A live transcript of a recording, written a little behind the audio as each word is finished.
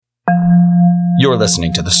You're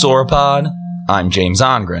listening to the Sauropod. I'm James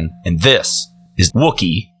Ongren, and this is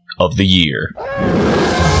Wookiee of the Year.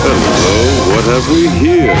 Hello, what have we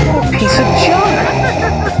here? Piece of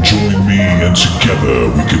junk. Join me and together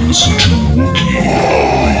we can listen to Wookiee of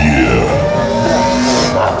the Year.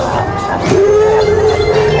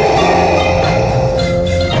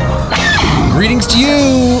 Greetings to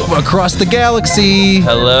you across the galaxy.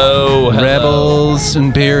 Hello. Rebels,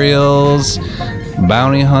 Imperials,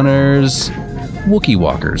 Bounty Hunters, Wookiee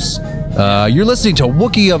Walkers. You're listening to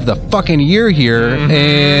Wookiee of the fucking Year here,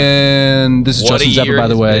 and this is What Justin a year Zeppa, by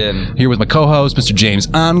the it's way, been. here with my co-host, Mr. James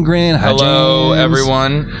Ongren. Hi, Hello, James.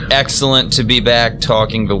 everyone. Excellent to be back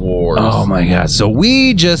talking the wars. Oh my god! So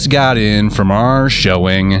we just got in from our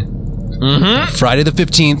showing. Friday the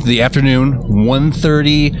 15th, the afternoon,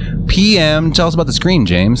 1:30 p.m. Tell us about the screen,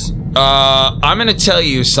 James. I'm going to tell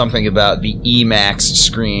you something about the IMAX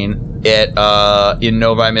screen at in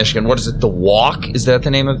Novi, Michigan. What is it? The Walk? Is that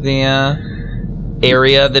the name of the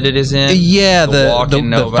area that it is in? Yeah, the Walk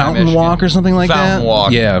in Novi, Fountain Michigan. Walk or something like that. Fountain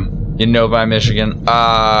Walk. Yeah. In Novi, Michigan.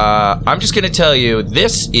 I'm just going to tell you,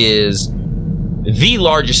 this is the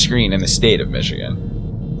largest screen in the state of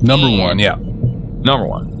Michigan. Number one, yeah. Number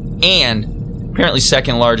one. And apparently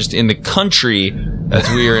second largest in the country, as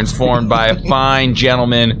we are informed by a fine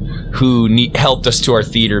gentleman who helped us to our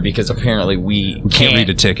theater because apparently we can't read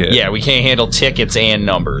a ticket. Yeah, we can't handle tickets and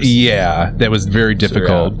numbers. Yeah, that was very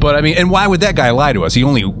difficult. yeah. But I mean, and why would that guy lie to us? He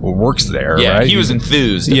only works there, Yeah, right? he was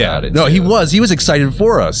enthused about it. No, too. he was. He was excited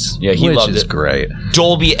for us. Yeah, he which loved is it. great.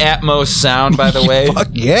 Dolby Atmos sound, by the way. Fuck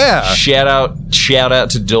yeah! Shout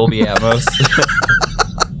out to Dolby Atmos.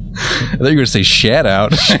 I thought you were going to say shat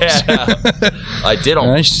out. I did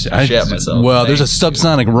almost shat myself. Well, there's a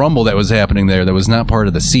subsonic rumble that was happening there that was not part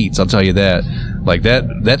of the seats. I'll tell you that. Like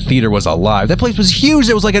that theater was alive. That place was huge.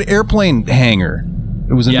 It was like an airplane hangar.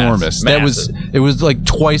 It was enormous. massive. It was like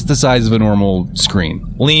twice the size of a normal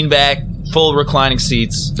screen. Lean back, full reclining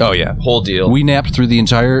seats. Oh yeah, Whole deal. We napped through the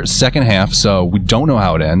entire second half, so we don't know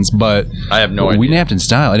how it ends. But I have no We idea. napped in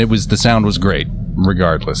style, and the sound was great,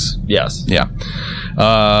 regardless. Yes. Yeah.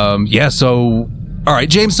 So, all right,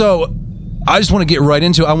 James. So, I just want to get right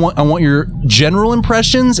into it. I want your general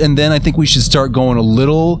impressions, and then I think we should start going a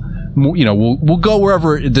little more. You know, we'll go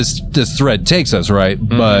wherever this thread takes us, right?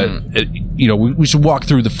 But we should walk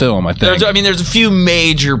through the film. I think. There's a few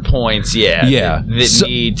major points, Yeah. that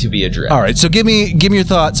need to be addressed. All right, so give me your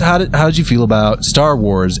thoughts. How did you feel about Star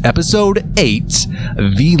Wars Episode 8,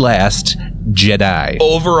 The Last Jedi?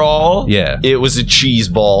 Overall, Yeah. it was a cheese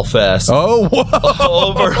ball fest. Oh,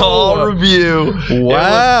 whoa. Overall review.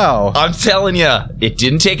 Wow. I'm telling you, it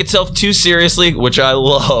didn't take itself too seriously, which I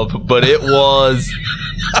love, but it was,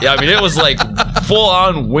 it was like full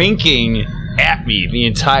on winking at me the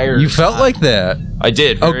entire You felt like that? I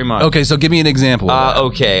did, very much. Okay, so give me an example of that.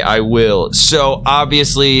 Okay, I will. So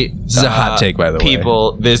obviously, This is a hot take, by the way.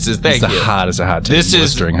 people, this is thank It's the you. hottest of hot takes. This is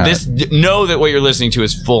blistering hot. know that what you're listening to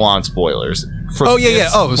is full on spoilers. From Oh, yeah.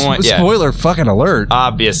 this Oh, point- yeah. spoiler fucking alert.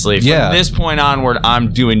 Obviously, from Yeah. this point onward,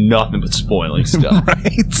 I'm doing nothing but spoiling stuff.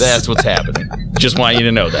 Right. That's what's happening. Just want you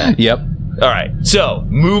to know that. Yep. All right. So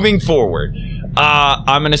moving forward,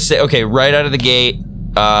 I'm gonna say, okay, right out of the gate,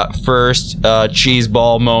 first cheese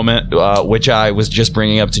ball moment, which I was just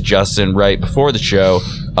bringing up to Justin right before the show,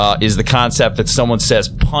 is the concept that someone says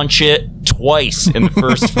 "punch it" twice in the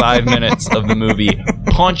first 5 minutes of the movie.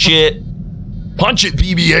 Punch it,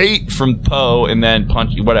 BB-8 from Poe, and then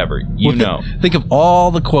punch whatever you know. Think of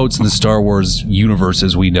all the quotes in the Star Wars universe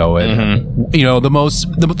as we know it. Mm-hmm. You know,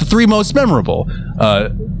 the three most memorable.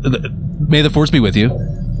 May the Force be with you.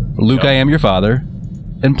 Luke, I am your father.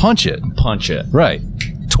 And punch it. Punch it Right.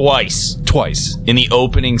 twice Twice. in the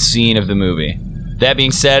opening scene of the movie. That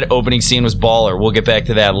being said, opening scene was baller. We'll get back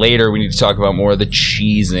to that later. We need to talk about more of the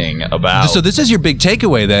cheesing about. So this is your big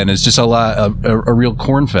takeaway then, is just a real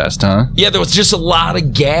corn fest, huh? Yeah, there was just a lot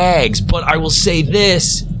of gags, but I will say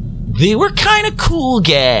this. They were kind of cool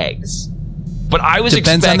gags. But I was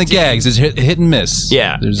Depends on the gags. It's hit and miss.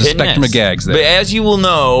 Yeah, There's a hit and spectrum miss. of gags there. But as you will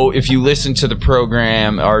know, if you listen to the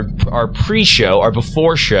program, our pre-show, our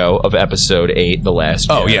before show of episode 8, The Last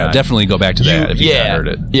Jedi. Oh, yeah. Definitely go back to that if you haven't heard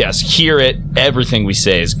it. Yes, hear it. Everything we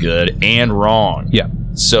say is good and wrong. Yeah.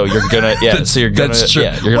 So you're gonna, That's true.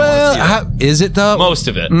 Yeah, you're gonna Well, wanna see it. is it though? Most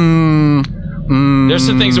of it. There's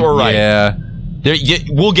some things that were right. Yeah.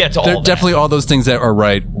 We'll get to all There that. definitely all those things that are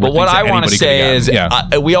right. But what I want to say is,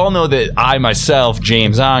 yeah. we all know that I myself,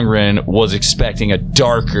 James Ongren, was expecting a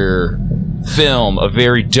darker film, a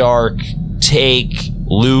very dark take,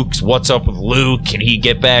 What's up with Luke? Can he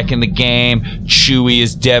get back in the game? Chewie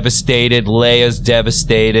is devastated. Leia's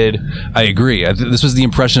devastated. I agree. This was the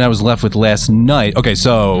impression I was left with last night. Okay,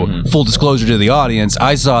 so full disclosure to the audience,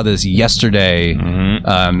 I saw this yesterday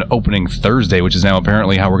on opening Thursday, which is now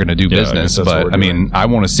apparently how we're going to do business. I guess that's what But I mean, I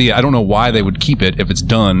want to see it. I don't know why they would keep it. If it's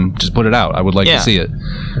done, just put it out. I would like to see it.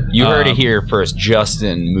 You heard it here first.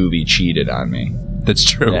 Justin movie cheated on me. That's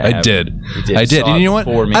true. Yeah, I did. you did. I did. Saw And you it know what?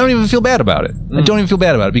 before me. I don't even feel bad about it. I don't even feel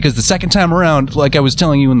bad about it because the second time around, like I was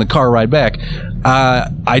telling you in the car ride back,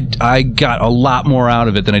 I got a lot more out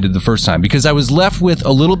of it than I did the first time because I was left with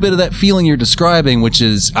a little bit of that feeling you're describing, which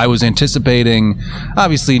is I was anticipating,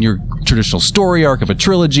 obviously in your traditional story arc of a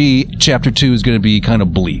trilogy, chapter 2 is going to be kind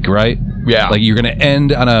of bleak, right? Yeah. Like you're going to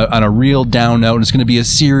end on a real down note and it's going to be a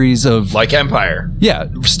series of Like Empire. yeah,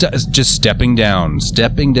 just stepping down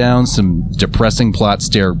some depressing plot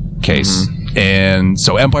staircase. And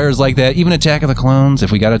so Empire's like that. Even Attack of the Clones,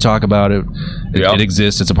 if we got to talk about it, Yep. it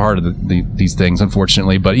exists. It's a part of these things,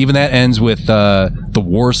 unfortunately. But even that ends with the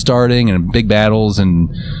war starting and big battles and,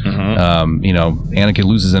 Anakin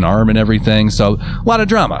loses an arm and everything. So a lot of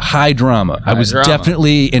drama, high drama. I was drama.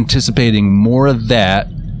 definitely anticipating more of that.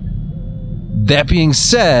 That being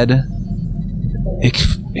said,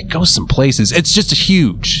 it goes some places. It's just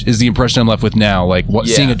huge, is the impression I'm left with now. Like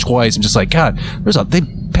seeing it twice, I'm just like, God, they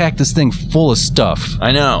packed this thing full of stuff.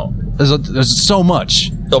 I know. There's so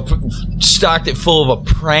much. They'll stocked it full of a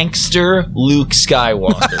prankster, Luke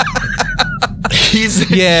Skywalker. He's a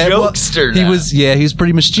jokester now. He was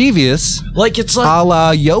pretty mischievous, Like it's like a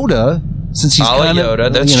la Yoda. Since he's a la kind of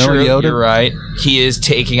Yoda. That's true. Yoda. You're right. He is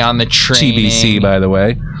taking on the training. TBC, by the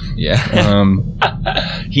way. Yeah.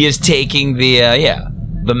 He is taking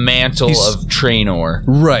the mantle of Trainor.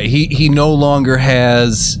 Right. He no longer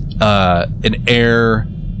has an air,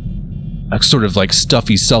 a sort of like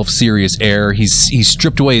stuffy, self-serious air. He's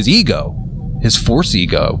stripped away his ego, his Force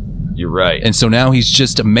ego. You're right. And so now he's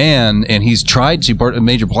just a man, and he's tried to, part a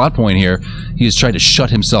major plot point here, he has tried to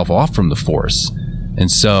shut himself off from the Force. And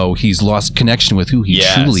so he's lost connection with who he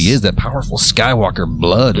truly is, that powerful Skywalker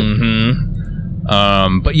blood.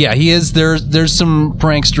 But yeah, he is, there's some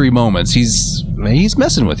prankstery moments. He's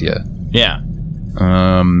messing with you. Yeah.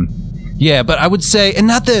 Yeah, but I would say, and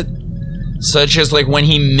not that, such as like when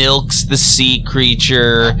he milks the sea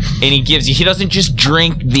creature and he doesn't just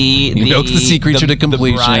drink the milks the sea creature to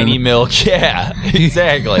completion. The briny milk. Yeah,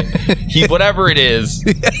 exactly. Whatever it is,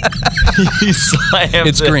 he slams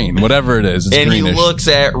it's green, whatever it is. It's and greenish. He looks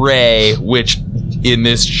at Rey, which in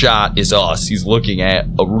this shot is us. He's looking at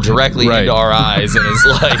directly into our eyes and is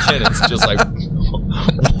like, and it's just like,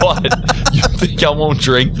 what? You think I won't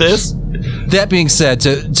drink this? That being said,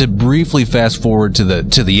 to briefly fast forward to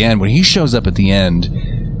the end, when he shows up at the end,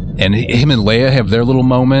 and him and Leia have their little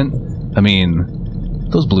moment. I mean,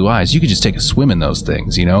 those blue eyes, you could just take a swim in those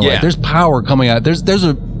things, you know? Yeah. Like, there's power coming out.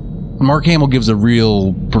 Mark Hamill gives a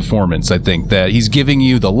real performance, I think, that he's giving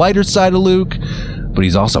you the lighter side of Luke, but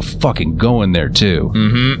he's also fucking going there too.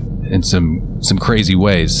 In some crazy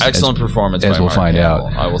ways. Excellent performance as by we'll Mark find Hamill.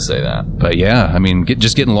 out. I will say that. But yeah, I mean,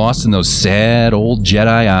 just getting lost in those sad old Jedi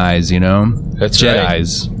eyes, you know? That's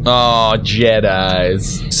Jedis. right. Oh,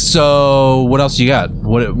 Jedis. So, what else you got?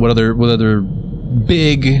 What other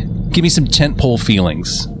big? Give me some tentpole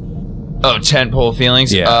feelings. Oh, tentpole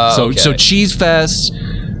feelings. Yeah. So okay. Cheese Fest.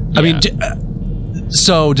 I mean,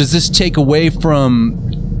 so does this take away from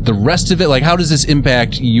the rest of it? Like, how does this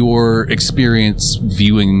impact your experience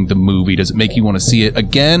viewing the movie? Does it make you want to see it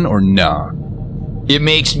again or nah? It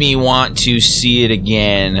makes me want to see it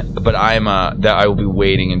again, but that I will be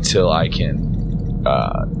waiting until I can,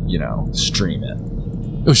 stream it.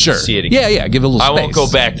 Oh, sure. See it again. Yeah. Give it a little I space. won't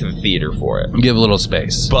go back to the theater for it. Give a little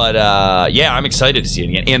space. But, I'm excited to see it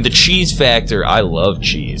again. And the cheese factor, I love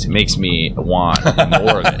cheese. It makes me want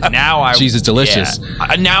more of it. Now cheese is delicious.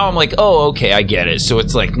 Yeah. Now I'm like, oh, okay, I get it. So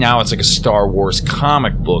it's like, now it's like a Star Wars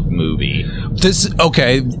comic book movie.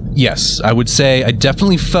 Okay, yes. I would say I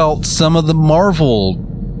definitely felt some of the Marvel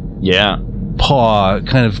paw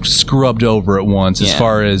kind of scrubbed over at once as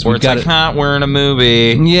far as we've we've got like, we're in a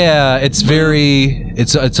movie. Yeah, it's very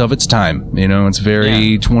it's of its time, you know. It's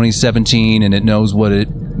very 2017 and it knows what it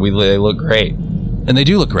They look great. and they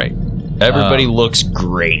do look great. Everybody looks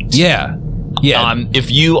great. Yeah.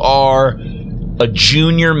 If you are a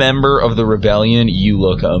junior member of the Rebellion, you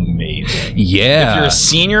look amazing. Yeah. If you're a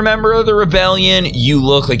senior member of the Rebellion, you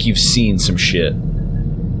look like you've seen some shit.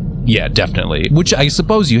 Yeah, definitely. Which I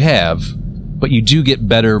suppose you have, but you do get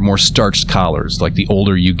better, more starched collars. Like the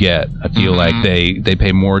older you get, I feel like they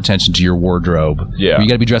pay more attention to your wardrobe. Yeah. You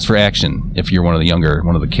got to be dressed for action if you're one of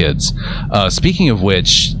the kids. Speaking of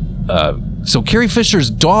which, so Carrie Fisher's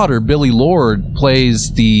daughter, Billie Lourd,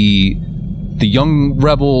 plays the young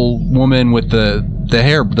rebel woman with the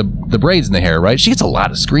hair, the braids in the hair, right? She gets a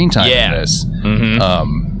lot of screen time in this.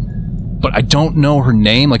 But I don't know her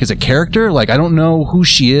name, like as a character. Like I don't know who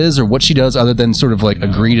she is or what she does, other than sort of like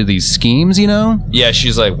agree to these schemes, you know? Yeah,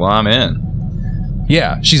 she's like, well, I'm in.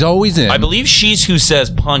 Yeah, she's always in. I believe she's who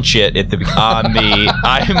says punch it at the on the.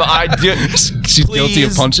 I do. She's guilty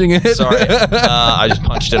of punching it. Sorry, I just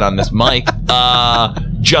punched it on this mic.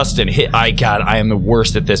 Justin, hit. I am the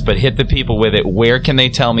worst at this, but hit the people with it. Where can they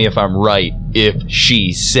tell me if I'm right? If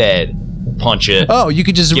she said punch it. Oh, you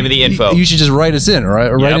could just give me the info. You should just write us in, right?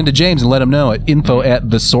 Or write into James and let him know at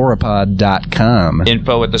info@thesauropod.com.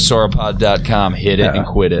 Info@thesauropod.com. Hit it and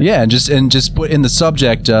quit it. Yeah, and just put in the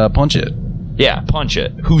subject punch it. Yeah, punch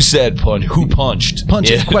it. Who said punch? Who punched?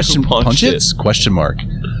 Punch it. Question. Punch it? Question mark.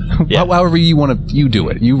 Yeah. However you want to, you do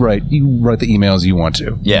it. You write the emails you want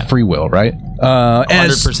to. Yeah. Free will, right?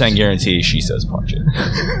 100% guarantee she says punch it.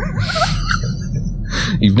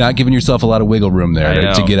 You've not given yourself a lot of wiggle room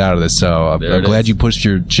there to get out of this, so I'm glad you pushed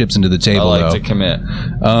your chips into the table. I like to commit.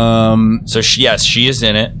 So yes, she is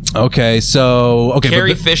in it. Okay,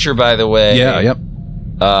 Carrie Fisher, by the way. Yeah. Yep.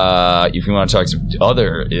 If you want to talk some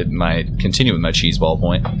other, it might continue with my cheeseball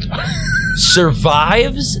point.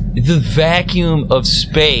 Survives the vacuum of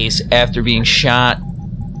space after being shot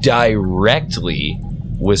directly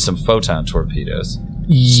with some photon torpedoes.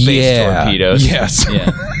 Space torpedoes. Yes.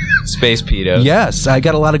 Yeah. Space pedos. Yes, I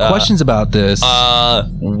got a lot of questions about this.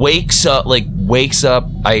 Wakes up.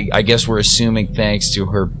 I guess we're assuming thanks to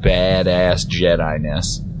her badass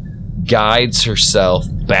Jedi-ness, guides herself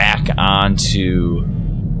back onto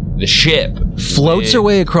the ship, floats her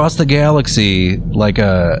way across the galaxy like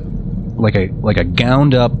a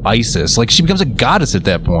gowned up Isis. Like she becomes a goddess at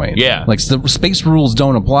that point. Yeah, like the space rules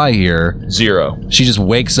don't apply here. Zero. She just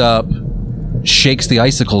wakes up, shakes the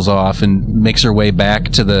icicles off, and makes her way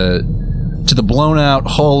back to the blown out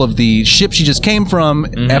hull of the ship she just came from.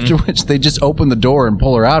 After which they just open the door and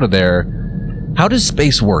pull her out of there. How does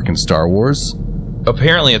space work in Star Wars?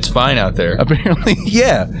 Apparently it's fine out there. Apparently,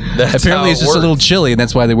 yeah. Apparently it's just a little chilly, and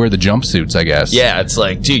that's why they wear the jumpsuits, I guess. Yeah, it's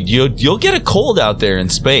like, dude, you'll get a cold out there in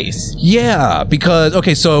space. Yeah, because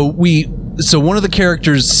so one of the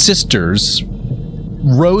characters' sisters,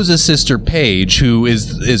 Rosa's sister Paige, who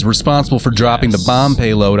is responsible for dropping the bomb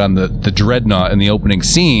payload on the dreadnought in the opening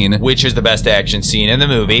scene, which is the best action scene in the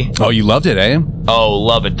movie. Oh, you loved it, eh? Oh,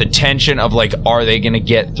 love it. The tension of like, are they gonna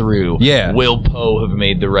get through? Yeah. Will Poe have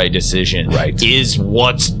made the right decision? Right. Is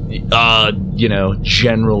what's General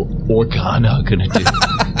Organa gonna do?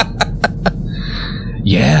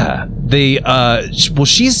 Yeah.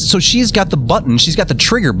 She's got the button. She's got the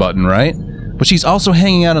trigger button, right? But she's also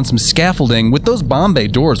hanging out on some scaffolding with those bomb bay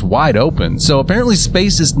doors wide open. So apparently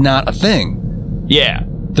space is not a thing. Yeah.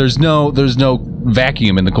 There's no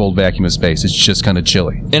vacuum in the cold vacuum of space. It's just kind of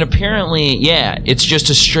chilly. And apparently, yeah, it's just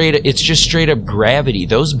straight up gravity.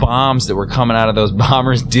 Those bombs that were coming out of those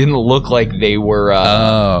bombers didn't look like they were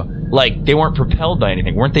like they weren't propelled by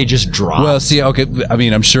anything. Weren't they just dropped? Well, see, okay, I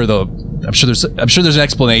mean, I'm sure there's an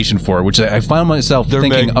explanation for it, which I found myself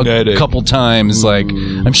thinking magnetic. A couple times. Like,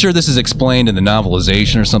 I'm sure this is explained in the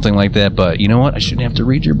novelization or something like that. But you know what? I shouldn't have to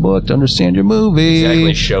read your book to understand your movie.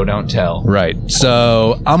 Exactly. Show don't tell. Right.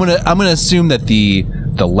 So I'm gonna assume that the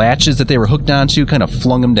latches that they were hooked onto kind of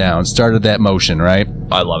flung them down, started that motion. Right.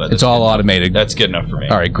 I love it. It's all automated. That's good enough for me.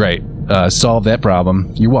 All right. Great. Solve that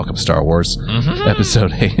problem. You're welcome, Star Wars.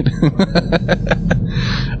 Episode 8.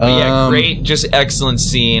 Yeah, great, just excellent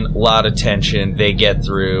scene. A lot of tension. They get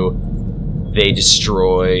through. They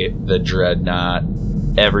destroy the dreadnought.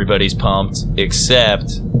 Everybody's pumped,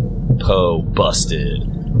 except Poe busted.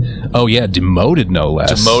 Oh yeah, demoted no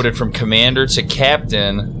less. Demoted from commander to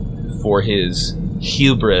captain for his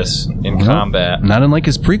hubris in combat. Not unlike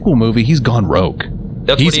his prequel movie, he's gone rogue.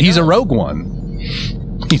 He's a rogue one.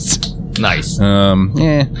 He's nice.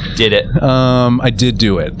 Did it. I did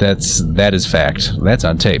do it. That is fact. That's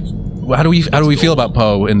on tape. How do we feel about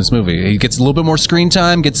Poe in this movie? He gets a little bit more screen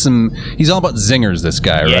time, he's all about zingers, this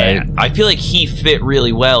guy, right? I feel like he fit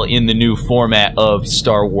really well in the new format of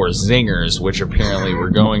Star Wars zingers, which apparently we're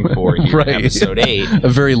going for here in episode 8. A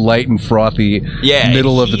very light and frothy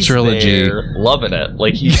middle of the trilogy. Loving it.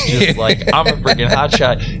 Like he's just like, I'm a freaking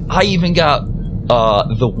hotshot. I even got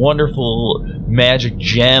the wonderful magic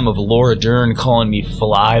gem of Laura Dern calling me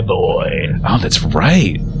Flyboy. Oh, that's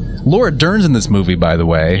right. Laura Dern's in this movie, by the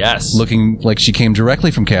way. Yes. Looking like she came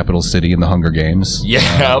directly from Capital City in the Hunger Games. Yep.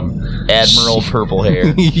 Admiral Purple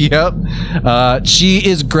Hair. Yep. She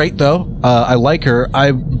is great, though. I like her.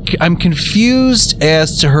 I'm confused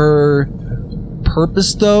as to her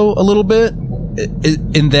purpose though a little bit,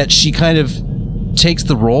 in that she kind of takes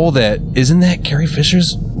the role that isn't that Carrie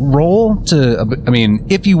Fisher's role to. I mean,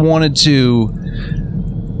 if you wanted to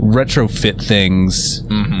retrofit things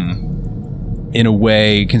in a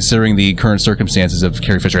way, considering the current circumstances of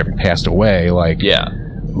Carrie Fisher having passed away, like,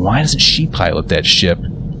 why doesn't she pilot that ship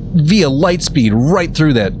via light speed right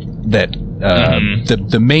through the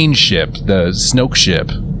main ship, the Snoke ship?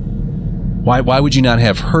 Why would you not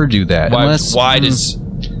have her do that?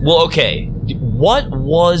 Okay. What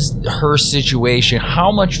was her situation?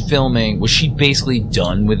 How much filming was she basically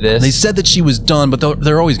done with this? They said that she was done, but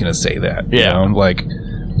they're always going to say that. Yeah. You know? Like,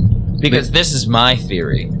 because this is my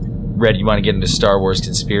theory. Red, you want to get into Star Wars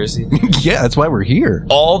conspiracy? Yeah, that's why we're here.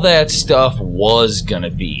 All that stuff was gonna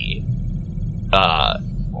be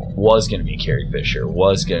Carrie Fisher,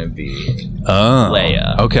 was gonna be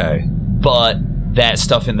Leia. Okay. But that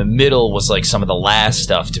stuff in the middle was like some of the last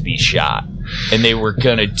stuff to be shot, and they were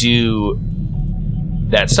gonna do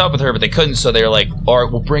that stuff with her, but they couldn't. So they're like, all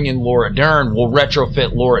right, we'll bring in Laura Dern. We'll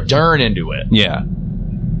retrofit Laura Dern into it. Yeah.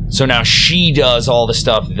 So now she does all the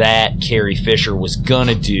stuff that Carrie Fisher was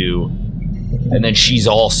gonna do, and then she's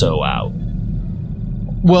also out.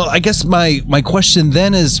 Well, I guess my question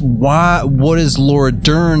then is, what is Laura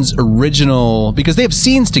Dern's original, because they have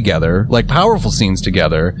scenes together, like powerful scenes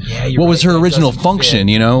together. Yeah, what was her original function,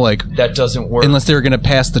 you know? Like, that doesn't work. Unless they were going to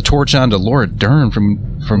pass the torch on to Laura Dern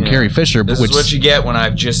from Carrie Fisher. This is what you get when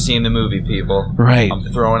I've just seen the movie, people. Right. I'm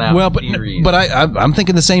throwing out theories. But I'm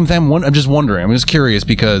thinking the same thing. I'm just wondering. I'm just curious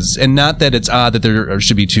because, and not that it's odd that there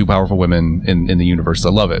should be two powerful women in the universe.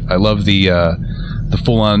 I love it. I love the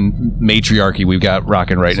full-on matriarchy we've got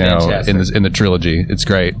rocking right now in the trilogy. It's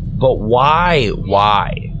great. But why?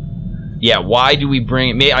 Yeah, why do we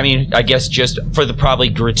bring it? I mean, I guess just for the probably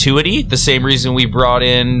gratuity, the same reason we brought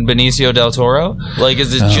in Benicio del Toro. Like,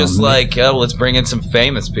 is it like, let's bring in some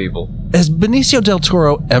famous people? Has Benicio del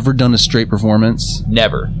Toro ever done a straight performance?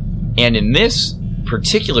 Never. And in this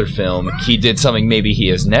particular film, he did something maybe he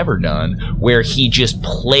has never done, where he just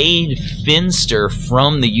played Finster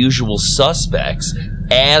from The Usual Suspects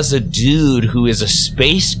as a dude who is a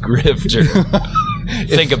space grifter.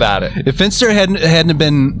 Think about it. If Finster hadn't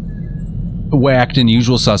been whacked in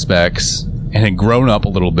Usual Suspects and had grown up a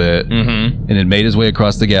little bit and had made his way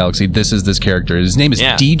across the galaxy, this is this character. His name is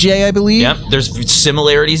DJ, I believe. Yep. There's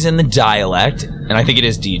similarities in the dialect, and I think it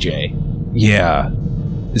is DJ. Yeah.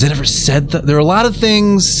 Is it ever said that? There are a lot of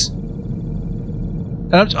things.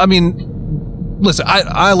 I mean, listen,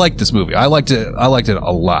 I like this movie. I liked it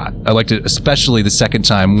a lot. I liked it especially the second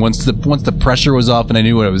time. Once the pressure was off and I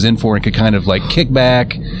knew what I was in for and could kind of like kick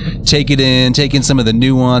back, take in some of the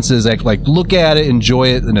nuances, like look at it, enjoy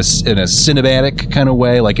it in a cinematic kind of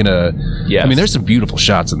way, like in a. Yes. I mean, there's some beautiful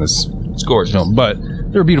shots in this. It's gorgeous. Film, but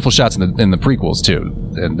there are beautiful shots in the prequels too,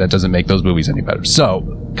 and that doesn't make those movies any better.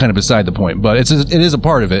 So, kind of beside the point, but it is a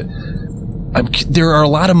part of it. There are a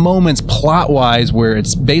lot of moments plot-wise where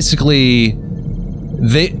it's basically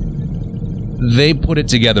they put it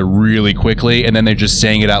together really quickly, and then they're just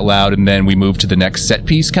saying it out loud, and then we move to the next set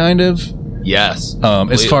piece, kind of. Yes.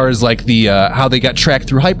 As far as like the how they got tracked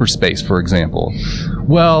through hyperspace, for example.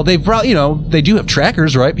 Well, they've brought, they do have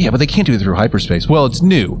trackers, right? Yeah, but they can't do it through hyperspace. Well, it's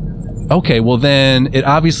new. Okay, well then it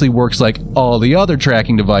obviously works like all the other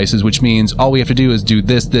tracking devices, which means all we have to do is do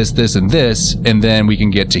this, this, this, and this, and then we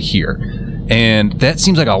can get to here. And that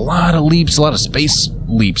seems like a lot of space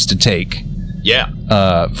leaps to take.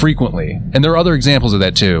 Yeah. Frequently. And there are other examples of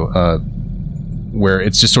that too, where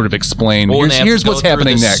it's just sort of explained, here's what's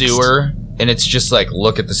happening next. Sewer, and it's just like,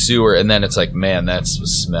 look at the sewer, and then it's like, man, that's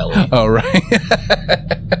smelly. Oh, right.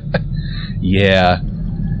 Yeah.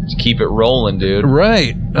 Keep it rolling, dude.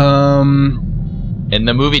 Right. And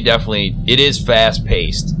the movie definitely, it is fast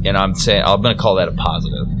paced, and I'm gonna call that a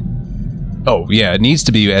positive. Oh yeah, it needs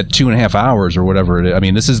to be at 2.5 hours or whatever it is. I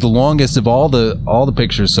mean, this is the longest of all the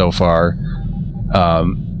pictures so far,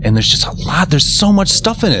 and there's just a lot. There's so much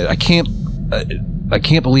stuff in it. I can't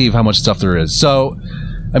believe how much stuff there is. So,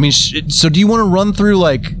 I mean, so do you want to run through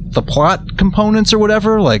like the plot components or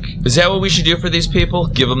whatever? Like, is that what we should do for these people?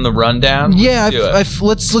 Give them the rundown? Yeah,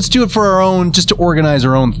 let's do it for our own, just to organize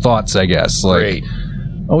our own thoughts, I guess. Like, great.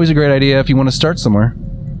 Always a great idea if you want to start somewhere.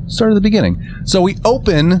 Start at the beginning. So we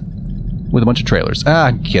open with a bunch of trailers.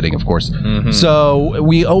 I'm kidding, of course. Mm-hmm. So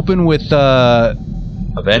we open with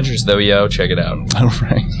Avengers, though, yo, check it out. All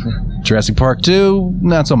right. Jurassic Park 2,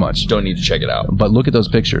 not so much. Don't need to check it out. But look at those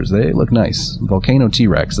pictures. They look nice. Volcano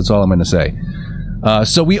T-Rex, that's all I'm going to say.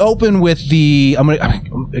 So we open with I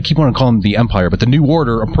keep wanting to call them the Empire, but the New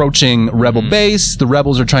Order approaching Rebel base. The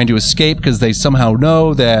Rebels are trying to escape because they somehow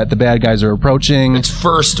know that the bad guys are approaching. It's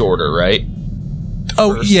First Order, right?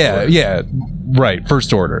 Right,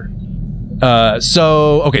 First Order.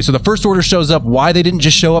 So the First Order shows up. Why they didn't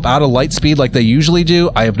just show up out of light speed like they usually do,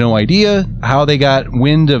 I have no idea. How they got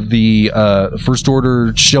wind of the First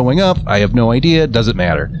Order showing up, I have no idea. Doesn't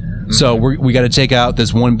matter. Mm-hmm. So we got to take out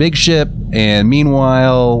this one big ship, and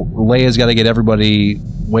meanwhile, Leia's got to get everybody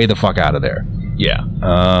way the fuck out of there. Yeah.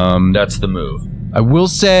 That's the move. I will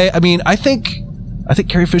say, I think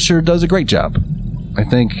Carrie Fisher does a great job. I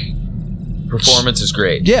think performance is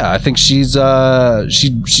great. Yeah, I think she's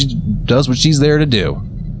she does what she's there to do.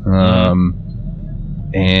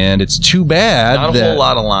 And it's too bad not a whole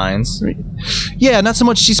lot of lines. Yeah, not so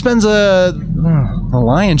much. She spends a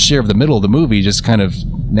lion's share of the middle of the movie just kind of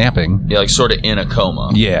napping. Yeah, like sort of in a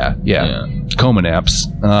coma. Yeah. Coma naps.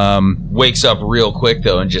 Wakes up real quick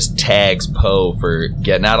though and just tags Poe for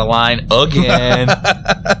getting out of line again.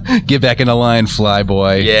 Get back in the line, fly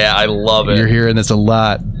boy. Yeah, I love it. You're hearing this a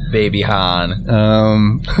lot. Baby Han.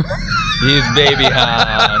 He's Baby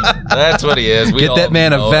Han. That's what he is. Get that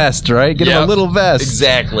man a vest, right? Get him a little vest.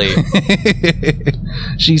 Exactly.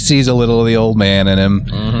 She sees a little of the old man in him.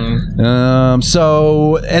 Mm-hmm.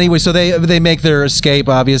 So anyway, so they make their escape,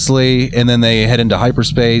 obviously, and then they head into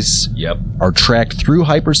hyperspace. Yep. Are tracked through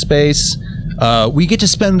hyperspace. We get to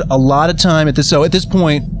spend a lot of time at this. So at this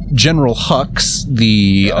point, General Hux,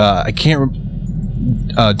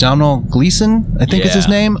 Domhnall Gleeson, I think is his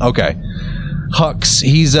name. Okay, Hux.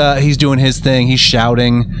 He's doing his thing. He's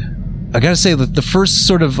shouting. I gotta say that the first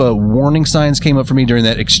sort of warning signs came up for me during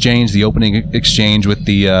that exchange, the opening exchange with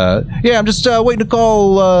the I'm just waiting to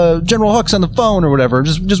call General Hux on the phone or whatever.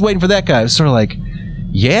 Just waiting for that guy. It's sort of like,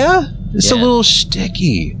 it's a little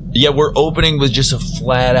shticky. Yeah, we're opening with just a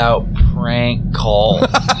flat out prank call.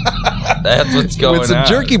 That's what's going on. With some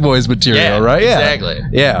Jerky Boys material, right? Yeah, exactly.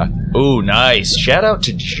 Yeah. Ooh, nice. Shout out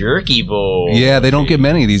to Jerky Boys. Yeah, they don't get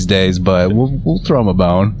many these days, but we'll throw them a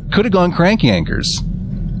bone. Could have gone Crank Yankers.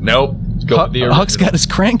 Nope. Hux got his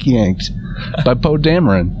crank yanked by Poe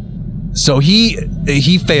Dameron. So he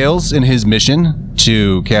fails in his mission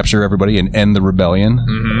to capture everybody and end the rebellion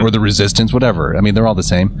or the resistance, whatever. They're all the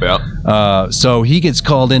same. Yeah. So he gets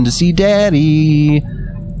called in to see Daddy.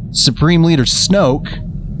 Supreme Leader Snoke.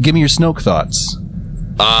 Give me your Snoke thoughts.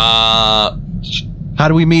 How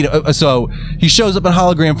do we meet? So he shows up in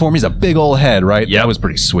hologram form. He's a big old head, right? Yep. That was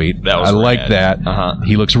pretty sweet. I like that.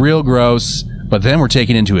 He looks real gross. But then we're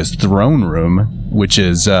taken into his throne room, which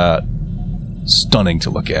is stunning to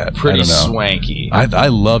look at. Pretty swanky. I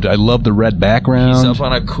loved it. I love the red background. He's up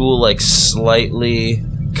on a cool, slightly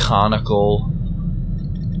conical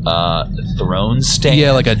throne stand.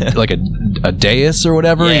 Yeah, like a dais or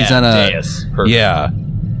whatever. Yeah, he's on a dais. Perfect. Yeah,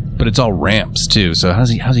 but it's all ramps too. So how's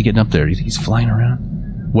he getting up there? Do you think he's flying around?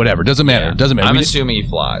 Whatever, doesn't matter. Yeah. Doesn't matter. I'm assuming he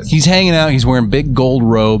flies. He's hanging out. He's wearing big gold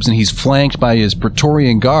robes, and he's flanked by his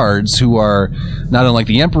Praetorian guards, who are not unlike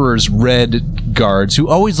the Emperor's red guards, who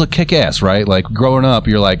always look kick-ass, right? Like growing up,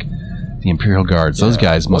 you're like, the Imperial Guards. Those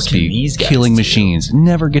guys must be killing machines.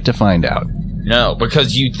 Never get to find out. No,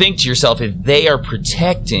 because you think to yourself, if they are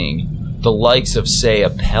protecting the likes of, say, a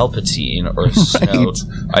Palpatine or a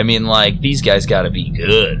Snoke, these guys got to be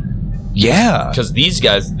good. Yeah. Because these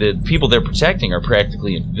guys, the people they're protecting, are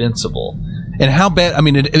practically invincible. And how bad,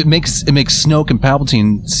 it makes Snoke and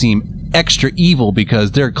Palpatine seem extra evil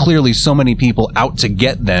because there are clearly so many people out to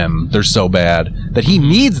get them. They're so bad that he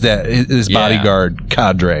needs his bodyguard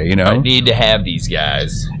cadre, I need to have these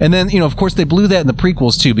guys. And then, of course, they blew that in the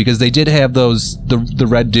prequels too, because they did have the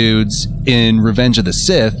red dudes in Revenge of the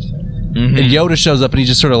Sith. Mm-hmm. And Yoda shows up and he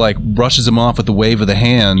just sort of brushes him off with the wave of the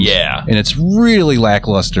hand. Yeah. And it's really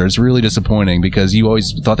lackluster. It's really disappointing because you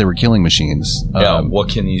always thought they were killing machines. Yeah, what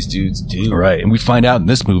can these dudes do? Right. And we find out in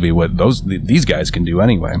this movie what these guys can do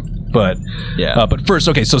anyway. But but first,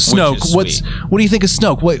 okay, so Snoke, what do you think of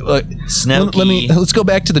Snoke? Snokey. Let's go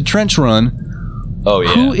back to the trench run. Oh,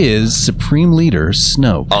 yeah. Who is Supreme Leader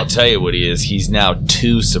Snoke? I'll tell you what he is. He's now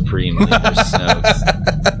 2 Supreme Leader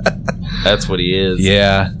Snokes. That's what he is.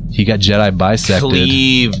 Yeah. He got Jedi bisected.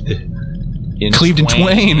 Cleaved in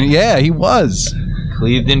twain. Yeah, he was.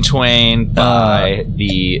 Cleaved in twain by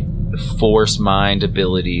the force mind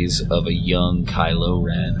abilities of a young Kylo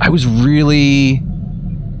Ren. I was really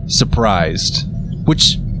surprised.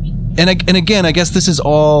 And again, I guess this is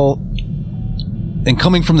all... And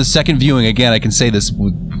coming from the second viewing, again, I can say this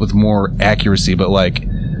with more accuracy, but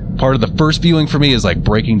part of the first viewing for me is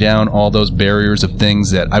breaking down all those barriers of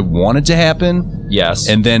things that I wanted to happen. Yes.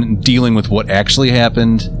 And then dealing with what actually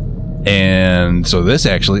happened. And so this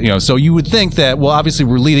actually, so you would think that, well, obviously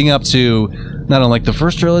we're leading up to not unlike the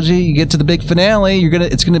first trilogy, you get to the big finale,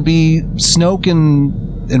 it's going to be Snoke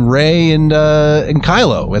and Rey and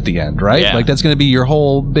Kylo at the end, right? Yeah. Like that's going to be your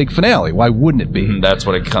whole big finale. Why wouldn't it be? That's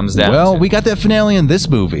what it comes down Well, to. we got that finale in this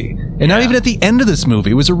movie, and not Yeah. even at the end of this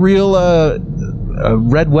movie. It was a real a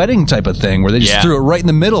red wedding type of thing where they just Yeah. threw it right in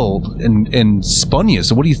the middle and spun you.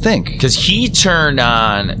 So what do you think? Because he turned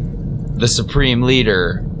on the Supreme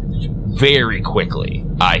Leader very quickly,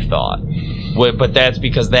 I thought. But that's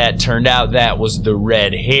because that turned out that was the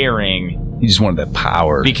red herring. You just wanted that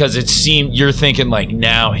power. Because it seemed, you're thinking like,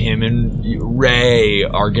 now him and Rey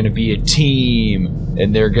are going to be a team,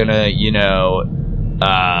 and they're going to,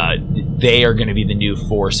 they are going to be the new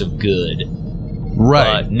force of good.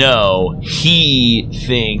 Right. But no, he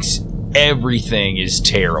thinks everything is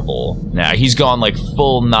terrible. Now, he's gone like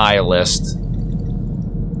full nihilist.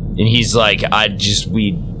 And he's like,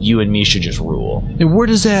 you and me should just rule. And where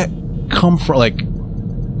does that come from? Like,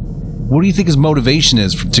 what do you think his motivation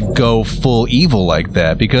is to go full evil like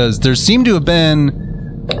that? Because there seemed to have been...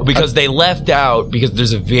 Because they left out, because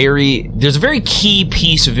there's a very key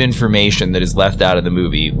piece of information that is left out of the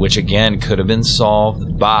movie, which again could have been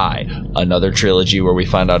solved by another trilogy where we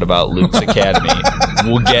find out about Luke's Academy.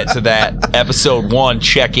 We'll get to that. Episode 1,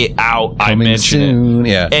 check it out. I mentioned soon.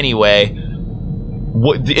 it. Yeah. Anyway,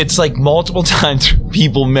 it's like multiple times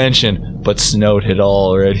people mention, but Snoke had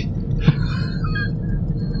already.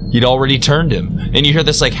 He'd already turned him, and you hear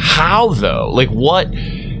this like, how though? Like what?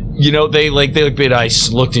 They I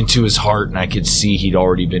looked into his heart and I could see he'd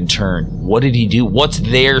already been turned. What did he do? What's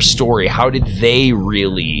their story? How did they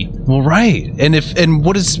really? Well, right. And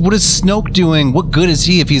what is Snoke doing? What good is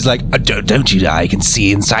he if he's like, don't you? I can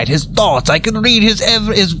see inside his thoughts. I can read his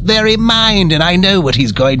very mind, and I know what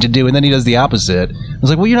he's going to do. And then he does the opposite. I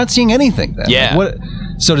was like, well, you're not seeing anything then. Yeah. Like, what?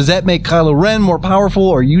 So does that make Kylo Ren more powerful,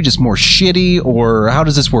 or are you just more shitty, or how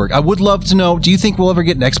does this work? I would love to know. Do you think we'll ever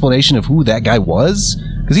get an explanation of who that guy was?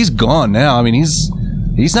 Because he's gone now. I mean, he's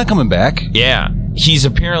not coming back. Yeah, he's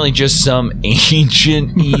apparently just some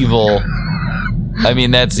ancient evil. I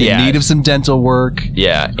mean, that's In need of some dental work.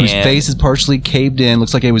 Yeah, Whose face is partially caved in.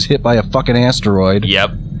 Looks like it was hit by a fucking asteroid.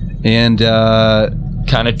 Yep. And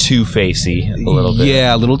kind of Two-Facey a little bit.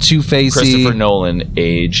 Yeah, a little Two-Facey. Christopher Nolan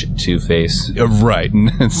age Two-Face. Right.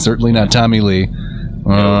 Certainly not Tommy Lee.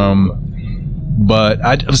 But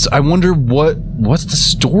I wonder what's the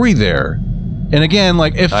story there. And again,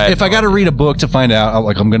 like if I got to read a book to find out,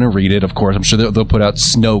 like I'm going to read it, of course. I'm sure they'll put out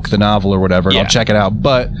Snoke, the novel or whatever, and I'll check it out.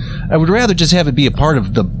 But I would rather just have it be a part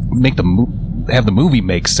of have the movie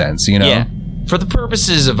make sense, Yeah. For the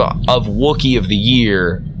purposes of Wookiee of the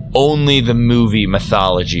Year, only the movie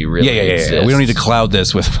mythology really exists. Yeah. We don't need to cloud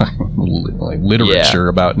this with like literature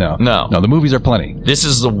about no. The movies are plenty. This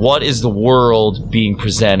is what is the world being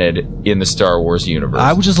presented in the Star Wars universe.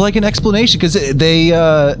 I would just like an explanation because they.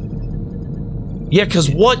 Yeah, because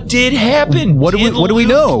what did happen? What do we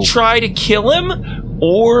know? Try to kill him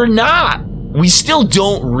or not? We still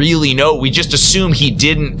don't really know. We just assume he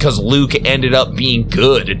didn't because Luke ended up being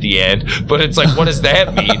good at the end. But it's like, what does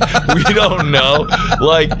that mean? We don't know.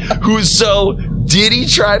 Like, did he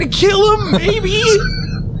try to kill him? Maybe?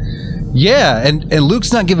 Yeah, and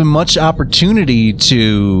Luke's not given much opportunity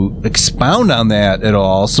to expound on that at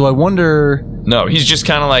all. So I wonder. No, he's just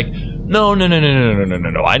kind of like, no.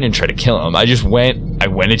 I didn't try to kill him. I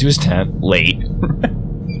went into his tent late.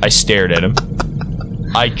 I stared at him.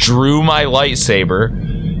 I drew my lightsaber,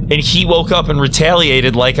 and he woke up and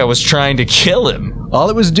retaliated like I was trying to kill him. All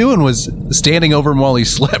it was doing was standing over him while he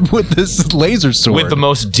slept with this laser sword. With the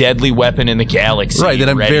most deadly weapon in the galaxy. Right, that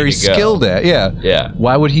I'm very skilled at. Yeah. Yeah.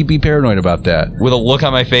 Why would he be paranoid about that? With a look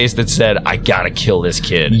on my face that said, I gotta kill this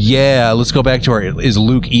kid. Yeah, let's go back to our is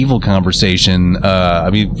Luke evil conversation. I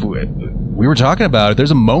mean, we were talking about it.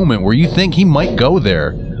 There's a moment where you think he might go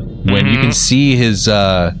there when you can see his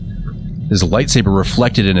lightsaber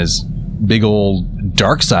reflected in his big old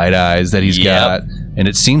dark side eyes that he's got. And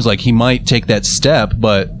it seems like he might take that step,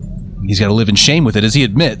 but he's got to live in shame with it, as he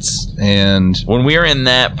admits. And when we were in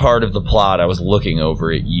that part of the plot, I was looking over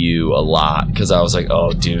at you a lot because I was like,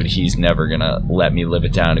 oh, dude, he's never going to let me live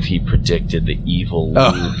it down if he predicted the evil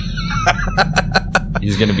Luke.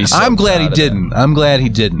 He's going to be so I'm glad he proud of didn't. that. I'm glad he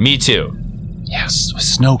didn't. Me too. Yes,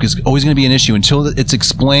 Snoke is always going to be an issue until it's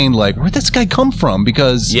explained, like, where'd this guy come from?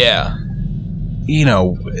 Because,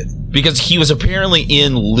 because he was apparently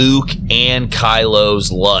in Luke and Kylo's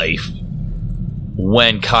life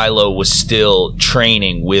when Kylo was still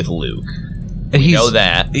training with Luke. We know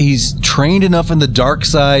that. He's trained enough in the dark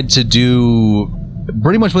side to do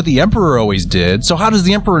pretty much what the Emperor always did. So how does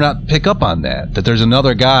the Emperor not pick up on that? That there's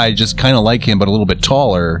another guy just kind of like him, but a little bit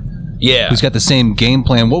taller. Yeah. Who's got the same game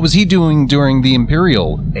plan. What was he doing during the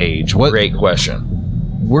Imperial age? Great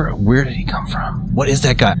question. where did he come from? What is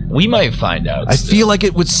that guy? We might find out. I feel like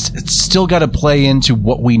it's still got to play into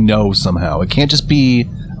what we know somehow. It can't just be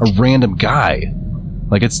a random guy.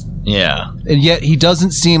 Like it's Yeah. and yet he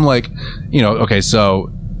doesn't seem like, okay,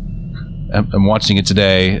 so I'm watching it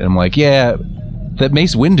today and I'm like, yeah, that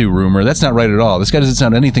Mace Windu rumor, that's not right at all. This guy doesn't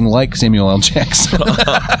sound anything like Samuel L. Jackson.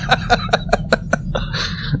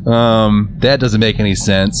 That doesn't make any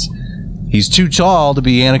sense. He's too tall to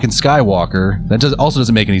be Anakin Skywalker. That also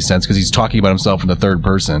doesn't make any sense because he's talking about himself in the third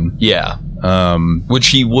person. Yeah. Which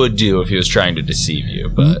he would do if he was trying to deceive you,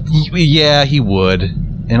 but Yeah, he would.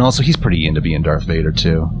 And also, he's pretty into being Darth Vader,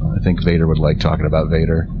 too. I think Vader would like talking about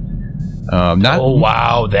Vader. oh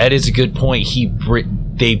wow, that is a good point.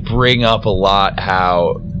 They bring up a lot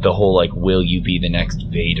how the whole like, will you be the next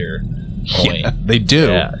Vader point. Yeah, they do.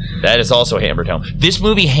 Yeah, that is also hammered home. This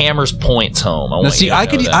movie hammers points home. Now, see, I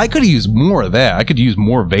could use more of that. I could use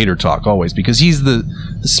more Vader talk always because he's the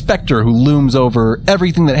specter who looms over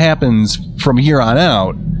everything that happens from here on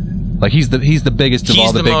out. Like he's the biggest of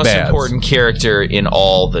all the big bads. He's the most important character in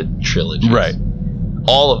all the trilogies. Right.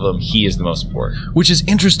 All of them, he is the most important. Which is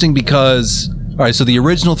interesting because, all right, so the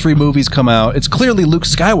original 3 movies come out. It's clearly Luke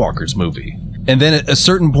Skywalker's movie. And then at a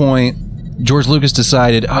certain point, George Lucas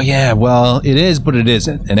decided, oh yeah, well, it is, but it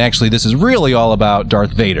isn't. And actually, this is really all about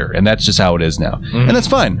Darth Vader. And that's just how it is now. Mm-hmm. And that's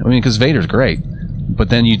fine. I mean, because Vader's great. But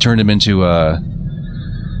then you turned him into an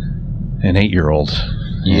 8-year-old.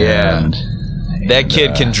 Yeah. That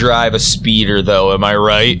kid can drive a speeder, though. Am I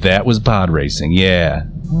right? That was pod racing. Yeah.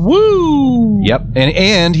 Woo! Yep.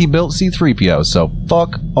 And he built C-3PO, so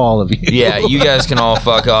fuck all of you. Yeah, you guys can all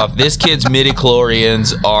fuck off. This kid's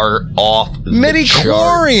midichlorians are off the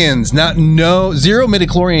Midichlorians! Zero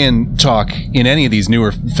midichlorian talk in any of these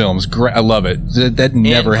newer films. I love it. That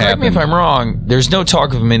never happened. Correct me if I'm wrong, there's no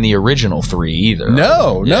talk of him in the original 3 either.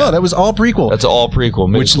 No, that was all prequel. That's all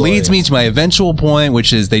prequel. Which leads me to my eventual point,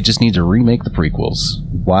 which is they just need to remake the prequels.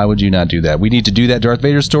 Why would you not do that? We need to do that Darth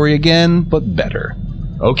Vader story again, but better.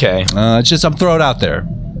 Okay. It's just, I'm throwing it out there.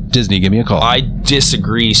 Disney, give me a call. I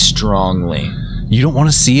disagree strongly. You don't want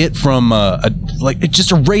to see it from,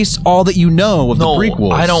 just erase all that you know of the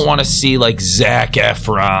prequels. I don't want to see, like, Zac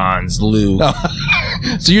Efron's Luke.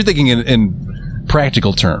 Oh. So you're thinking in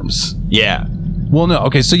practical terms. Yeah. Well, no.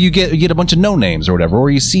 Okay, so you get a bunch of no names or whatever,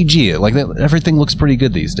 or you CG it. Like, everything looks pretty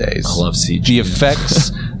good these days. I love CG. The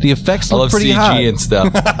effects look pretty hot. I love CG and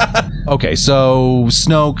stuff. Okay, so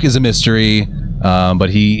Snoke is a mystery. But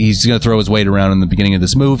he's going to throw his weight around in the beginning of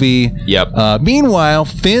this movie. Yep. Meanwhile,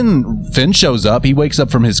 Finn shows up. He wakes up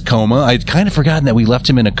from his coma. I'd kind of forgotten that we left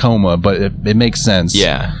him in a coma, but it makes sense.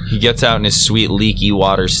 Yeah. He gets out in his sweet leaky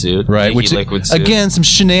water suit. Right. Leaky liquid suit. Again, some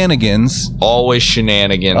shenanigans. Always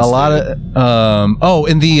shenanigans. A lot of...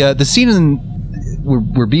 and the scene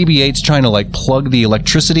where BB-8's trying to, like, plug the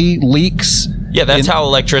electricity leaks. Yeah, that's how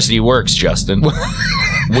electricity works, Justin.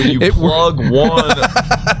 When you plug one...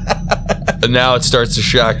 And now it starts to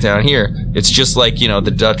shock down here. It's just like,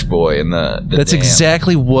 the Dutch boy and the That's dam.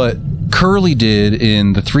 exactly what Curly did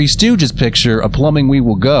in the Three Stooges picture, A Plumbing We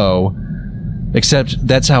Will Go, except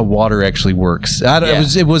that's how water actually works.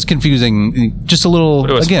 It was confusing. Just a little,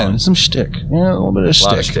 again, fun. Some shtick. Yeah, a little bit of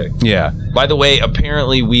shtick. Yeah. By the way,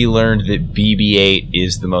 apparently we learned that BB-8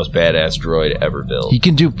 is the most badass droid ever built. He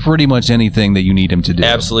can do pretty much anything that you need him to do.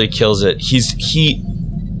 Absolutely kills it. He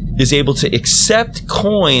is able to accept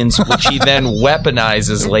coins, which he then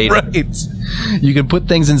weaponizes later. Right. You can put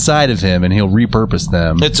things inside of him, and he'll repurpose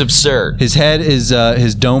them. It's absurd. His head is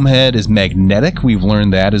his dome head is magnetic. We've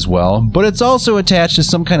learned that as well, but it's also attached to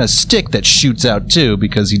some kind of stick that shoots out too,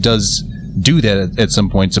 because he does do that at some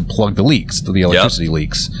point to plug the leaks, the electricity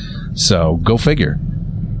leaks. So go figure.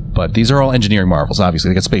 But these are all engineering marvels. Obviously,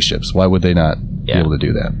 they got spaceships. Why would they not be able to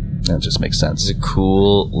do that? That just makes sense. It's a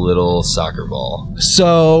cool little soccer ball.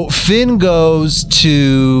 So Finn goes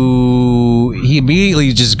to... He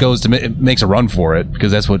immediately just goes to... makes a run for it,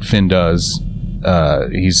 because that's what Finn does.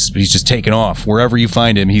 He's just taking off. Wherever you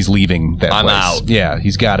find him, he's leaving that place. I'm out. Yeah,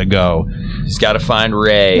 he's got to go. He's got to find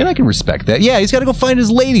Rey. And I can respect that. Yeah, he's got to go find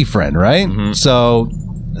his lady friend, right? Mm-hmm. So...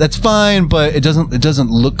 That's fine, but it doesn't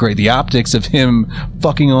look great. The optics of him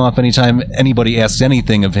fucking off anytime anybody asks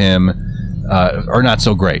anything of him are not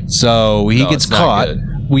so great. So he gets caught.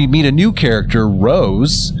 We meet a new character,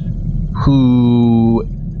 Rose,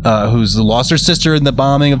 who's lost her sister in the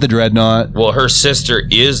bombing of the Dreadnought. Well, her sister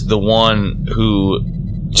is the one who...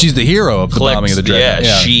 She's the hero of the bombing of the Dreadnought.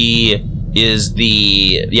 Yeah, she is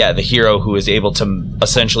the hero who is able to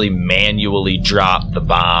essentially manually drop the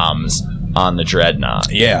bombs on the Dreadnought.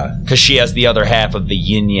 Yeah. Because she has the other half of the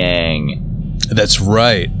yin-yang. That's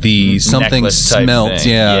right. The something smelt.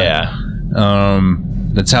 Yeah.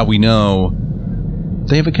 that's how we know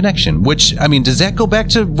they have a connection. Which, I mean, does that go back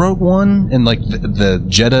to Rogue One and like the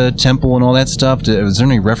Jeddah Temple and all that stuff? Was there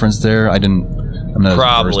any reference there? I'm not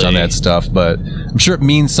Probably. versed on that stuff, but I'm sure it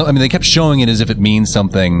means something. I mean, they kept showing it as if it means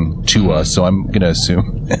something to us, so I'm going to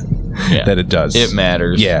assume that it does. It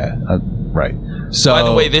matters. Yeah, right. So, by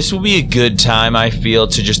the way, this will be a good time, I feel,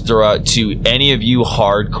 to just throw out to any of you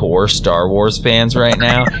hardcore Star Wars fans right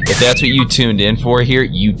now. If that's what you tuned in for here,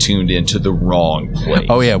 you tuned into the wrong place.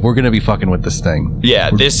 oh yeah, we're going to be fucking with this thing. Yeah,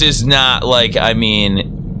 this is not like, I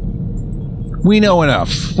mean... We know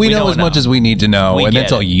enough. We know as much as we need to know, and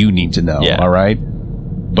that's all you need to know, all right?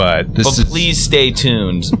 But please stay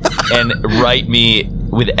tuned and write me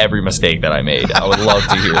with every mistake that I made. I would love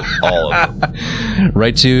to hear all of them.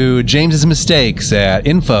 Write to James's Mistakes at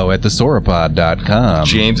info@thesauropod.com.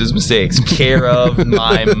 James's Mistakes, care of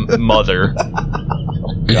my mother.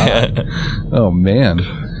 Oh, man.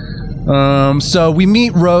 So we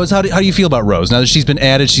meet Rose. How do you feel about Rose now that she's been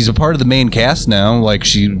added? She's a part of the main cast now. Like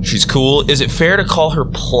she's cool. Is it fair to call her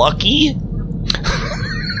plucky?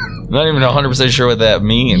 Not even 100% sure what that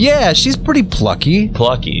means. Yeah, she's pretty plucky.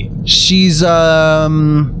 Plucky. She's a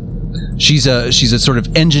sort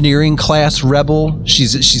of engineering class rebel.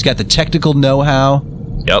 She's got the technical know-how.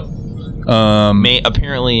 Yep.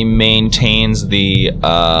 Apparently maintains the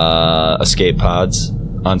escape pods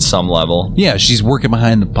on some level. Yeah, she's working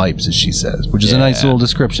behind the pipes, as she says, which is a nice little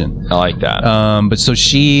description. I like that. But so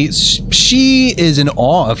she is in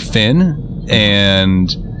awe of Finn and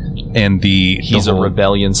he's a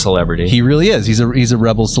rebellion celebrity. He really is. He's a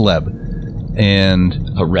rebel celeb. And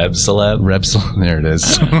a Reb celeb. There it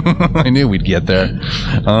is. I knew we'd get there.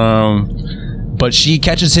 But she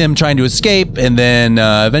catches him trying to escape, and then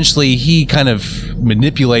eventually he kind of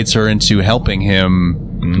manipulates her into helping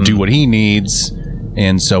him do what he needs.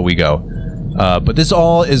 And so we go. But this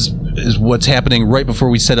all is what's happening right before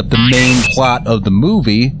we set up the main plot of the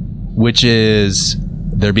movie, which is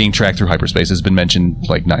they're being tracked through hyperspace. It's been mentioned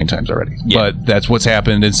like 9 times already. Yeah. But that's what's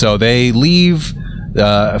happened. And so they leave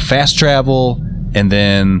fast travel, and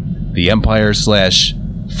then the Empire /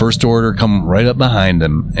 First Order come right up behind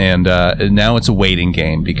them. And now it's a waiting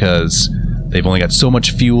game because they've only got so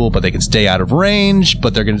much fuel, but they can stay out of range,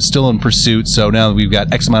 but they're still in pursuit. So now we've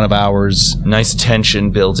got X amount of hours. Nice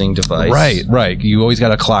tension building device. Right. You always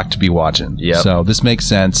got a clock to be watching. Yep. So this makes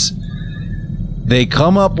sense. They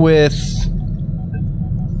come up with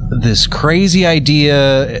this crazy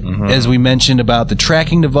idea, as we mentioned, about the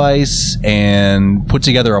tracking device, and put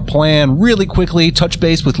together a plan really quickly. Touch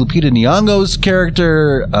base with Lupita Nyong'o's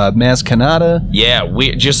character, Maz Kanata. Yeah,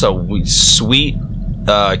 just a sweet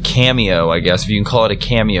cameo, I guess, if you can call it a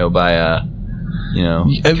cameo by a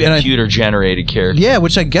computer-generated character. Yeah,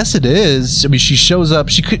 which I guess it is. I mean, she shows up.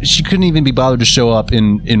 She couldn't even be bothered to show up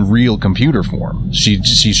in real computer form. She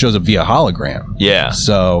shows up via hologram. Yeah.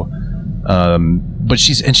 So, but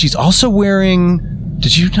she's also wearing.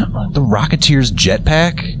 Did you know the Rocketeer's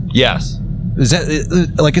jetpack? Yes. Is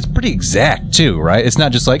that like it's pretty exact too, right? It's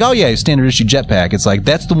not just like, oh yeah, standard issue jetpack. It's like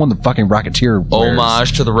that's the one the fucking Rocketeer wears.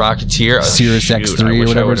 Homage to the Rocketeer, Cirrus X3 or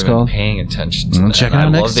whatever it's called. Paying attention to that. Check it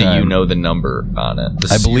out next time. I love that you know the number on it.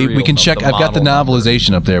 I believe we can check. I've got the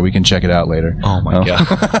novelization up there. We can check it out later. Oh my god,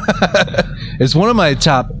 it's one of my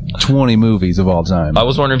top 20 movies of all time. I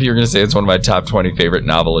was wondering if you were going to say it's one of my top 20 favorite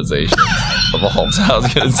novelizations of all time. I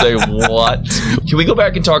was going to say, what? Can we go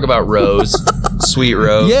back and talk about Rose? Sweet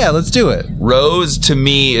Rose. Yeah, let's do it. Rose, to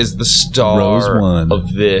me, is the star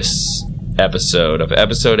of this episode. Of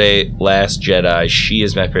Episode 8, Last Jedi. She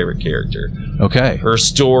is my favorite character. Okay. Her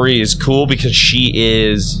story is cool because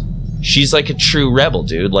she's like a true rebel,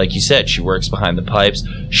 dude. Like you said, she works behind the pipes.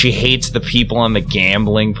 She hates the people on the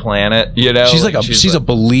gambling planet, you know? She's a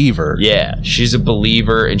believer. Yeah, she's a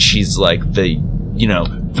believer, and she's like the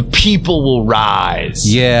people will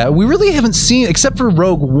rise. Yeah, we really haven't seen, except for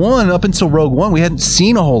Rogue One, up until Rogue One, we hadn't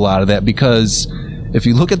seen a whole lot of that, because if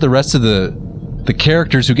you look at the rest of the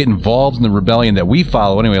characters who get involved in the rebellion that we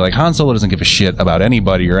follow, anyway, like Han Solo doesn't give a shit about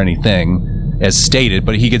anybody or anything, as stated,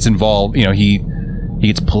 but he gets involved, he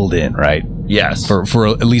gets pulled in, right? Yes. For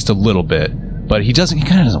at least a little bit. But he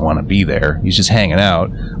kind of doesn't want to be there. He's just hanging out.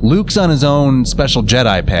 Luke's on his own special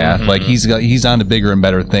Jedi path. Like he's on to bigger and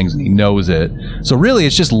better things, and he knows it. So really,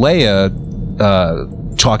 it's just Leia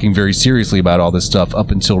talking very seriously about all this stuff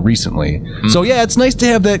up until recently. So yeah, it's nice to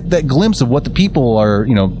have that glimpse of what the people are.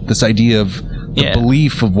 This idea of the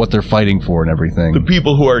belief of what they're fighting for and everything. The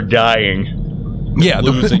people who are dying. Yeah,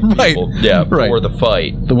 losing people. Yeah, for the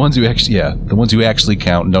fight. The ones who actually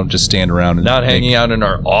count and don't just stand around and not hanging out in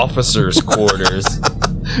our officers' quarters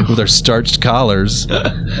with our starched collars.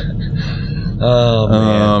 Oh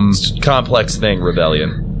man, it's a complex thing,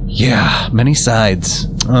 Rebellion. Yeah, many sides.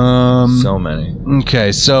 So many.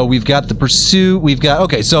 Okay, so we've got the pursuit.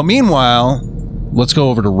 Okay, so meanwhile, let's go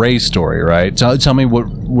over to Rey's story, right? Tell me what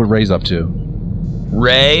Rey's up to.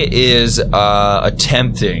 Rey is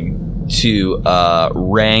attempting to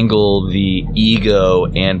wrangle the ego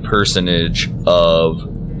and personage of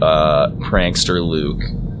prankster Luke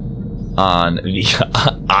on the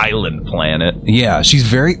island planet. Yeah, she's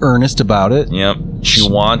very earnest about it. Yep. She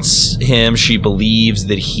wants him. She believes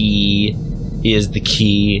that he is the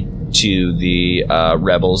key to the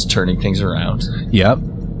rebels turning things around. Yep.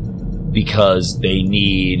 Because they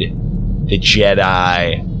need the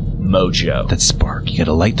Jedi mojo. That spark. You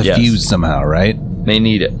gotta light the fuse somehow, right? They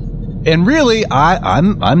need it. And really,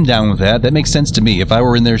 I'm down with that. That makes sense to me. If I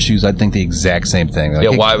were in their shoes, I'd think the exact same thing. Like,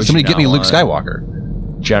 yeah, why would somebody you get me not Luke want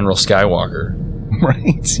Skywalker? General Skywalker.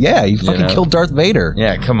 Right? Yeah, he fucking killed Darth Vader.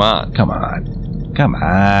 Yeah, come on.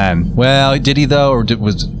 Well, did he though, or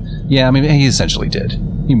Yeah, I mean, he essentially did.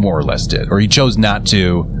 He more or less did, or he chose not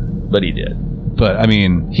to. But he did. But I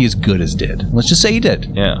mean, he as good as did. Let's just say he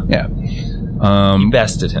did. Yeah. Yeah. He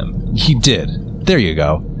bested him. He did. There you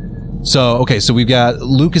go. So, okay, so we've got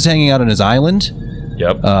Luke is hanging out on his island.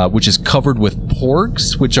 Yep. Which is covered with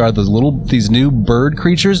porgs, which are these new bird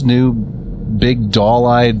creatures, new big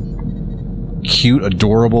doll-eyed, cute,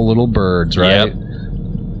 adorable little birds, right? Yep.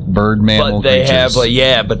 Bird mammal but they creatures.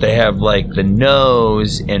 have like the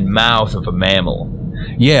nose and mouth of a mammal.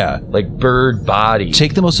 Yeah. Like bird body.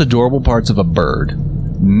 Take the most adorable parts of a bird,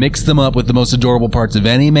 mix them up with the most adorable parts of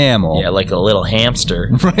any mammal. Yeah, like a little hamster.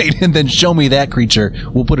 Right, and then show me that creature.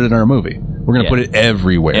 We'll put it in our movie. We're going to put it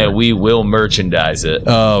everywhere. And we will merchandise it.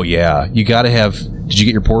 Oh, yeah. You got to have... Did you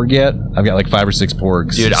get your porg yet? I've got like 5 or 6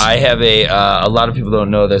 porgs. Dude, I have a lot of people don't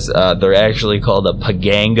know this. They're actually called a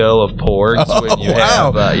pagango of porgs. Oh,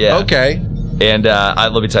 wow. Okay. And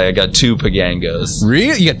let me tell you, I got 2 pagangos.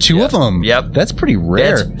 Really? You got 2 of them? Yep. That's pretty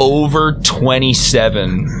rare. That's over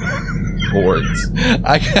 27 porgs.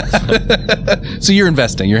 So you're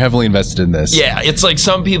investing. You're heavily invested in this. Yeah, it's like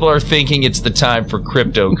some people are thinking it's the time for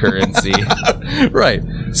cryptocurrency. Right.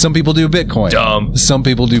 Some people do Bitcoin. Dumb. Some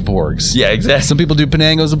people do porgs. Yeah, exactly. Some people do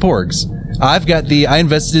Panangos and porgs. I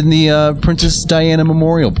invested in the Princess Diana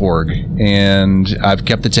Memorial porg, and I've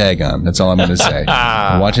kept the tag on. That's all I'm going to say.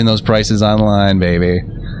 I'm watching those prices online, baby.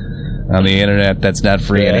 On the internet, that's not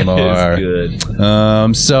free anymore. It's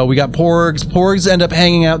good. So we got porgs. Porgs end up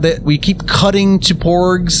hanging out. That we keep cutting to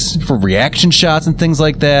porgs for reaction shots and things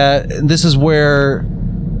like that. This is where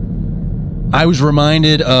I was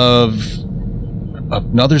reminded of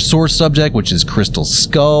another source subject, which is Crystal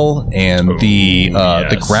Skull and the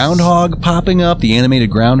groundhog popping up, the animated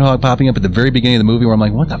groundhog popping up at the very beginning of the movie, where I'm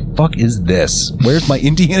like, what the fuck is this? Where's my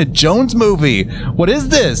Indiana Jones movie? What is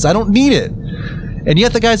this? I don't need it. And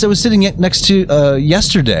yet the guys I was sitting next to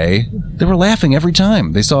yesterday, they were laughing every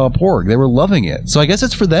time they saw a porg. They were loving it. So I guess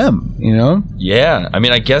it's for them, you know? Yeah, I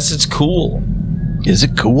mean, I guess it's cool. Is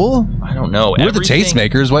it cool? I don't know. We're the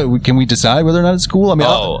tastemakers. Can we decide whether or not it's cool? I mean,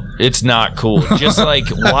 it's not cool. Just like,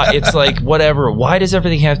 why? It's like, whatever. Why does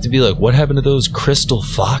everything have to be like, what happened to those crystal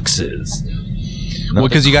foxes? Well,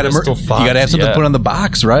 because you got to have something to put on the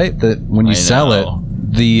box, right? That when you sell it.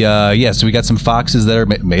 So we got some foxes that are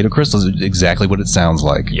made of crystals. Exactly what it sounds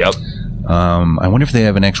like. Yep. I wonder if they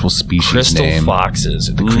have an actual species name. Crystal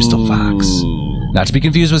foxes. The crystal fox. Not to be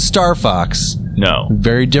confused with Star Fox. No.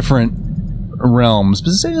 Very different realms,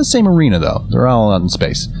 but the same arena though. They're all out in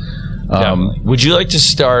space. Would you like to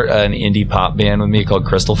start an indie pop band with me called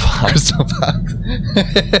Crystal Fox? Crystal Fox.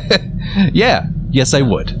 Yeah. Yes, I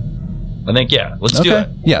would. I think let's do it.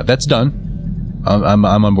 Yeah, that's done. I'm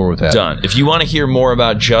on board with that. Done. If you want to hear more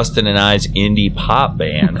about Justin and I's indie pop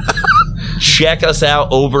band, check us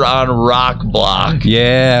out over on Rock Block.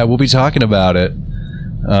 Yeah, we'll be talking about it.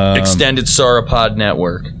 Extended Sauropod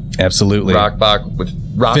Network. Absolutely. Rock Block with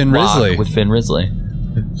Finn Risley.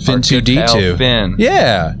 Finn 2D2. Finn.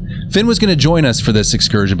 Yeah. Finn was going to join us for this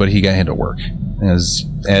excursion, but he got into work, as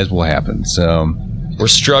will happen. So we're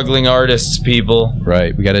struggling artists, people.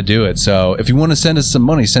 Right. We got to do it. So if you want to send us some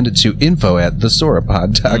money, send it to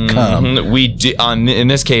info@thesauropod.com. In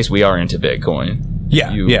this case, we are into Bitcoin.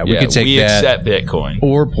 Yeah. We could take that. We accept Bitcoin.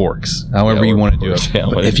 Or porks. However you want to do it. Yeah,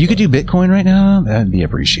 if you could do Bitcoin right now, that'd be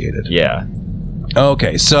appreciated. Yeah.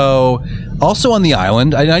 Okay, so also on the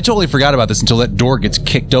island, I totally forgot about this until that door gets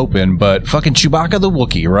kicked open, but fucking Chewbacca the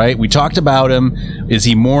Wookiee, right? We talked about him. Is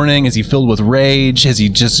he mourning? Is he filled with rage? Has he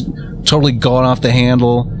just totally gone off the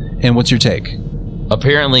handle? And what's your take?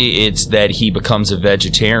 Apparently, it's that he becomes a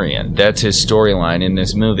vegetarian. That's his storyline in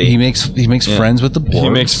this movie. He makes friends with the porgs. He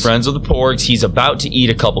makes friends with the porgs. He's about to eat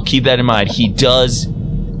a couple. Keep that in mind.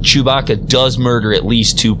 Chewbacca does murder at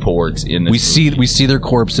least 2 porgs in this movie. We see their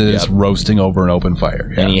corpses roasting over an open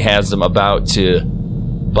fire. Yeah. And he has them about to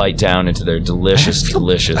bite down into their delicious.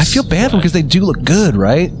 I feel bad for them because they do look good,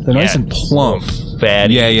 right? They're nice and plump.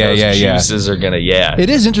 Fatty. Yeah. Juices are gonna. Yeah. It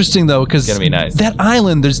is interesting though because gonna be nice. That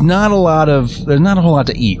island, there's not a whole lot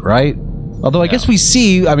to eat, right? Although I guess we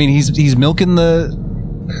see. I mean, he's milking the.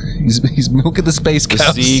 He's milking the space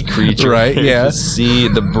cows. The sea creature, right? Yeah.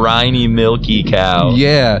 the briny, milky cow.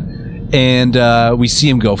 Yeah, and we see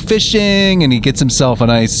him go fishing, and he gets himself a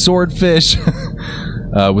nice swordfish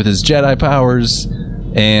with his Jedi powers.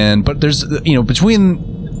 But there's between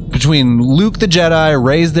Luke the Jedi,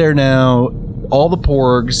 Rey's there now, all the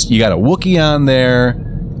porgs. You got a Wookiee on there,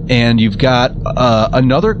 and you've got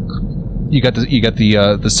another. You got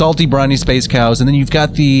the salty, briny space cows, and then you've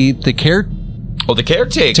got the the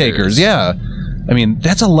caretakers. Yeah. I mean,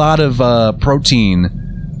 that's a lot of protein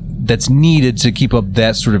that's needed to keep up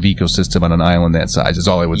that sort of ecosystem on an island that size, is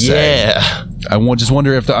all I would say. Yeah. I just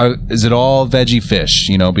wonder if is it all veggie fish,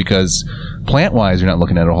 because plant-wise, you're not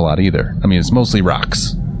looking at a whole lot either. I mean, it's mostly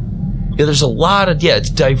rocks. Yeah, there's a lot of, it's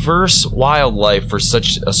diverse wildlife for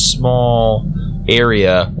such a small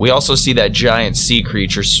area. We also see that giant sea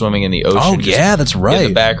creature swimming in the ocean. Oh, yeah, that's right. In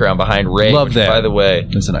the background behind Rey. Love that. By the way,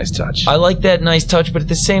 that's a nice touch. I like that nice touch, but at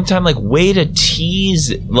the same time, way to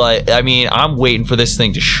tease. I'm waiting for this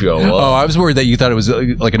thing to show up. Oh, I was worried that you thought it was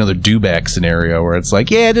like another dewback scenario where it's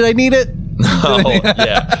like, yeah, did I need it?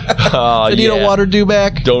 I need a water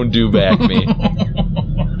dewback. Don't dewback me.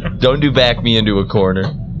 Don't dewback me into a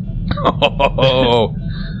corner. Oh,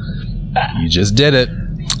 you just did it.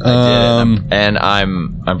 I did it, and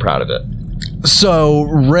I'm proud of it. So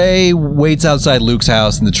Rey waits outside Luke's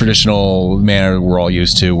house in the traditional manner we're all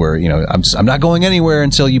used to, where I'm not going anywhere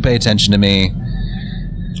until you pay attention to me.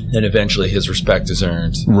 And eventually, his respect is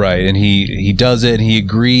earned. Right, and he does it. He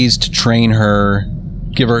agrees to train her,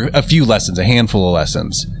 give her a few lessons, a handful of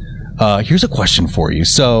lessons. Here's a question for you.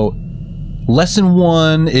 So, lesson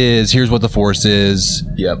 1 is here's what the Force is.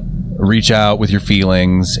 Yep. Reach out with your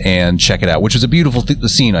feelings and check it out, which was a beautiful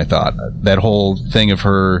scene, I thought. That whole thing of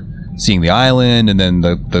her seeing the island and then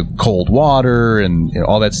the cold water and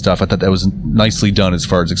all that stuff. I thought that was nicely done as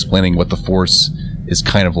far as explaining what the Force is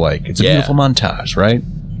kind of like. It's a beautiful montage, right?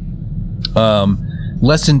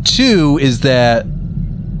 Lesson 2 is that...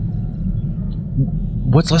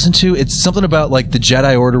 What's lesson 2? It's something about the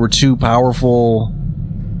Jedi Order were too powerful...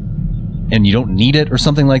 and you don't need it or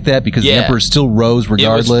something like that because the Emperor still rose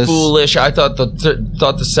regardless. It was foolish. I thought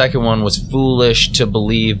the second one was foolish to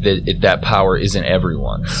believe that power isn't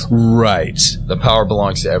everyone's. Right. The power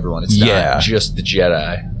belongs to everyone. It's not just the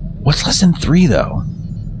Jedi. What's lesson 3 though?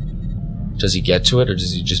 Does he get to it, or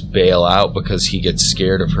does he just bail out because he gets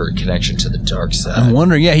scared of her connection to the dark side? I'm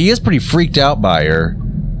wondering. Yeah, he is pretty freaked out by her.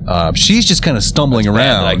 She's just kind of stumbling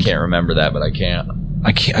around. I can't remember that, but I can't.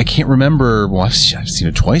 I can't remember. Well, I've seen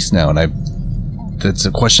it twice now, and that's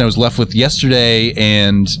a question I was left with yesterday,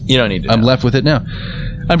 and you don't need to. I'm left with it now.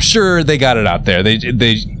 I'm sure they got it out there. They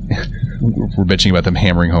we're bitching about them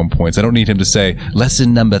hammering home points. I don't need him to say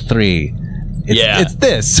lesson number 3. It's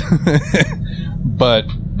this. But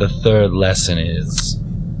the third lesson is.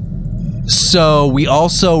 So we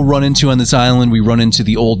also run into on this island. We run into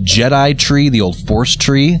the old Jedi tree, the old Force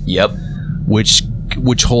tree. Yep.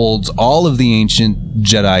 Which holds all of the ancient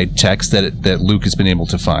Jedi texts that Luke has been able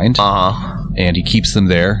to find. And he keeps them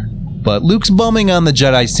there. But Luke's bumming on the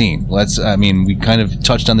Jedi scene. We kind of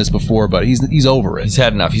touched on this before, but he's over it. He's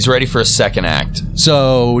had enough. He's ready for a second act.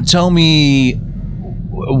 So tell me,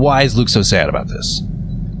 why is Luke so sad about this?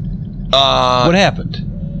 What happened?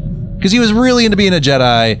 Because he was really into being a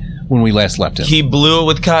Jedi when we last left him. He blew it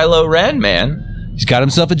with Kylo Ren, man. He's got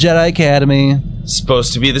himself a Jedi Academy.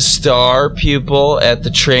 Supposed to be the star pupil at the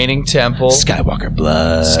training temple. Skywalker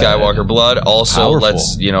blood. Also, powerful.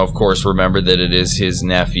 Let's, of course, remember that it is his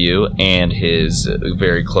nephew and his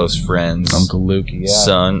very close friend's Uncle Luke,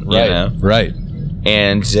 son. Right.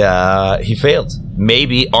 And he failed.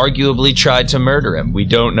 Maybe, arguably, tried to murder him. We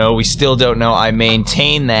don't know. We still don't know. I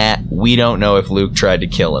maintain that we don't know if Luke tried to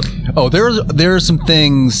kill him. Oh, there are some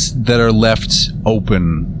things that are left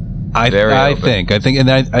open. I think, and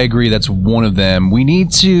I agree. That's one of them. We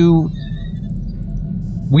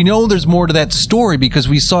know there's more to that story because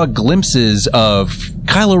we saw glimpses of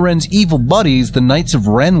Kylo Ren's evil buddies, the Knights of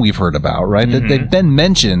Ren we've heard about, right? That they've been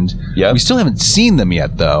mentioned. Yep. We still haven't seen them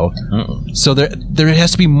yet, though. So there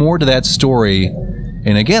has to be more to that story.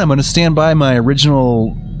 And again, I'm going to stand by my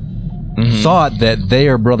original thought that they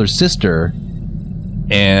are brother sister,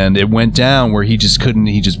 and it went down where he just couldn't.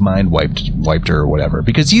 He just mind wiped her or whatever,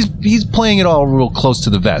 because he's playing it all real close to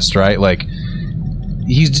the vest, right? Like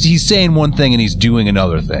he's saying one thing and he's doing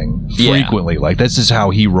another thing frequently. Like that's just how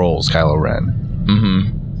he rolls, Kylo Ren.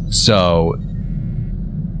 Mm-hmm. So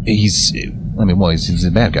he's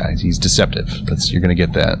a bad guy. He's deceptive. You're gonna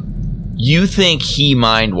get that. You think he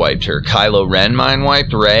mind wiped her? Kylo Ren mind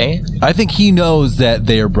wiped Rey? I think he knows that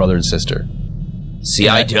they are brother and sister. See,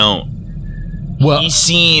 I don't. Well, He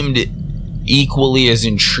seemed equally as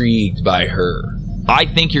intrigued by her. I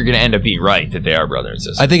think you're going to end up being right that they are brother and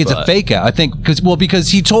sister. I think it's a fake out. I think because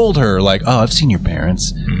he told her like, "Oh, I've seen your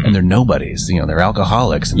parents, and they're nobodies. They're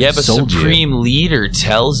alcoholics." And Yeah, they but sold Supreme you. Leader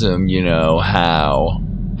tells him, how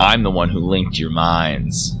I'm the one who linked your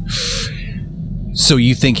minds. So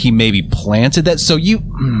you think he maybe planted that? So you.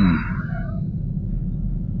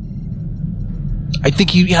 I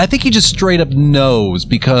think he just straight up knows,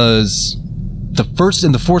 because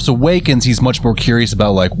in the Force Awakens he's much more curious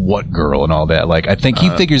about like what girl and all that. Like I think he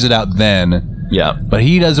figures it out then. Yeah. But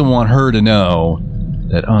he doesn't want her to know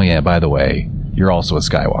that, oh yeah, by the way, you're also a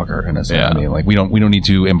Skywalker. And that's what I mean. Like we don't need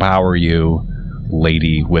to empower you,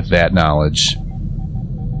 lady, with that knowledge.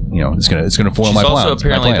 It's gonna foil my plans. She's also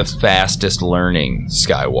apparently the fastest learning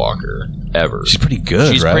Skywalker ever. She's pretty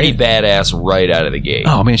good, She's right? pretty badass right out of the gate.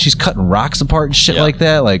 Oh man, she's cutting rocks apart and shit like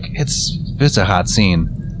that. Like it's a hot scene.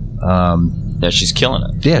 Yeah, she's killing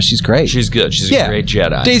it. Yeah, she's great. She's good. She's a great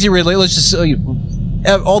Jedi. Daisy Ridley. Let's just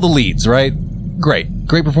all the leads, right? Great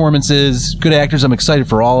performances, good actors. I'm excited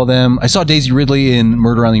for all of them. I saw Daisy Ridley in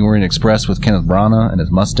Murder on the Orient Express with Kenneth Branagh and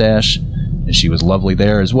his mustache, and she was lovely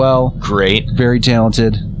there as well. Great, very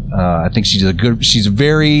talented. I think she's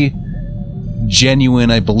very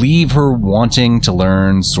genuine. I believe her wanting to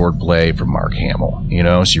learn swordplay from Mark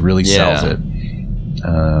Hamill. She really sells it.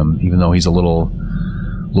 Even though he's a little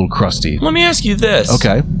crusty. Let me ask you this.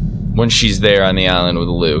 Okay. When she's there on the island with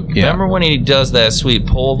Luke. Yeah. Remember when he does that sweet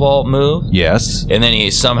pole vault move? Yes. And then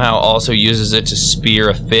he somehow also uses it to spear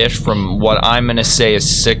a fish from what I'm going to say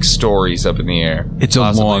is 6 stories up in the air. It's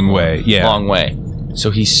a long way. Yeah. Long way.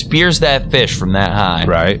 So he spears that fish from that high.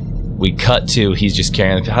 Right. We cut to, he's just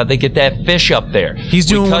carrying how'd they get that fish up there? He's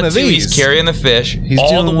doing one of these. He's carrying the fish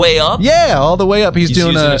the way up? Yeah, all the way up. He's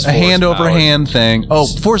doing a hand over hand thing. Oh,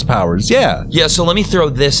 force powers. Yeah. Yeah, so let me throw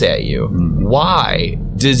this at you. Why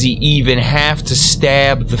does he even have to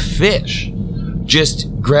stab the fish?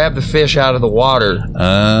 Just grab the fish out of the water.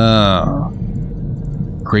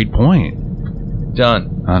 Great point.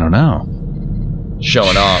 Done. I don't know.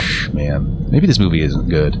 Showing off. Man, maybe this movie isn't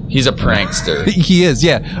good. He's a prankster. He is,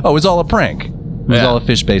 yeah. Oh, it's all a prank. It was all a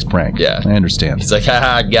fish-based prank. Yeah. I understand. He's like,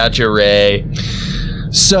 haha, gotcha, Ray.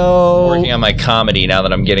 So... working on my comedy now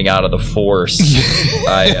that I'm getting out of the Force.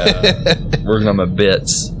 Working on my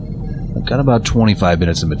bits. I've got about 25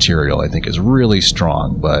 minutes of material I think is really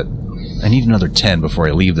strong, but I need another 10 before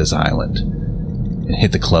I leave this island and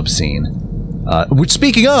hit the club scene. Which,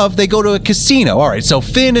 speaking of, they go to a casino. All right, so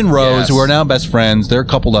Finn and Rose, who are now best friends, they're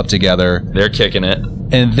coupled up together. They're kicking it.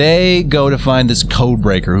 And they go to find this code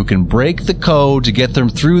breaker who can break the code to get them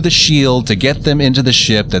through the shield, to get them into the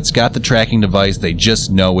ship that's got the tracking device. They just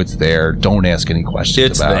know it's there. Don't ask any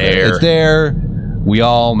questions about it. It's there. We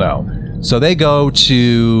all know. So they go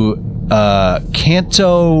to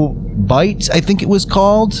Canto Bight, I think it was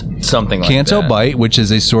called. Something like Canto that. Bight, which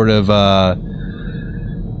is a sort of...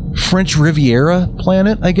 French Riviera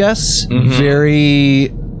planet, I guess.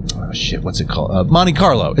 Very... oh, shit, what's it called? Monte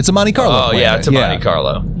Carlo. It's a Monte Carlo planet. Yeah, it's a Monte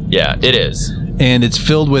Carlo. Yeah, it is. And it's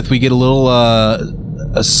filled with... we get a little...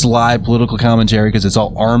 a sly political commentary because it's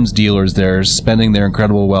all arms dealers there spending their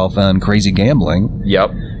incredible wealth on crazy gambling.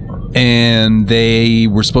 Yep. And they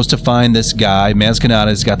were supposed to find this guy. Maz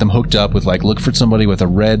Kanata's got them hooked up with, like, look for somebody with a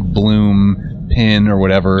red bloom pin or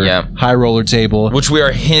whatever. Yeah. High roller table. Which we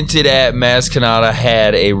are hinted at. Maz Kanata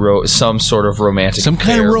had some sort of romantic some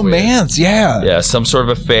kind of romance, yeah. Yeah, some sort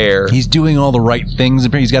of affair. He's doing all the right things.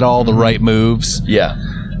 He's got all the right moves. Yeah.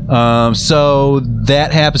 So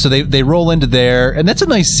that happens. So they roll into there, and that's a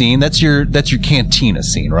nice scene. That's your cantina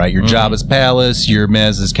scene, right? Your Jabba's palace, your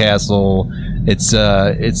Maz's castle. It's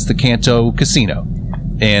the Canto Casino,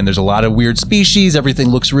 and there's a lot of weird species. Everything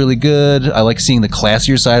looks really good. I like seeing the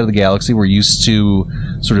classier side of the galaxy. We're used to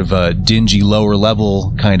sort of dingy, lower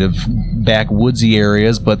level kind of backwoodsy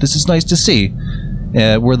areas, but this is nice to see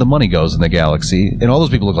where the money goes in the galaxy. And all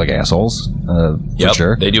those people look like assholes, for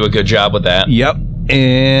sure. They do a good job with that. Yep.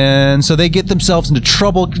 And so they get themselves into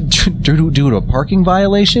trouble due to a parking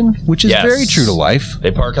violation, which is very true to life.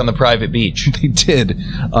 They park on the private beach. They did.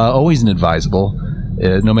 Always inadvisable.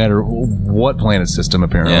 no matter what planet system,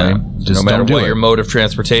 apparently. Just no matter don't do what it. your mode of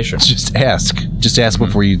transportation. Just ask. Just ask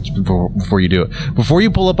before you do it. Before you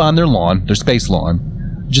pull up on their lawn, their space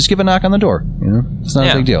lawn, just give a knock on the door. It's not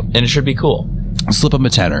a big deal. And it should be cool. Slip them a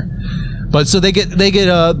tenner. But so they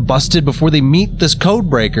get busted before they meet this code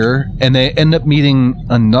breaker, and they end up meeting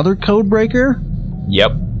another code breaker.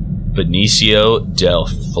 Yep. Benicio del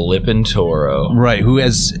Flippin' Toro. Right, who,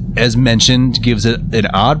 as mentioned, gives it an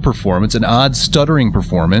odd performance, an odd stuttering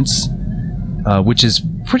performance, which is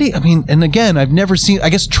pretty, and again, I've never seen, I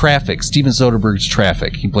guess, Traffic, Steven Soderbergh's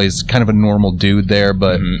Traffic. He plays kind of a normal dude there,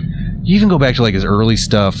 but you even go back to like his early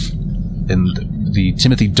stuff in the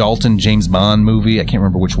Timothy Dalton James Bond movie. I can't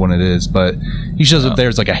remember which one it is, but he shows up there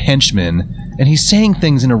as like a henchman, and he's saying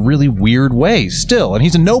things in a really weird way still, and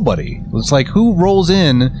he's a nobody. It's like, who rolls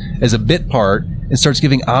in as a bit part and starts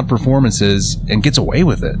giving odd performances and gets away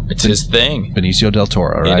with it? It's his thing. Benicio del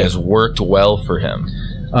Toro, right? It has worked well for him.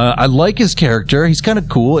 I like his character. He's kind of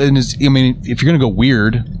cool, and if you're gonna go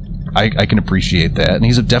weird, I can appreciate that, and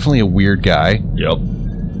he's definitely a weird guy. Yep.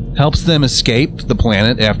 Helps them escape the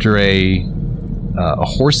planet after a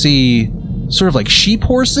horsey, sort of like sheep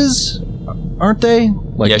horses, aren't they?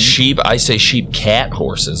 Like, yeah, sheep. I say sheep cat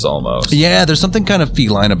horses almost. Yeah, there's something kind of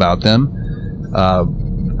feline about them.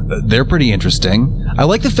 They're pretty interesting. I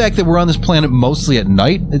like the fact that we're on this planet mostly at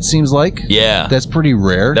night, it seems like. Yeah. That's pretty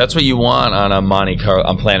rare. That's what you want on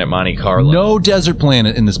on planet Monte Carlo. No desert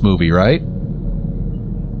planet in this movie, right?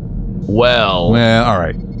 Well, all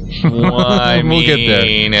right. We'll get there.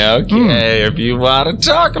 Okay, if you want to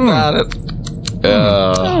talk about it.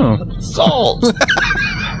 Salt.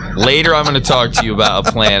 Later, I'm going to talk to you about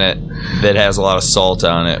a planet that has a lot of salt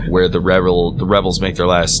on it, where the rebels make their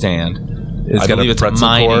last stand. I believe it's a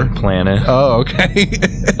mining planet. Oh, okay.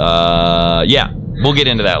 Yeah, we'll get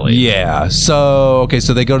into that later. Yeah. So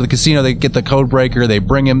they go to the casino. They get the code breaker. They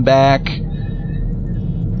bring him back.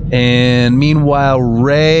 And meanwhile,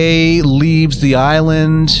 Ray leaves the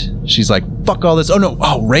island. She's like, fuck all this. Oh, no.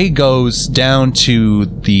 Oh, Ray goes down to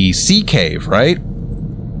the sea cave, right?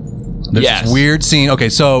 There's this weird scene. Okay,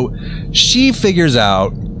 so she figures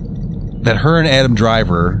out that her and Adam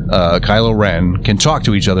Driver, Kylo Ren, can talk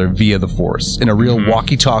to each other via the Force in a real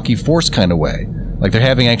walkie-talkie Force kind of way. Like they're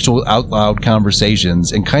having actual out-loud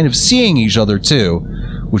conversations and kind of seeing each other too,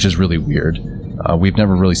 which is really weird. We've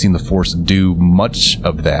never really seen the Force do much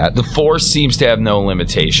of that. The Force seems to have no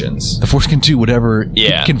limitations. The Force can do whatever.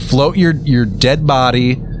 Yeah. It can float your dead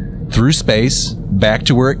body through space back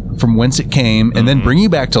to from whence it came, and then bring you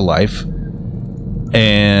back to life.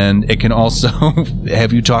 And it can also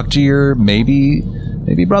have you talk to your maybe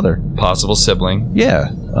brother, possible sibling. Yeah.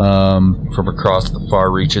 From across the far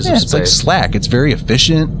reaches of space. It's like Slack. It's very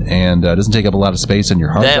efficient and doesn't take up a lot of space on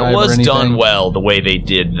your hard drive or anything. That was done well, the way they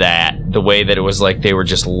did that. The way that it was like they were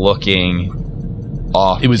just looking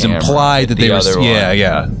off. It was implied that they were.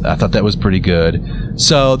 Yeah. I thought that was pretty good.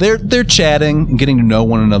 So they're chatting and getting to know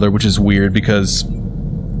one another, which is weird because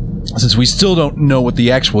since we still don't know what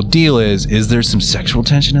the actual deal is there some sexual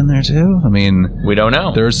tension in there too? I mean, we don't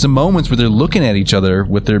know. There are some moments where they're looking at each other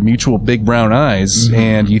with their mutual big brown eyes,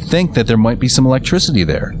 and you think that there might be some electricity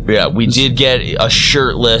there. Yeah, we did get a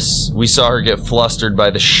shirtless. We saw her get flustered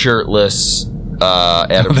by the shirtless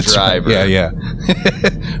Adam Driver. Right. Yeah.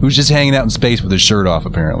 Who's just hanging out in space with his shirt off,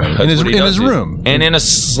 apparently. In his room. And in a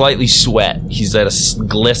slightly sweat. He's at a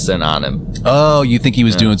glisten on him. Oh, you think he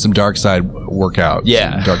was doing some dark side workout?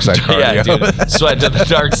 Yeah. Dark side cardio. Yeah, dude. Sweat to the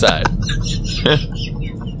dark side.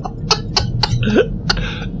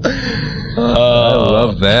 I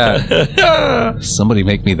love that. Somebody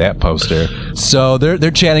make me that poster. So they're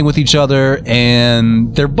chatting with each other,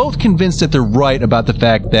 and they're both convinced that they're right about the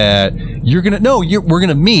fact that we're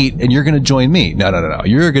gonna meet, and you're gonna join me. No.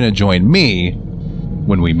 You're gonna join me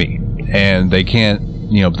when we meet, and they can't.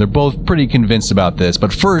 They're both pretty convinced about this.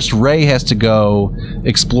 But first, Rey has to go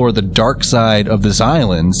explore the dark side of this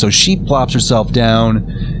island. So she plops herself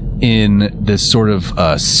down in this sort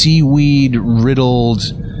of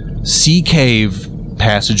seaweed-riddled sea cave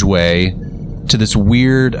passageway to this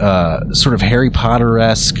weird sort of Harry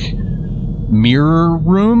Potter-esque mirror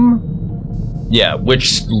room. Yeah,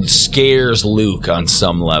 which scares Luke on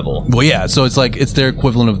some level. Well, yeah, so it's their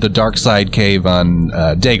equivalent of the Dark Side cave on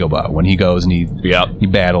Dagobah when he goes and he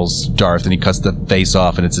battles Darth and he cuts the face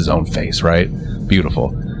off and it's his own face, right?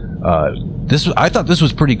 Beautiful. I thought this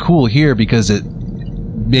was pretty cool here because it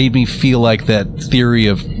made me feel like that theory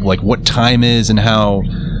of like what time is and how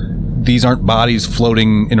these aren't bodies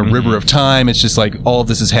floating in a river of time. It's just like all of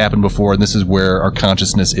this has happened before, and this is where our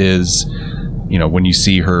consciousness is. When you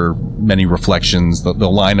see her many reflections, the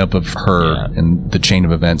lineup of her and the chain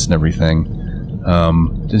of events and everything.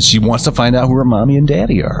 And she wants to find out who her mommy and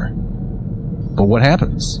daddy are. But what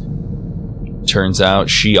happens? Turns out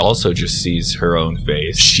she also just sees her own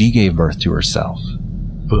face. She gave birth to herself.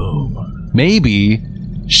 Boom. Maybe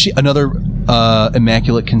another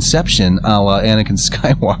immaculate conception a la Anakin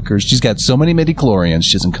Skywalker. She's got so many midichlorians,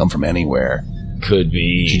 she doesn't come from anywhere. Could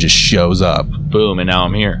be. She just shows up. Boom, and now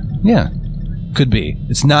I'm here. Yeah. Could be.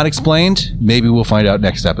 It's not explained. Maybe we'll find out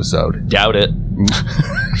next episode. Doubt it.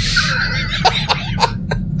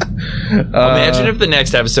 Imagine if the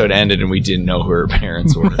next episode ended and we didn't know who her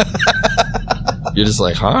parents were. You're just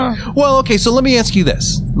like, huh? Well, okay, so let me ask you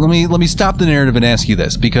this. Let me stop the narrative and ask you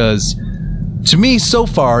this, because to me, so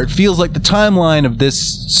far, it feels like the timeline of this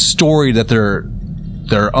story that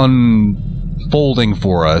they're unfolding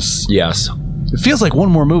for us. Yes. It feels like one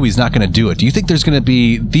more movie is not going to do it. Do you think there's going to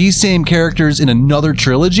be these same characters in another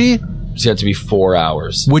trilogy? It's got to be 4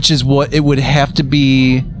 hours. Which is what it would have to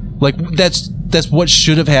be. Like, that's what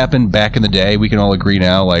should have happened back in the day. We can all agree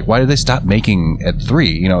now. Like, why did they stop making at 3?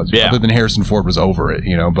 You know, other than Harrison Ford was over it,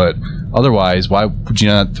 you know. But otherwise, why would you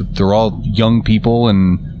not? They're all young people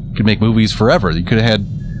and could make movies forever. You could have had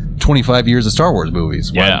 25 years of Star Wars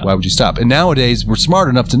movies. Why would you stop? And nowadays, we're smart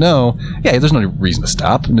enough to know, there's no reason to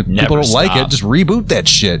stop. And if people don't like it, just reboot that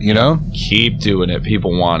shit, you know? Keep doing it.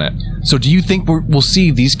 People want it. So do you think we'll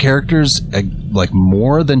see these characters like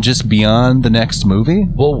more than just beyond the next movie?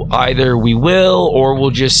 Well, either we will or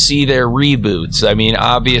we'll just see their reboots. I mean,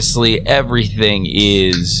 obviously, everything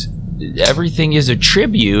is a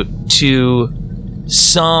tribute to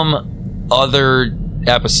some other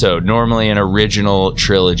episode, normally an original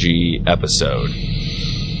trilogy episode.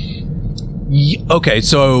 Okay,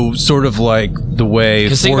 so sort of like the way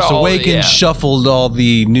Force Awakens shuffled all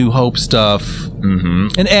the New Hope stuff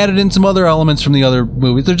and added in some other elements from the other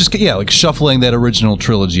movies. They're just like shuffling that original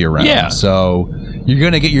trilogy around. Yeah. So you're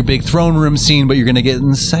going to get your big throne room scene, but you're going to get it in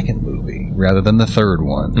the second movie rather than the third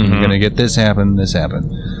one. You're going to get this happen.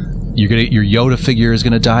 Your Yoda figure is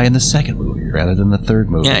going to die in the second movie rather than the third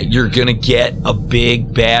movie. Yeah, you're going to get a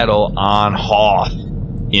big battle on Hoth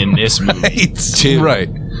in this movie, too. Right.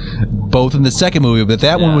 Both in the second movie, but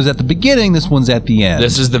that one was at the beginning, this one's at the end.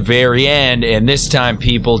 This is the very end, and this time,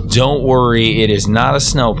 people, don't worry, it is not a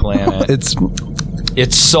snow planet.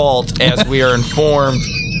 It's salt, as we are informed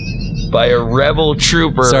by a rebel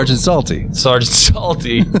trooper. Sergeant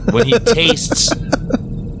Salty, when he tastes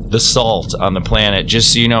the salt on the planet,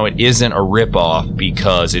 just so you know, it isn't a ripoff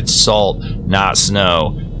because it's salt, not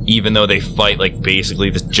snow. Even though they fight like basically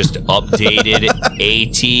the just updated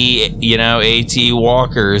AT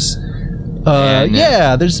walkers.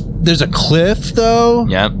 There's a cliff though.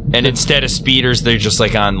 Yeah, and instead of speeders, they're just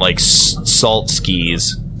like on like salt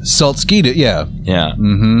skis. Salt ski, yeah. Yeah.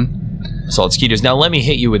 Mm-hmm. Salt skiers. Now let me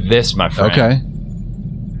hit you with this, my friend. Okay.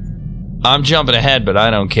 I'm jumping ahead, but I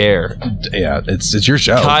don't care. Yeah, it's your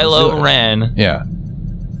show. Kylo Ren. Yeah.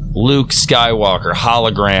 Luke Skywalker,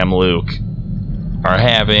 hologram Luke, are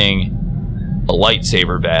having a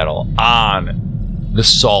lightsaber battle on the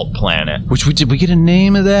Salt Planet. Did we get a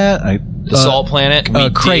name of that? The Salt Planet?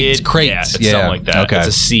 Crates. Yeah, it's something like that. Okay. It's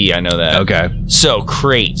a C, I know that. Okay. So,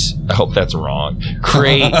 Crate. I hope that's wrong.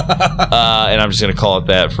 Crate. And I'm just going to call it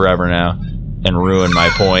that forever now and ruin my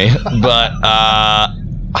point. But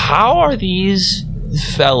how are these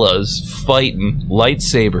fellas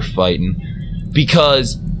lightsaber fighting?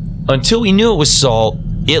 Because until we knew it was salt,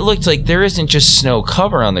 it looked like there isn't just snow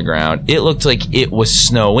cover on the ground. It looked like it was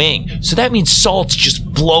snowing. So that means salt's just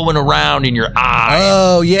blowing around in your eye.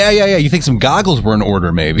 Oh, yeah. You think some goggles were in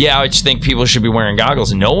order, maybe? Yeah, I just think people should be wearing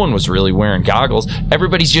goggles. No one was really wearing goggles.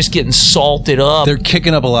 Everybody's just getting salted up. They're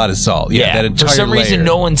kicking up a lot of salt. Yeah, that entire for some layer. reason,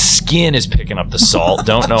 no one's skin is picking up the salt.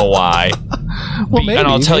 Don't know why. Well, maybe. And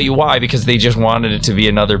I'll tell you why, because they just wanted it to be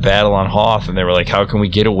another battle on Hoth, and they were like, how can we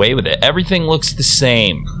get away with it? Everything looks the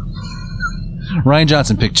same. Rian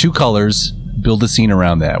Johnson picked 2 colors, build a scene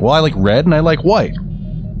around that. Well, I like red and I like white.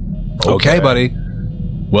 Okay, buddy.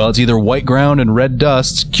 Well, it's either white ground and red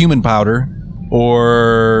dust, cumin powder,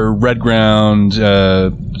 or red ground,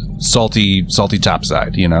 salty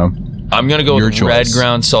topside, you know? I'm going to go with choice. Red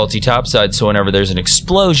ground, salty topside, so whenever there's an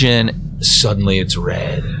explosion, suddenly it's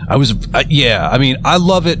red. I mean, I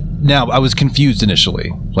love it now. I was confused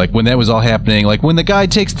initially. Like, when that was all happening, like, when the guy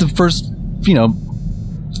takes the first,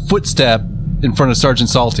 footstep in front of Sergeant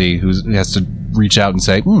Salty, who has to reach out and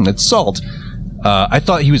say, it's salt. I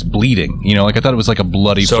thought he was bleeding, I thought it was like a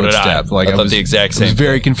bloody footstep. Did I. I thought the exact same. I was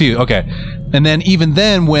very confused. Okay. And then even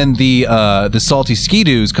then when the salty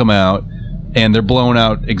ski-doos come out and they're blowing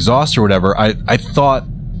out exhaust or whatever, I thought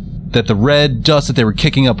that the red dust that they were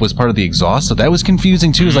kicking up was part of the exhaust. So that was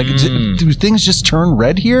confusing too. It's like, do things just turn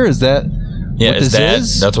red here? Is that Yeah, what is this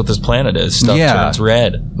is? that's what this planet is. Stuff turns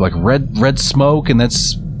red. Like red smoke, and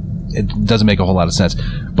it doesn't make a whole lot of sense.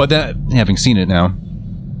 But then, having seen it now,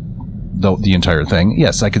 the entire thing,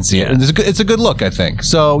 yes, I can see it. It's a good look, I think.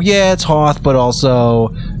 So yeah, it's Hoth, but also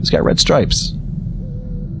it's got red stripes.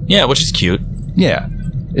 Yeah, which is cute. Yeah,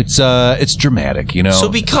 it's dramatic, you know. So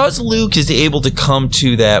because Luke is able to come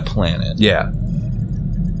to that planet,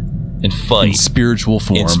 and fight in spiritual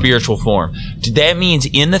form. That means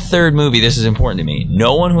in the third movie, this is important to me,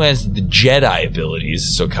 no one who has the Jedi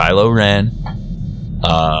abilities, so Kylo Ren,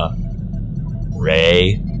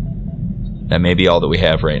 Rey, that may be all that we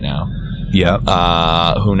have right now. Yep.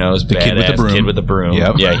 Who knows? The kid with the broom.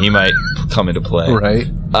 Yep. Yeah, he might come into play. Right.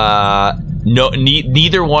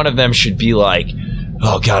 Neither one of them should be like,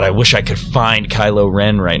 oh God, I wish I could find Kylo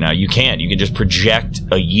Ren right now. You can't. You can just project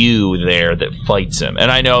a you there that fights him. And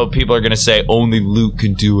I know people are going to say only Luke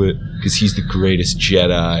can do it because he's the greatest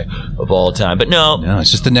Jedi of all time. But no, it's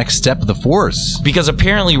just the next step of the Force. Because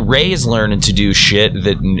apparently Rey is learning to do shit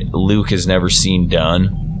that Luke has never seen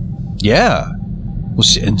done. Yeah. Well,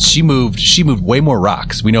 she moved way more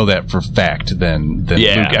rocks. We know that for fact than Luke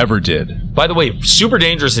ever did. By the way, super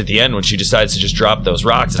dangerous at the end when she decides to just drop those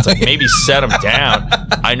rocks. It's like, maybe set them down.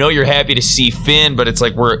 I know you're happy to see Finn, but it's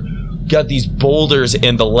like we're got these boulders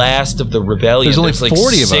and the last of the rebellion. There's only like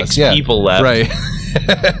 40 of six us. people left. Right.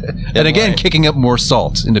 And again, kicking up more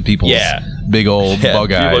salt into people's big old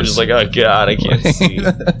bug eyes. People are just like, oh God, I can't see.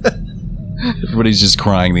 Everybody's just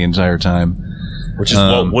crying the entire time. Which is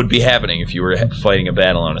what would be happening if you were fighting a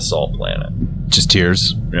battle on a salt planet. Just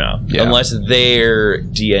tears. Yeah. Unless their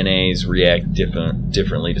DNAs react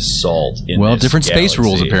differently to salt. Different space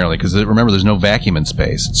rules apparently, because remember, there's no vacuum in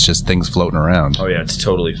space. It's just things floating around. Oh yeah, it's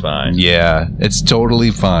totally fine. Yeah, it's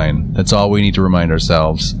totally fine. That's all we need to remind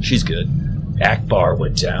ourselves. She's good. Akbar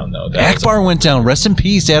went down, though. Akbar went down. Rest in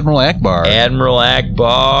peace, Admiral Akbar. Admiral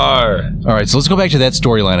Akbar. All right, so let's go back to that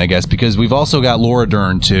storyline, I guess, because we've also got Laura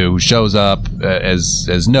Dern, too, who shows up,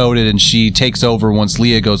 as noted, and she takes over once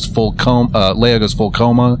Leia goes full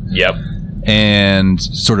coma. Yep. And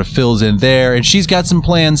sort of fills in there. And she's got some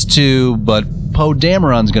plans, too, but Poe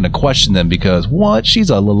Dameron's going to question them because, what? She's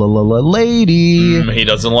a lady. He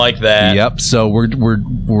doesn't like that. Yep. So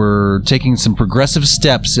we're taking some progressive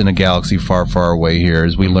steps in a galaxy far, far away here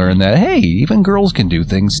as we learn that, hey, even girls can do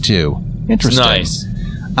things, too. Interesting. Nice.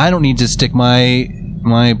 I don't need to stick my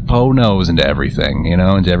Poe nose into everything,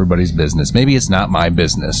 into everybody's business. Maybe it's not my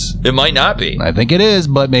business. It might not be. I think it is,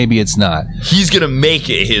 but maybe it's not. He's going to make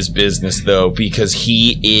it his business, though, because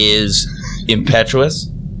he is impetuous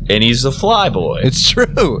and he's a flyboy. It's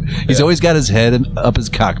true. He's always got his head up his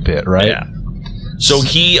cockpit, right? Yeah. So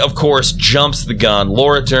he, of course, jumps the gun.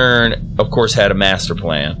 Laura Dern, of course, had a master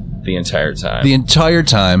plan the entire time. The entire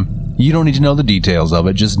time. You don't need to know the details of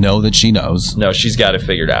it. Just know that she knows. No, she's got it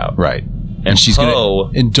figured out. Right. And she's going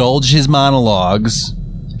to indulge his monologues.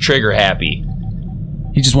 Trigger happy.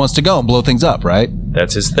 He just wants to go and blow things up, right?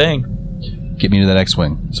 That's his thing. Get me to that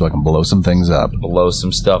X-Wing so I can blow some things up. Blow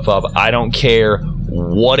some stuff up. I don't care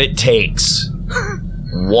what it takes.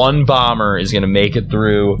 One bomber is going to make it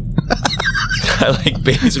through. I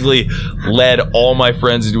basically led all my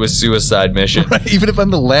friends into a suicide mission. Right, even if I'm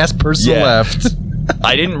the last person left.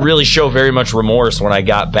 I didn't really show very much remorse when I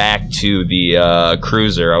got back to the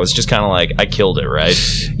cruiser. I was just kind of like, I killed it, right?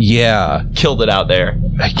 Yeah. Killed it out there.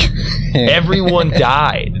 Everyone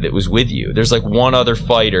died that was with you. There's one other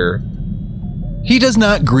fighter. He does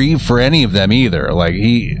not grieve for any of them either.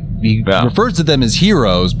 He refers to them as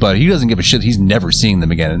heroes, but he doesn't give a shit. He's never seeing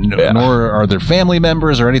them again, nor are their family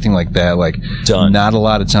members or anything like that. Done. Not a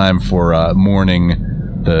lot of time for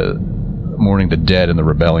mourning the dead in the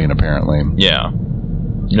rebellion, apparently. Yeah.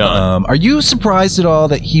 None. Are you surprised at all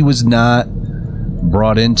that he was not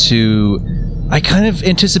brought into... I kind of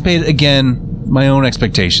anticipated, again, my own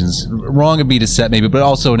expectations. Wrong of me to set, maybe, but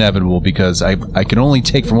also inevitable because I can only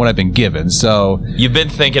take from what I've been given. So you've been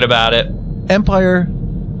thinking about it. Empire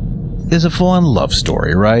is a full-on love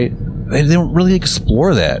story, right? They don't really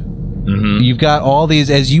explore that. Mm-hmm. You've got all these,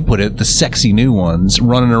 as you put it, the sexy new ones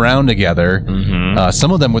running around together. Mm-hmm.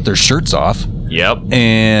 Some of them with their shirts off. Yep.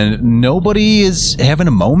 And nobody is having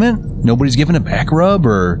a moment. Nobody's giving a back rub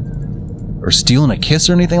or stealing a kiss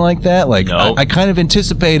or anything like that. No. I kind of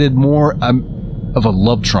anticipated more of a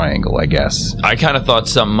love triangle, I guess. I kind of thought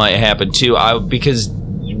something might happen too. Because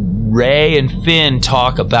Rey and Finn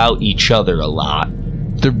talk about each other a lot.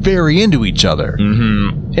 They're very into each other.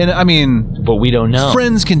 Mm-hmm. And I mean, but we don't know.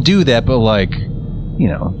 Friends can do that, but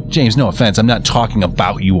James, no offense, I'm not talking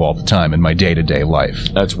about you all the time in my day-to-day life.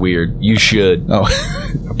 That's weird. You should. Oh,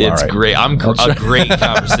 it's great. I'm a great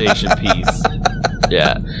conversation piece.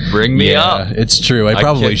 Yeah. Bring me up. It's true. I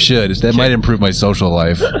probably should. That might improve my social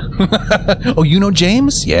life. Oh, you know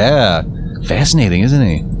James? Yeah. Fascinating, isn't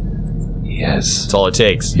he? Yes. That's all it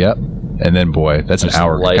takes. Yep. And then, boy, that's an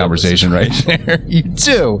hour conversation right there. You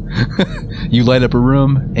too. You light up a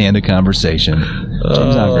room and a conversation.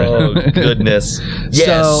 James Ogren. Goodness.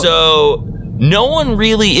 Yeah, so no one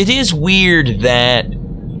really... It is weird that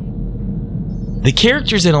the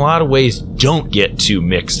characters in a lot of ways don't get too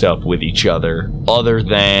mixed up with each other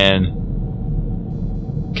than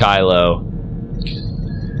Kylo.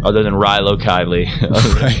 Other than Rilo Kiley.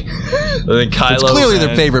 Other than Kylo. It's clearly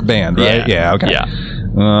their favorite band, right? Yeah, okay.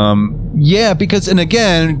 Yeah. Because, and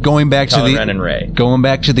again, going back to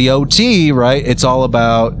the OT, right? It's all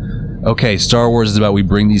about, okay, Star Wars is about we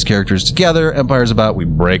bring these characters together. Empire's about we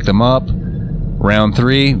break them up. Round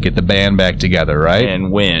 3, get the band back together, right?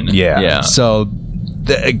 And win. Yeah. So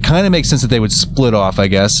it kind of makes sense that they would split off, I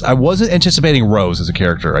guess. I wasn't anticipating Rose as a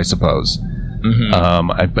character, I suppose.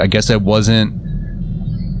 Mm-hmm. I guess I wasn't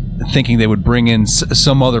thinking they would bring in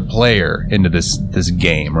some other player into this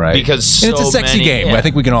game, right? Because it's a sexy game. Yeah. I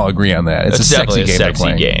think we can all agree on that. It's a sexy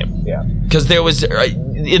game. Yeah. Because there was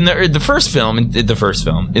in the first film,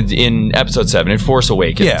 in Episode 7, in Force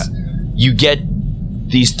Awakens, you get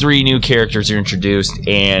these 3 new characters are introduced,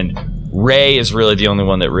 and Rey is really the only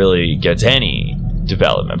one that really gets any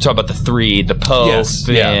development. I'm talking about the 3: the Poe,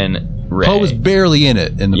 Finn, Rey. Poe was barely in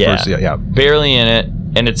it in the first. Yeah, barely in it,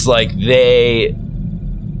 and it's like they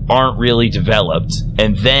aren't really developed.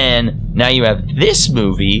 And then now you have this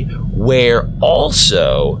movie where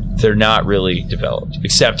also they're not really developed,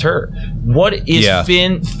 except her. What is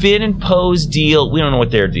Finn and Poe's deal? We don't know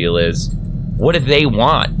what their deal is. What do they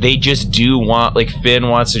want? They just do want, like, Finn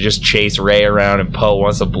wants to just chase Rey around and Poe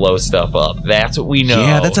wants to blow stuff up. That's what we know.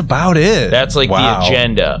 Yeah, that's about it. That's like the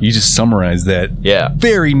agenda. You just summarized that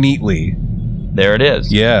very neatly. There it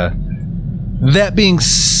is. Yeah. That being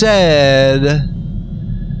said,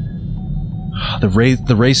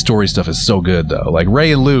 the Rey story stuff is so good, though. Like,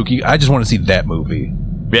 Rey and Luke, I just want to see that movie.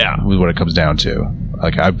 Yeah. Is what it comes down to.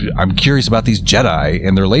 Like, I'm curious about these Jedi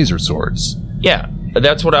and their laser swords. Yeah.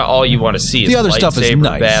 That's what all you want to see. The other stuff is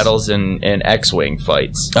nice. Battles and X-Wing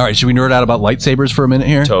fights. All right, should we nerd out about lightsabers for a minute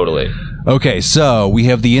here? Totally. Okay, so we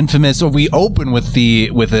have the infamous. We open with a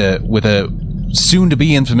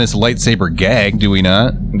soon-to-be infamous lightsaber gag. Do we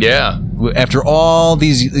not? Yeah. After all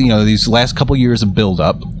these last couple years of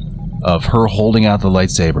build-up of her holding out the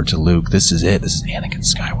lightsaber to Luke, this is it. This is Anakin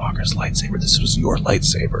Skywalker's lightsaber. This was your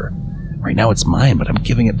lightsaber. Right now it's mine, but I'm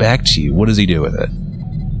giving it back to you. What does he do with it?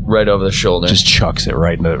 Right over the shoulder. Just chucks it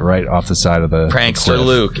right off the side of the Prankster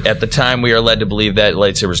Luke. At the time, we are led to believe that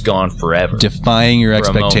lightsaber's gone forever. Defying your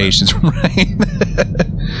expectations, right?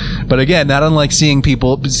 But again, not unlike seeing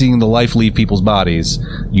the life leave people's bodies,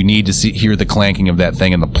 you need to hear the clanking of that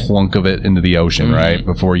thing and the plunk of it into the ocean, right?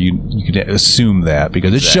 Before you can assume that,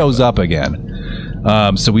 because it shows up again.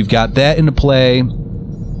 So we've got that into play.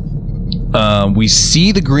 We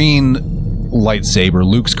see the green lightsaber,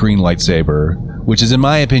 Luke's green lightsaber, which is, in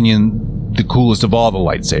my opinion, the coolest of all the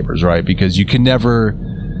lightsabers, right? Because you can never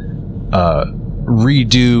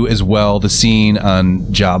redo as well the scene on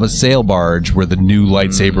Jabba's sail barge where the new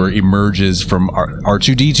lightsaber emerges from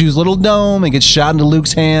R2-D2's little dome and gets shot into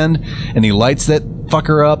Luke's hand, and he lights that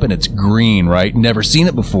fucker up, and it's green, right? Never seen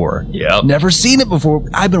it before. Yep. Never seen it before.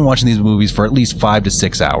 I've been watching these movies for at least 5 to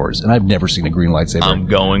 6 hours, and I've never seen a green lightsaber. I'm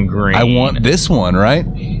going green. I want this one, right?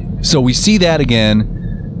 So we see that again.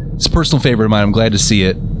 It's a personal favorite of mine. I'm glad to see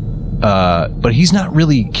it. But he's not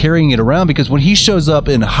really carrying it around, because when he shows up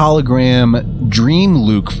in hologram Dream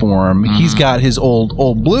Luke form, he's got his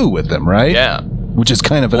old blue with him, right? Yeah. Which is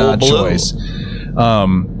kind of an odd choice.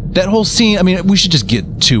 That whole scene, I mean, we should just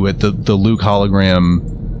get to it, the Luke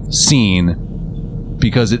hologram scene,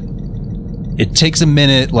 because it takes a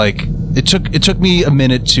minute, like, it took me a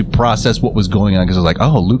minute to process what was going on, because I was like,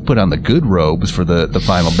 oh, Luke put on the good robes for the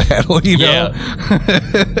final battle, you know?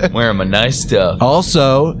 Yeah. Wearing my nice stuff.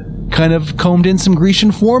 Also, kind of combed in some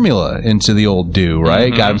Grecian formula into the old dude,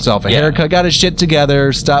 right? Got himself a haircut, got his shit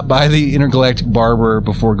together, stopped by the intergalactic barber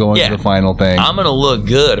before going to the final thing. I'm going to look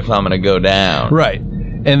good if I'm going to go down. Right.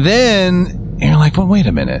 And then you're like, well, wait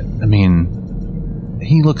a minute. I mean,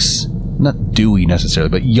 he looks not dewy necessarily,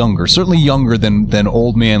 but younger. Certainly younger than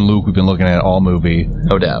old man Luke we've been looking at all movie.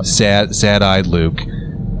 No doubt. Sad-eyed Luke.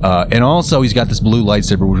 And also, he's got this blue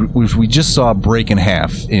lightsaber, which we just saw break in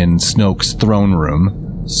half in Snoke's throne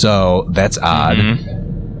room. So that's odd.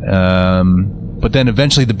 But then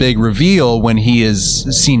eventually the big reveal when he is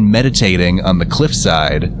seen meditating on the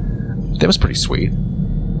cliffside, that was pretty sweet.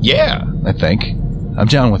 Yeah. I think. I'm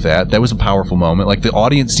down with that. That was a powerful moment. Like, the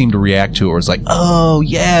audience seemed to react to it. It was like, oh,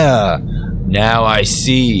 yeah. Now I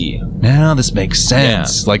see. Now this makes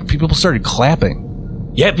sense. Like, people started clapping.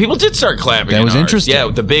 Yeah, people did start clapping. That was interesting.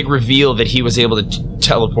 Yeah, the big reveal that he was able to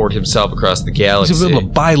teleport himself across the galaxy. He's able to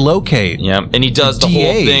bilocate. Yeah, and he does the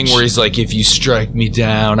whole thing where he's like, if you strike me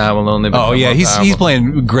down, I will only become Oh, yeah, he's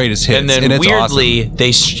playing greatest hits. And then it's weirdly, awesome.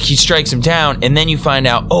 he strikes him down, and then you find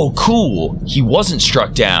out, oh, cool, he wasn't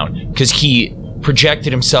struck down because he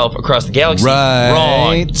projected himself across the galaxy. Right.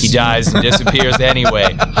 Wrong. He dies and disappears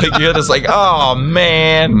anyway. Like, you're just like, oh,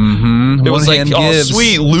 man. Mm-hmm. It was like, oh, gives.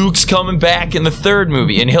 sweet, Luke's coming back in the third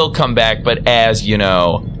movie, and he'll come back, but as,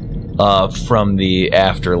 from the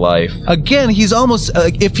afterlife. Again, he's almost,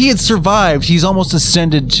 if he had survived, he's almost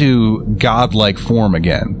ascended to godlike form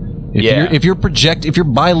again. If you're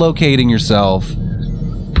bilocating yourself,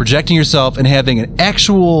 projecting yourself, and having an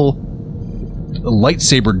actual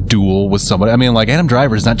lightsaber duel with somebody. I mean, like, Adam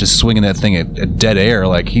Driver's not just swinging that thing at dead air.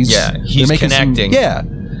 Like, he's connecting.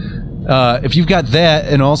 If you've got that,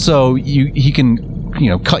 and also he can,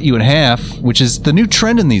 cut you in half, which is the new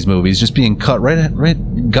trend in these movies, just being cut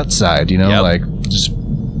right gut side. Like, just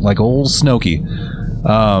like old Snoke.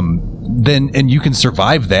 Then and you can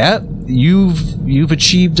survive that. You've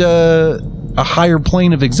achieved a higher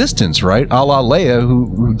plane of existence, right? A la Leia,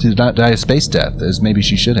 who did not die a space death, as maybe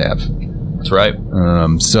she should have. That's right.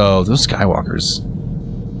 So those Skywalkers,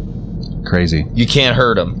 crazy. You can't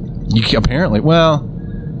hurt them. Apparently. Well,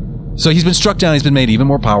 so he's been struck down. He's been made even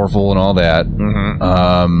more powerful and all that. Mm-hmm.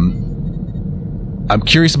 I'm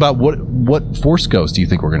curious about what Force Ghost do you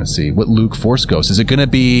think we're going to see? What Luke Force Ghost? Is it going to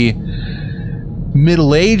be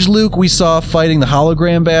middle-aged Luke we saw fighting the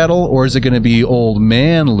hologram battle, or is it going to be old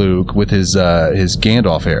man Luke with his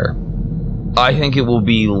Gandalf hair? I think it will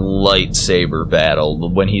be lightsaber battle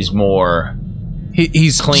when he's more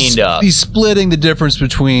he's cleaned up. He's splitting the difference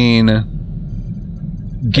between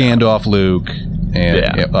Gandalf Luke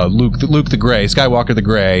and Luke the Gray, Skywalker the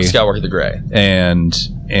Gray,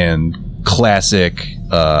 and classic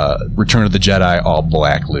Return of the Jedi all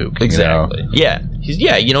black Luke. Exactly. Yeah.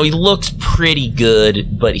 He looks pretty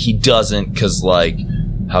good, but he doesn't, because, like,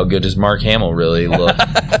 how good does Mark Hamill really look?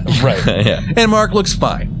 Right. Yeah. And Mark looks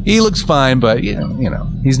fine. He looks fine, but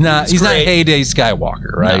he's not heyday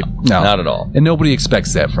Skywalker, right? No, not at all. And nobody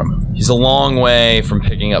expects that from him. He's a long way from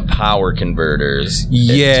picking up power converters.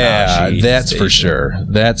 Yeah, that's for sure.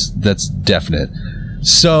 That's definite.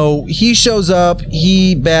 So he shows up,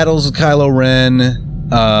 he battles with Kylo Ren,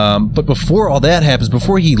 but before all that happens,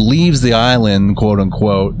 before he leaves the island, quote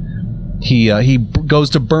unquote, he goes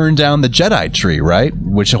to burn down the Jedi tree, right?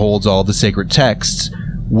 Which holds all the sacred texts,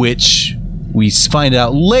 which we find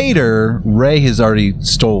out later Rey has already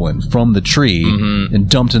stolen from the tree and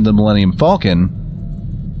dumped into the Millennium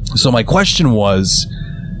Falcon. So my question was,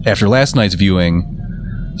 after last night's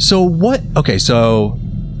viewing, so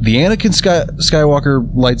the Anakin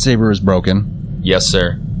Skywalker lightsaber is broken. Yes,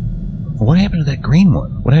 sir. What happened to that green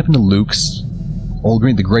one? What happened to Luke's old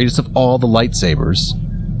green, the greatest of all the lightsabers,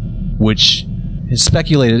 which is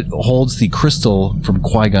speculated holds the crystal from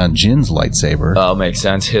Qui-Gon Jinn's lightsaber. Oh, makes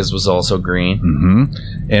sense. His was also green.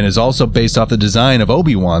 Mm-hmm. And is also based off the design of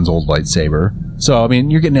Obi-Wan's old lightsaber. So, I mean,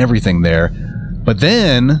 you're getting everything there. But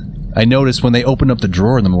then I noticed when they opened up the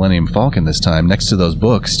drawer in the Millennium Falcon this time, next to those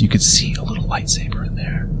books, you could see a little lightsaber in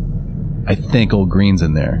there. I think Old Green's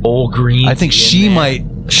in there. Old Green. I think she might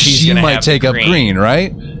take up green,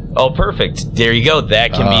 right? Oh, perfect. There you go.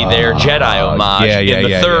 That can be their Jedi homage. In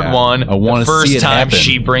the third one, the first time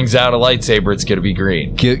she brings out a lightsaber, it's going to be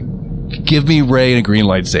green. Give me Rey and a green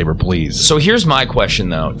lightsaber, please. So here's my question,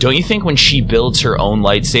 though. Don't you think when she builds her own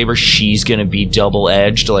lightsaber, she's going to be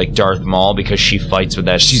double-edged like Darth Maul because she fights with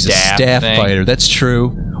that She's staff a staff thing? fighter. That's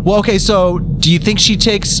true. Well, okay, so do you think she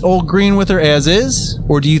takes Old Green with her as is?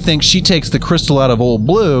 Or do you think she takes the crystal out of Old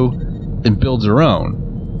Blue and builds her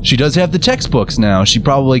own? She does have the textbooks now. She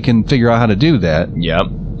probably can figure out how to do that. Yep.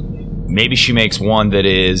 Maybe she makes one that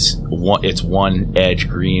is it's one edge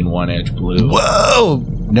green, one edge blue. Whoa!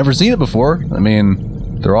 Never seen it before. I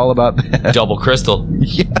mean, they're all about that. Double crystal.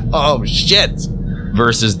 Yeah. Oh, shit.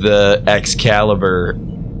 Versus the Excalibur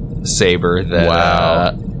saber that...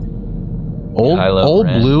 Wow. Old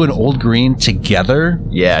Blue and Old Green together?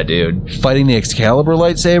 Yeah, dude. Fighting the Excalibur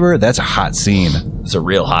lightsaber? That's a hot scene. It's a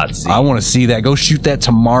real hot scene. I want to see that. Go shoot that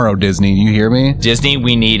tomorrow, Disney. You hear me? Disney,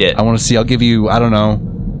 we need it. I want to see. I'll give you,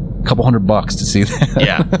 $200 to see that.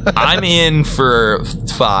 Yeah. I'm in for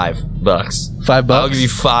 $5. $5. I'll give you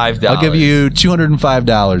 $5. I'll give you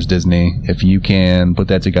 $205, Disney, if you can put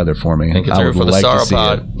that together for me. Think it through for the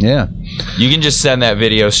Sauropod. Yeah. You can just send that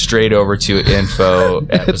video straight over to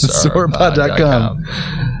info@thesauropod.com.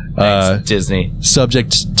 Thanks, Disney.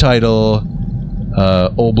 Subject title: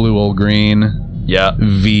 Old Blue, Old Green. Yeah.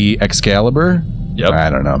 V Excalibur. Yep. I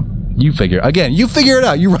don't know. You figure it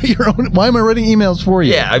out. You write your own. Why am I writing emails for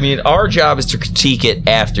you? Yeah, I mean, our job is to critique it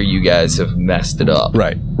after you guys have messed it up.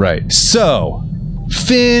 Right. So,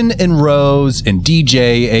 Finn and Rose and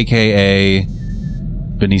DJ, aka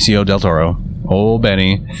Benicio del Toro, old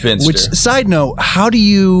Benny. Finster. Which, side note, how do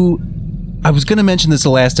you? I was going to mention this the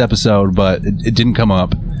last episode, but it didn't come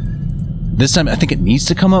up. This time, I think it needs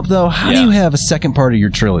to come up though. How do you have a second part of your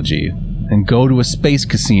trilogy and go to a space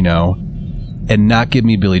casino and not give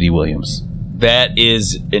me Billy D. Williams? That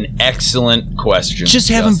is an excellent question. Just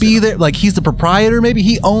have him be there. Like, he's the proprietor. Maybe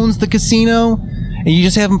he owns the casino. And you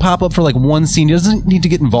just have him pop up for like one scene. He doesn't need to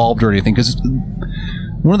get involved or anything. Because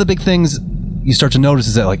one of the big things you start to notice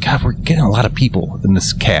is that, like, God, we're getting a lot of people in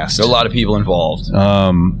this cast. A lot of people involved.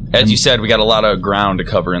 As you said, we got a lot of ground to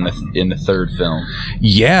cover in the third film.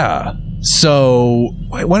 Yeah. So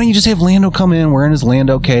why don't you just have Lando come in wearing his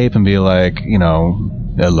Lando cape and be like,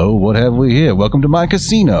 hello, what have we here? Welcome to my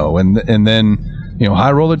casino. And then,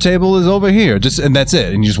 high roller table is over here. And that's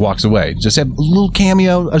it. And he just walks away. Just have a little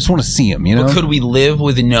cameo. I just want to see him, But could we live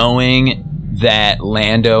with knowing that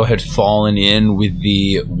Lando had fallen in with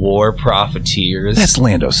the war profiteers? That's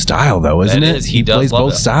Lando's style, though, isn't it? He does plays love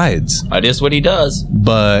both it. sides. That is what he does.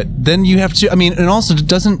 But then you have to, and also,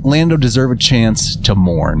 doesn't Lando deserve a chance to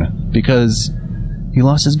mourn? Because he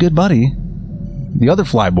lost his good buddy, the other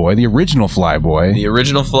flyboy, the original flyboy.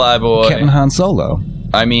 Captain Han Solo.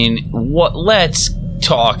 I mean, let's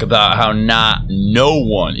talk about how no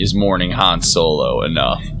one is mourning Han Solo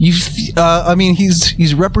enough. He's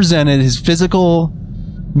represented. His physical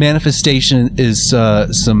manifestation is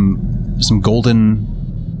some golden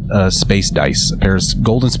space dice, a pair of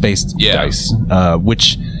golden space dice.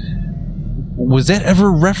 Which was that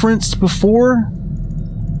ever referenced before?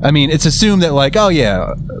 I mean, it's assumed that, like, I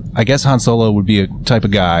guess Han Solo would be a type of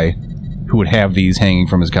guy who would have these hanging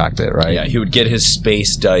from his cockpit, right? Yeah, he would get his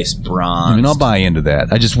space dice bronzed. I mean, I'll buy into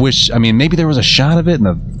that. I just wish, maybe there was a shot of it in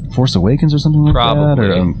The Force Awakens or something like Probably. that.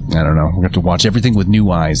 Or, I don't know. We're going to have to watch everything with new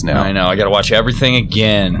eyes now. I know. I got to watch everything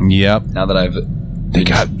again. Yep. Now that I've been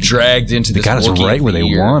dragged into this. They got us Wookiee right where they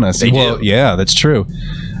want us. They do. Yeah, that's true.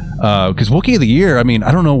 Because Wookiee of the Year, I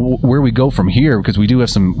don't know where we go from here, because we do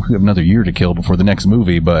have another year to kill before the next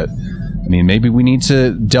movie, but maybe we need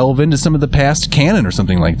to delve into some of the past canon or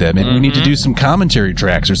something like that. Maybe we need to do some commentary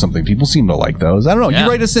tracks or something. People seem to like those. I don't know. Yeah.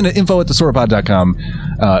 You write us in at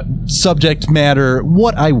info@thesauropod.com. Subject matter,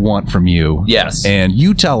 what I want from you. Yes. And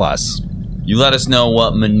you tell us. You let us know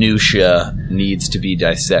what minutia needs to be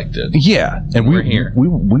dissected. Yeah. And we're here. We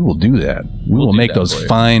will do that. We will make those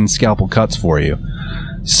fine scalpel cuts for you.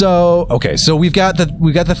 So we've got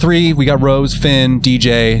the three. We got Rose, Finn,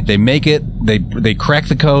 DJ. They make it. They crack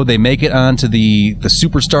the code. They make it onto the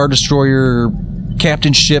Super Star Destroyer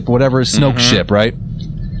captain ship, whatever, Snoke ship, right?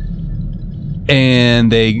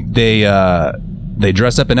 And they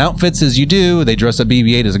dress up in outfits as you do. They dress up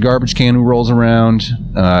BB-8 as a garbage can who rolls around.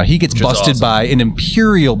 He gets busted by an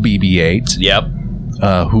Imperial BB-8. Yep.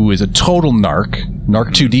 Who is a total narc.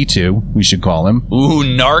 Narc 2D2, we should call him. Ooh,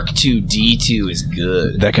 Narc 2D2 is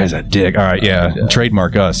good. That guy's a dick. All right, yeah.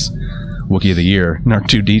 Trademark us. Wookiee of the Year. Narc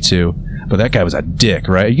 2D2. But that guy was a dick,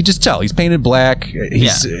 right? You can just tell. He's painted black.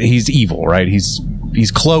 He's evil, right? He's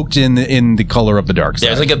cloaked in the color of the dark side.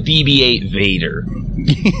 There's like a BB-8 Vader.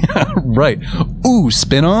 Yeah, right. Ooh,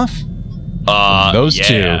 spin-off? Those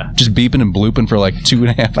two just beeping and blooping for like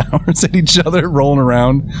 2.5 hours at each other, rolling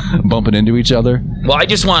around, bumping into each other. Well, I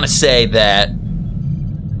just want to say that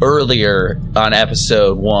earlier on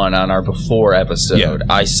episode 1, on our before episode,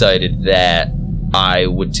 I cited that I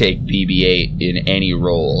would take BB-8 in any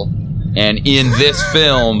role, and in this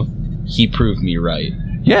film, he proved me right.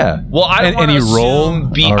 Yeah. Well, I don't want to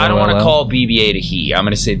assume I don't want to ROLL. call BB-8 a he. I'm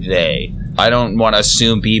going to say they. I don't want to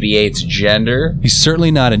assume BB-8's gender. He's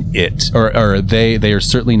certainly not an it, or they are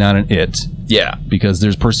certainly not an it. Yeah, because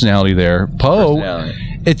there's personality there. Poe,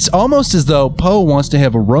 it's almost as though Poe wants to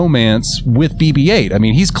have a romance with BB-8. I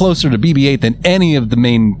mean, he's closer to BB-8 than any of the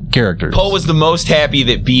main characters. Poe was the most happy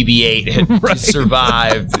that BB-8 had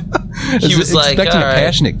survived. He was like expecting a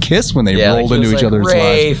passionate kiss when they rolled into each other's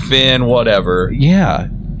Ray, lives. Finn, whatever. Yeah.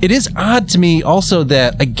 It is odd to me also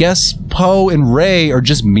that I guess Poe and Rey are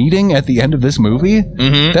just meeting at the end of this movie.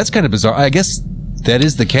 Mm-hmm. That's kind of bizarre. I guess that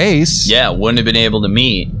is the case. Yeah, wouldn't have been able to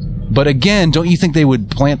meet. But again, don't you think they would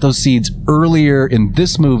plant those seeds earlier in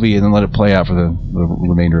this movie and then let it play out for the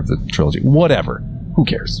remainder of the trilogy? Whatever. Who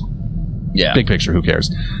cares? Yeah. Big picture, who cares?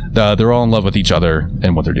 They're all in love with each other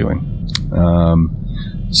and what they're doing.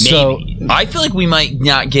 So Maybe. I feel like we might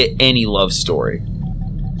not get any love story.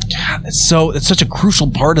 So it's such a crucial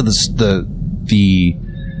part of the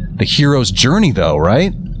hero's journey, though,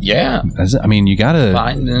 right? Yeah. I mean, you gotta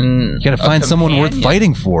find someone worth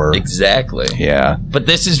fighting for. Exactly. Yeah. But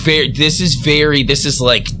this is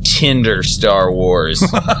like Tinder Star Wars.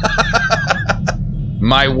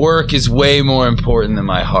 My work is way more important than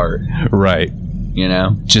my heart. Right. You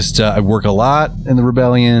know? Just I work a lot in the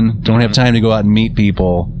rebellion. Don't have time to go out and meet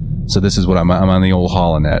people. So this is what I'm on the old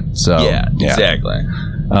holonet. So yeah. Exactly.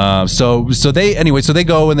 So they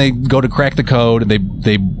go and they go to crack the code and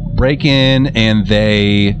they break in and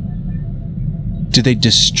did they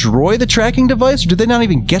destroy the tracking device or did they not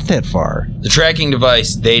even get that far? The tracking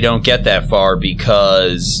device, they don't get that far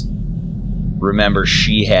because remember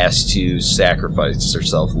she has to sacrifice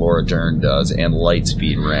herself, Laura Dern does, and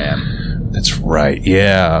Lightspeed Ram. That's right.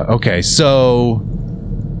 Yeah. Okay. So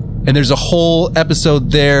and there's a whole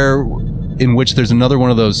episode there in which there's another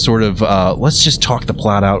one of those sort of let's just talk the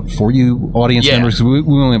plot out for you audience members, because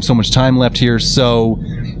we only have so much time left here. So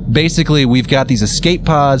basically we've got these escape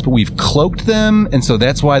pods, but we've cloaked them, and so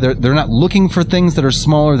that's why they're not looking for things that are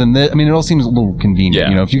smaller than this. I mean, it all seems a little convenient.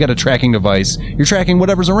 You know, if you got a tracking device, you're tracking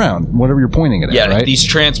whatever's around, whatever you're pointing it at, right? These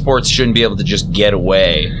transports shouldn't be able to just get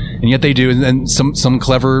away, and yet they do. And then some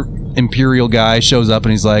clever Imperial guy shows up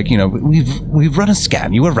and he's like, you know, we've run a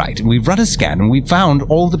scan. You were right. We've run a scan and we found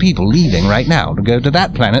all the people leaving right now to go to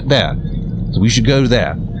that planet there. So we should go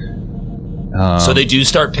there. So they do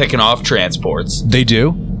start picking off transports. They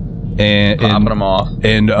do, and popping them off.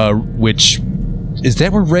 And which is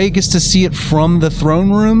that where Rey gets to see it from the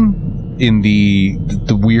throne room? In the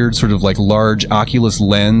weird sort of like large Oculus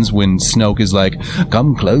lens when Snoke is like,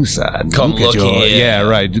 come closer and come look at your... here. Yeah,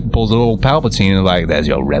 right. Pulls a little Palpatine and like, there's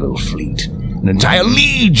your rebel fleet. An entire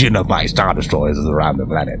legion of my Star Destroyers is around the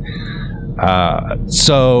planet.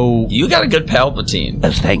 So... You got a good Palpatine.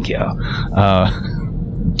 Thank you.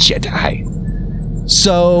 Jedi.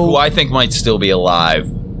 So... Who I think might still be alive.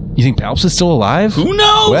 You think Palps is still alive? Who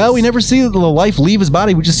knows? Well, we never see the life leave his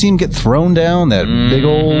body. We just see him get thrown down that big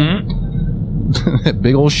old... that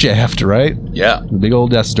big old shaft, right? Yeah. The big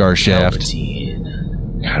old Death Star shaft.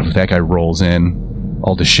 Palpatine. God, if that guy rolls in,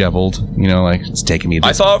 all disheveled, you know, like, it's taking me...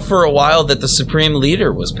 I thought for a while that the Supreme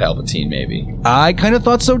Leader was Palpatine, maybe. I kind of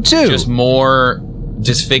thought so, too. Just more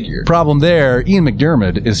disfigured. Problem there, Ian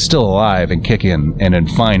McDiarmid is still alive and kicking and in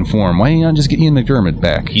fine form. Why don't you not just get Ian McDiarmid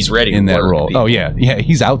back? He's ready in to that work, role. people. Oh, yeah,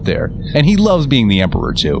 he's out there. And he loves being the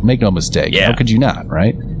Emperor, too. Make no mistake. Yeah. How could you not,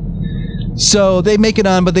 right? So they make it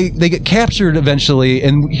on, but they get captured eventually,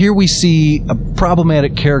 and here we see a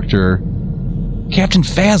problematic character, Captain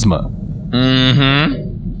Phasma.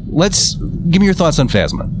 Mm-hmm. Give me your thoughts on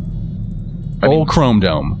Phasma. Old Chrome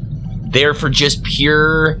Dome. There for just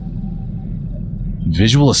pure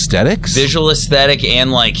visual aesthetics? Visual aesthetic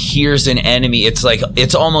and like, here's an enemy. It's like,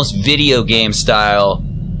 it's almost video game style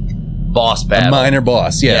boss battle. A minor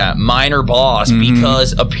boss, yeah. Minor boss,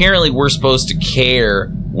 because apparently we're supposed to care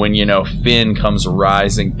when, you know, Finn comes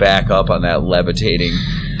rising back up on that levitating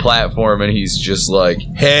platform and he's just like,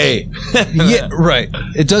 hey. Yeah, right.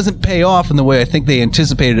 It doesn't pay off in the way I think they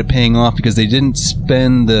anticipated it paying off, because they didn't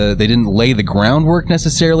lay the groundwork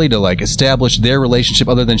necessarily to like establish their relationship,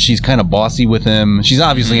 other than she's kind of bossy with him. She's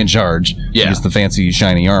obviously in charge. Yeah. Just the fancy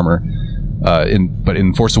shiny armor. But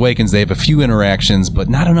in Force Awakens they have a few interactions, but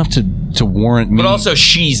not enough to warrant me. But also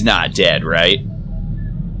she's not dead, right?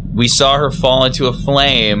 We saw her fall into a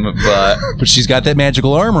flame, but she's got that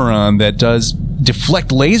magical armor on that does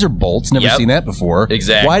deflect laser bolts. Never seen that before.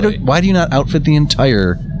 Exactly. Why do you not outfit the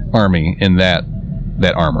entire army in that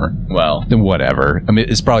armor? Well, then whatever. I mean,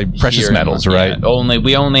 it's probably precious metals, right?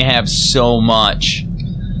 We only have so much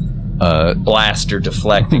blaster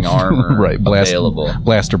deflecting armor right, available.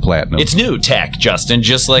 Blaster platinum. It's new tech, Justin,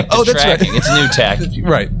 just like the tracking. Right. It's new tech.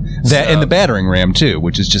 Right. That and the battering ram too,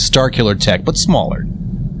 which is just Starkiller tech, but smaller.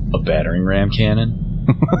 A battering ram cannon?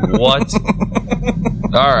 What?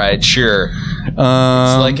 All right, sure. It's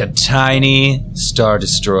like a tiny Star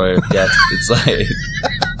Destroyer. It's like,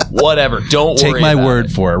 whatever. Don't worry. Take my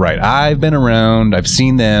word for it. Right. I've been around. I've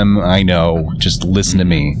seen them. I know. Just listen to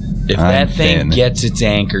me. If that thing gets its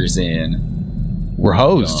anchors in, we're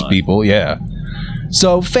hosed, people. Yeah.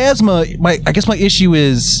 So Phasma, I guess my issue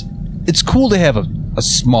is, it's cool to have a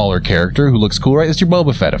smaller character who looks cool, right? It's your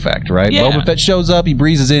Boba Fett effect, right? Yeah. Boba Fett shows up, he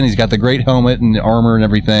breezes in, he's got the great helmet and armor and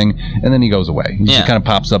everything, and then he goes away. He just kind of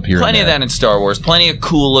pops up here. Plenty and of that in Star Wars. Plenty of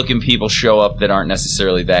cool-looking people show up that aren't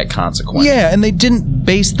necessarily that consequential. Yeah, and they didn't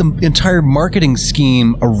base the entire marketing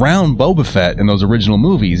scheme around Boba Fett in those original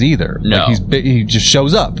movies either. No. Like he just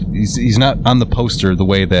shows up. He's not on the poster the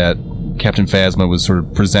way that Captain Phasma was sort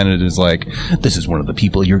of presented as like, this is one of the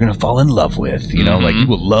people you're going to fall in love with. You know, like you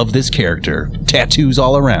will love this character. Tattoos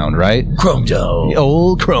all around, right? Chrome Dome. The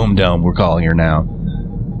old Chrome Dome, we're calling her now.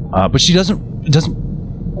 But she doesn't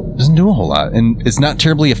do a whole lot, and it's not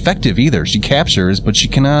terribly effective either. She captures, but she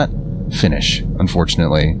cannot finish.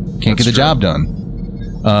 Unfortunately, can't get the job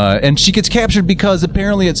done. And she gets captured because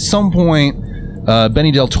apparently at some point,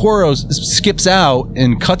 Benny Del Toro skips out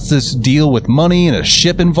and cuts this deal with money and a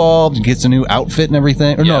ship involved and gets a new outfit and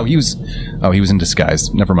everything. Or no, he was in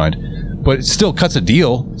disguise. Never mind. But it still cuts a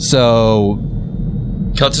deal. So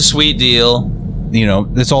Cuts a sweet deal. You know,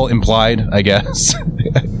 that's all implied, I guess.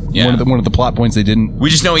 Yeah. One of the plot points they didn't. We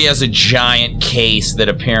just know he has a giant case that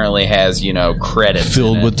apparently has, credits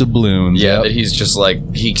filled in it. with doubloons. Yeah, Yep. that he's just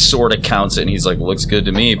like, he sort of counts it and he's like, looks good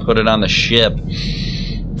to me, put it on the ship.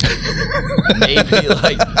 Maybe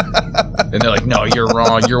and they're like, no, you're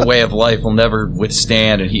wrong, your way of life will never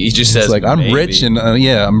withstand, and he just says, It's like, I'm maybe. rich and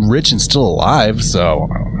I'm rich and still alive, so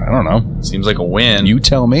I don't know. Seems like a win. You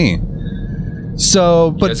tell me. So,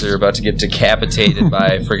 You but guys are about to get decapitated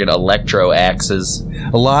by friggin' electro axes.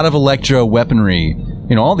 a lot of electro weaponry,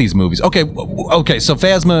 all these movies. Okay, so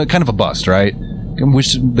Phasma, kind of a bust, right? I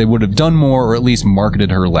wish they would have done more, or at least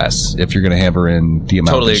marketed her less, if you're going to have her in the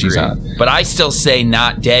amount Totally that she's agree. on. But I still say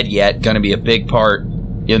Not Dead Yet, gonna be a big part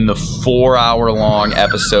in the 4-hour-long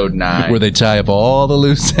episode 9. Where they tie up all the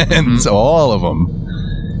loose ends, all of them.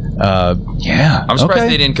 Yeah. I'm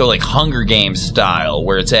surprised they didn't go like Hunger Games style,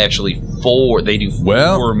 where it's actually 4. They do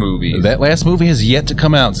 4 movies. That last movie has yet to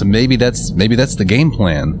come out, so maybe that's the game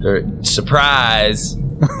plan. Surprise!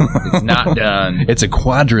 It's not done. It's a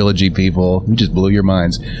quadrilogy, people. We just blew your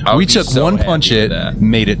minds. I would We be took so one happy punch with it, that.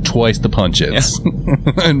 made it twice the punches,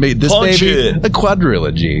 and made this Punch baby it. a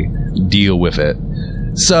quadrilogy. Deal with it.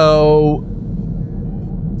 So,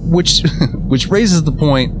 which raises the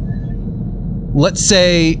point. Let's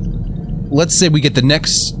say we get the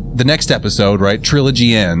next episode, right?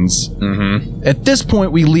 Trilogy ends. Mm-hmm. At this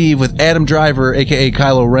point, we leave with Adam Driver, aka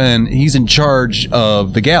Kylo Ren. He's in charge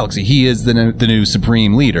of the galaxy. He is the new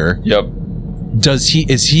supreme leader. Yep.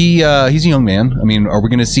 He's a young man. I mean, are we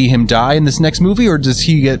going to see him die in this next movie, or does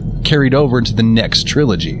he get carried over into the next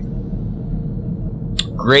trilogy?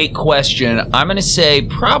 Great question. I'm going to say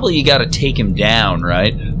probably you got to take him down,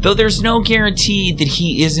 right? Though there's no guarantee that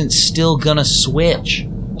he isn't still going to switch.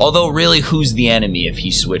 Although, really, who's the enemy if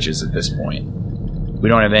he switches at this point? We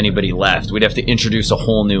don't have anybody left. We'd have to introduce a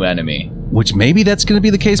whole new enemy. Which maybe that's going to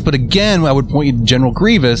be the case, but again, I would point you to General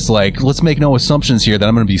Grievous. Like, let's make no assumptions here that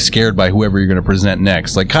I'm going to be scared by whoever you're going to present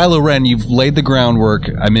next. Like, Kylo Ren, you've laid the groundwork.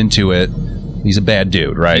 I'm into it. He's a bad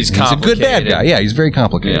dude, right? He's a good bad complicated. guy. Yeah, he's very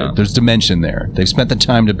complicated. Yeah. There's dimension there. They've spent the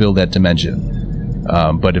time to build that dimension.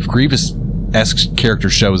 But if Grievous-esque character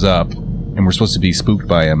shows up and we're supposed to be spooked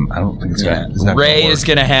by him, I don't think it's going to Rey is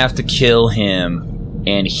going to have to kill him,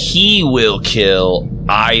 and he will kill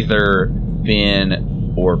either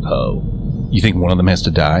Finn or Poe. You think one of them has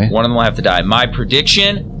to die? One of them will have to die. My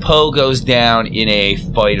prediction, Poe goes down in a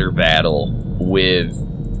fighter battle with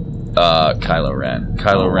Kylo Ren.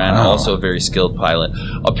 Kylo Ren, wow. also a very skilled pilot.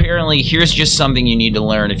 Apparently, here's just something you need to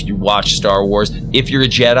learn if you watch Star Wars. If you're a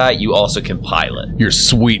Jedi, you also can pilot. You're a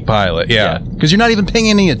sweet pilot, yeah. Because you're not even paying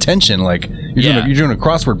any attention. Like, you're doing a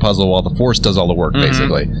crossword puzzle while the Force does all the work,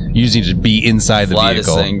 basically. You just need to be inside the Fly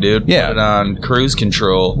vehicle. this thing, dude. Yeah. Put it on cruise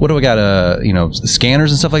control. What do I got?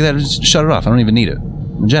 Scanners and stuff like that? Just shut it off. I don't even need it.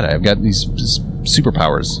 I'm a Jedi. I've got these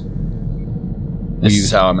superpowers. This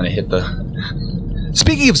is how I'm going to hit the...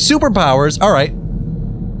 Speaking of superpowers, all right.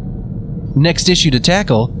 Next issue to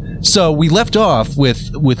tackle. So we left off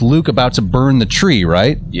with Luke about to burn the tree,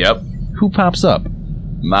 right? Yep. Who pops up?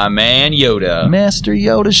 My man Yoda. Master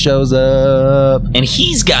Yoda shows up. And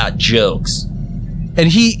he's got jokes. And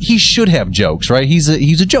he should have jokes, right? He's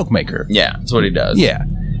a joke maker. Yeah, that's what he does. Yeah.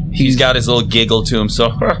 He's got his little giggle to him,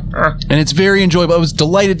 so... And it's very enjoyable. I was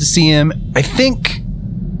delighted to see him. I think...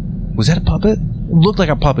 Was that a puppet? It looked like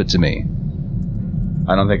a puppet to me.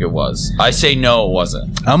 I don't think it was. I say no, it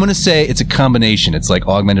wasn't. I'm going to say it's a combination. It's like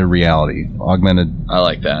augmented reality. Augmented I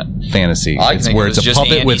like that. fantasy. I It's think where it it's was a just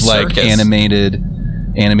puppet Andy with like Serkis. animated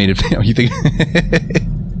you think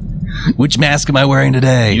which mask am I wearing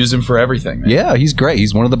today? Use him for everything, man. Yeah, he's great.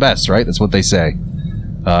 He's one of the best, right? That's what they say.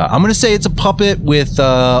 I'm going to say it's a puppet with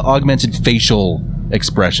augmented facial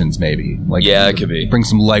expressions, maybe. Like, Yeah, it could be. Bring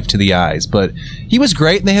some life to the eyes. But he was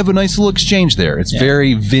great, and they have a nice little exchange there. It's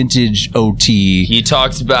very vintage OT. He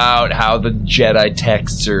talks about how the Jedi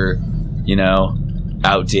texts are,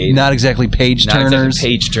 outdated. Not exactly page turners.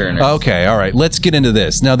 Page turners. Okay, all right. Let's get into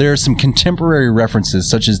this. Now, there are some contemporary references,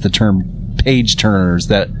 such as the term page turners,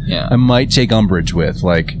 that I might take umbrage with.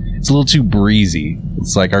 Like, it's a little too breezy.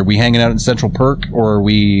 It's like, are we hanging out in Central Perk, or are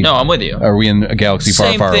we... No, I'm with you. Are we in a galaxy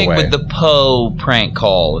far, far away? Same thing with the Poe prank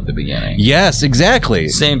call at the beginning. Yes, exactly.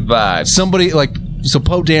 Same vibe. Somebody, so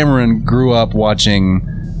Poe Dameron grew up watching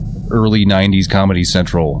early 90s Comedy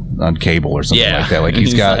Central on cable or something like that. Like,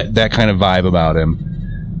 he's got that kind of vibe about him.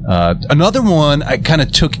 Another one I kind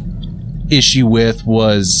of took issue with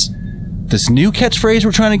was this new catchphrase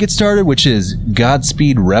we're trying to get started, which is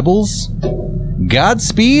Godspeed Rebels.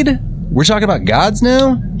 Godspeed? We're talking about gods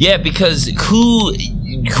now? Yeah, because who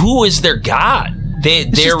is their god?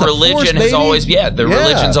 Their religion has always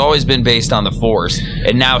religion's always been based on the Force,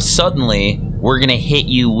 and now suddenly we're gonna hit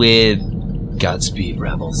you with Godspeed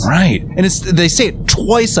Rebels. Right, and they say it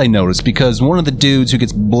twice. I noticed, because one of the dudes who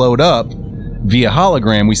gets blowed up via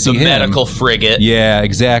hologram, we see the medical frigate. Yeah,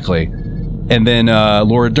 exactly. And then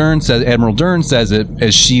Admiral Dern says it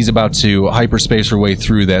as she's about to hyperspace her way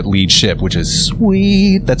through that lead ship, which is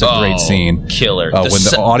sweet. That's a great scene. Killer. When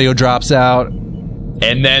the audio drops out.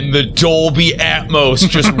 And then the Dolby Atmos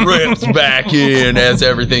just rips back in as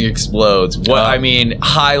everything explodes.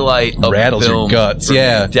 Highlight of rattles the film. Your guts.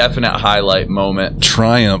 Yeah. Definite highlight moment.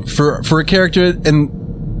 Triumph. For a character,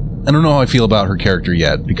 and I don't know how I feel about her character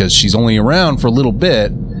yet, because she's only around for a little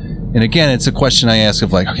bit. And again, it's a question I ask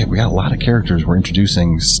of okay, we got a lot of characters we're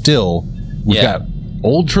introducing still. We've got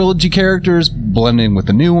old trilogy characters blending with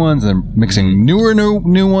the new ones and mixing new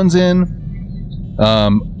ones in.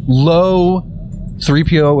 Low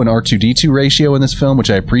 3PO and R2-D2 ratio in this film, which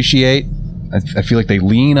I appreciate. I feel like they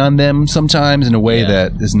lean on them sometimes in a way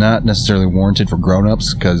that is not necessarily warranted for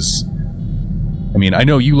grown-ups, because... I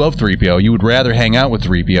know you love 3PO. You would rather hang out with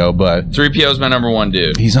 3PO, but... 3PO's my number one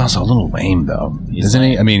dude. He's also a little lame, though.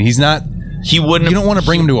 Isn't he? He's not... He wouldn't... You don't want to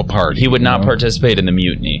bring him to a party. He would not participate in the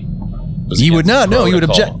mutiny. He would not. No, he would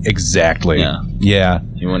object. Exactly. Yeah.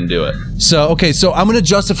 He wouldn't do it. So I'm going to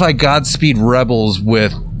justify Godspeed Rebels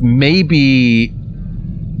with maybe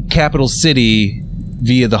Capital City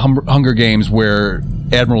via the Hunger Games, where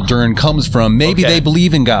Admiral Dern comes from. Maybe they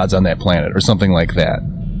believe in gods on that planet or something like that.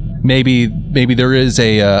 Maybe there is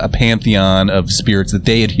a pantheon of spirits that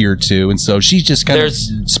they adhere to, and so she's just kind of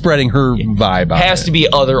spreading her vibe out. Has to be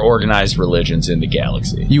other organized religions in the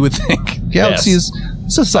galaxy. You would think. Galaxy is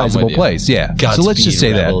a sizable place, yeah. So let's just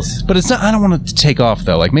say Rebels. That. But it's not. I don't want it to take off,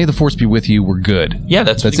 though. May the Force be with you. We're good. Yeah,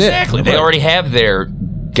 that's exactly. It. They already have their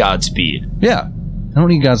Godspeed. Yeah. I don't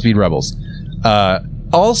need Godspeed Rebels.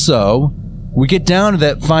 Also, we get down to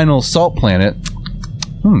that final salt planet.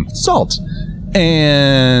 Salt.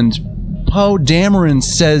 And Poe Dameron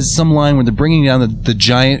says some line where they're bringing down the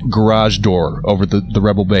giant garage door over the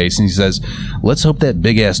rebel base, and he says, "Let's hope that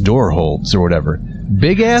big ass door holds," or whatever.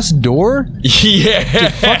 Big ass door?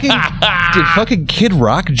 Yeah. Did fucking Kid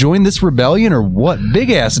Rock join this rebellion, or what?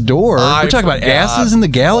 Big ass door? We're talking about asses in the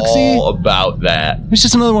galaxy? All about that. It's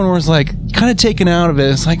just another one where it's kind of taken out of it.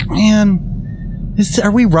 It's man.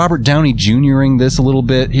 Are we Robert Downey Jr.ing this a little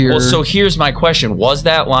bit here? Well, so here's my question. Was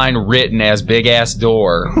that line written as big ass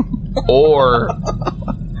door? Or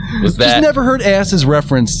was that... Just never heard asses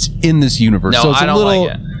referenced in this universe. No, so it's I don't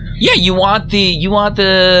like it. Yeah, you want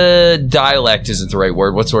the dialect isn't the right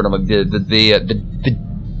word. What sort of the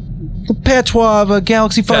patois of a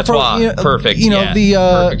galaxy far, patois, perfect.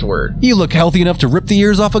 Perfect word. You look healthy enough to rip the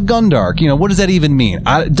ears off of Gundark. What does that even mean?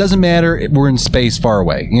 It doesn't matter. We're in space far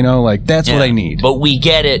away. That's what I need. But we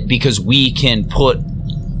get it because we can put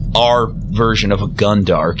our version of a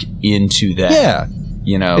Gundark into that. Yeah.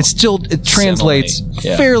 It translates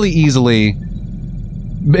fairly easily.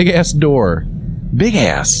 Big ass door. Big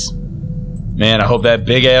ass. Man, I hope that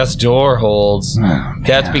big ass door holds.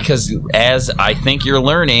 That's because, as I think you're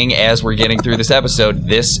learning as we're getting through this episode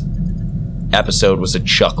was a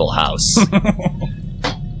chuckle house.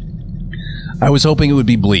 I was hoping it would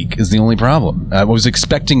be bleak, is the only problem. I was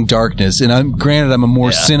expecting darkness, and I'm a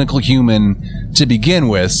more cynical human to begin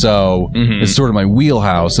with, so it's sort of my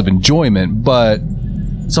wheelhouse of enjoyment, but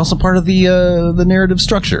it's also part of the narrative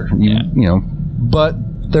structure. But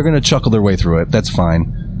they're going to chuckle their way through it. That's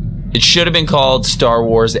fine. It should have been called Star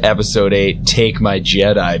Wars Episode 8, Take My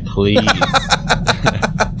Jedi, Please.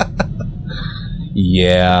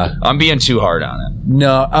 Yeah. I'm being too hard on it.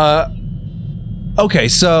 No. Okay,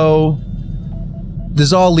 so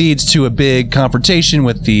this all leads to a big confrontation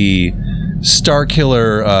with the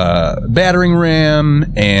Starkiller battering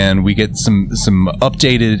ram, and we get some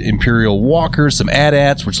updated Imperial walkers, some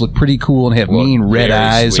AT-ATs, which look pretty cool and have mean red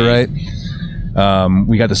eyes, sweet. right?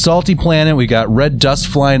 We got the salty planet. We got red dust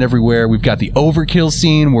flying everywhere. We've got the overkill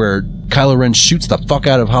scene where Kylo Ren shoots the fuck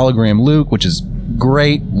out of hologram Luke, which is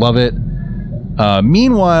great. Love it.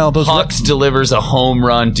 Meanwhile, those Hux delivers a home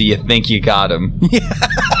run. Do you think you got him? Yeah.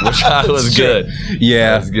 Which was good.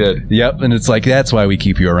 Yeah. That was good. Yep, and it's like, that's why we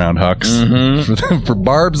keep you around, Hux. For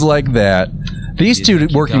barbs like that. These two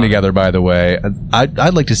working together, by the way,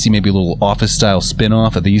 I'd like to see maybe a little Office-style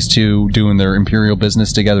spin-off of these two doing their Imperial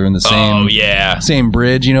business together in the same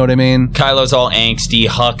bridge, you know what I mean? Kylo's all angsty.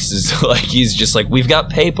 Hux is like, he's just like, we've got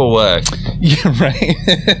paperwork. Yeah, right.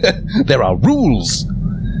 There are rules.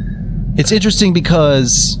 It's interesting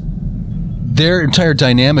because their entire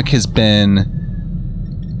dynamic has been,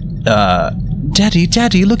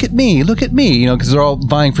 Daddy, look at me, you know, because they're all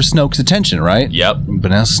vying for Snoke's attention, right? Yep.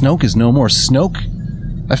 But now Snoke is no more. Snoke,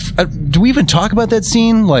 do we even talk about that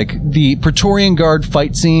scene? Like, the Praetorian Guard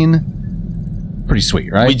fight scene? Pretty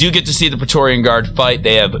sweet, right? We do get to see the Praetorian Guard fight.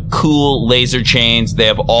 They have cool laser chains. They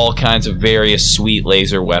have all kinds of various sweet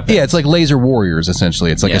laser weapons. Yeah, it's like laser warriors,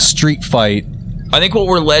 essentially. It's like a street fight. I think what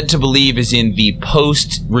we're led to believe is in the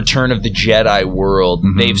post-Return of the Jedi world,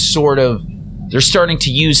 they're starting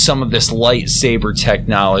to use some of this lightsaber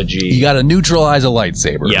technology. You got to neutralize a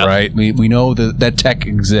lightsaber, right? We know that tech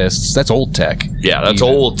exists. That's old tech. Yeah, that's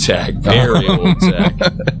old tech. Very old tech.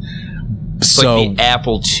 It's like the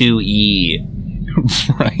Apple IIe.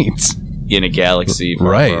 Right. In a galaxy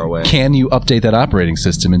far away. Can you update that operating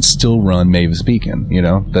system and still run Mavis Beacon? You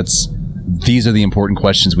know, these are the important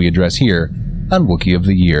questions we address here on Wookiee of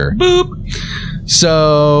the Year. Boop.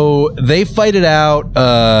 So they fight it out,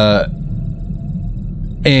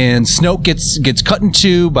 and Snoke gets cut in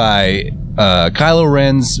two by Kylo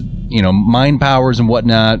Ren's, you know, mind powers and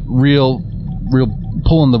whatnot. Real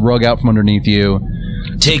pulling the rug out from underneath you.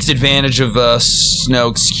 Takes advantage of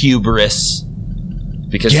Snoke's hubris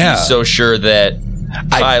because he's so sure that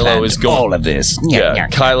Kylo is going all of this.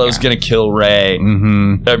 Kylo's going to kill Rey.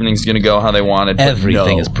 Mm-hmm. Everything's going to go how they wanted.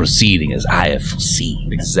 Everything is proceeding as I have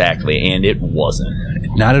foreseen. Exactly, and it wasn't.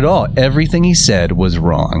 Not at all. Everything he said was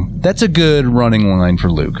wrong. That's a good running line for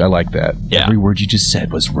Luke. I like that. Yeah. Every word you just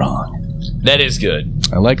said was wrong. That is good.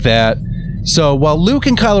 I like that. So while Luke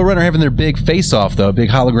and Kylo Ren are having their big face-off, though, big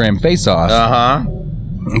hologram face-off,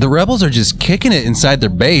 the rebels are just kicking it inside their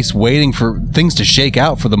base, waiting for things to shake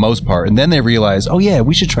out for the most part. And then they realize, oh yeah,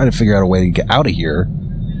 we should try to figure out a way to get out of here.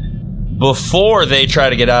 Before they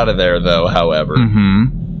try to get out of there, though, however,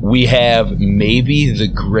 we have maybe the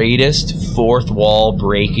greatest fourth wall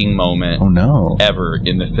breaking moment ever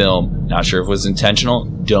in the film. Not sure if it was intentional.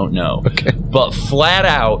 Don't know. Okay. But flat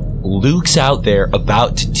out, Luke's out there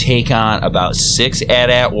about to take on about 6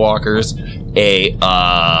 AT-AT walkers,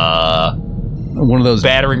 one of those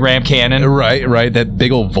battering ram cannon. Right. That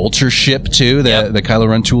big old vulture ship, too, that Kylo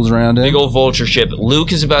Ren tools around in. Big old vulture ship.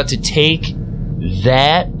 Luke is about to take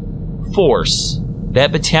that force,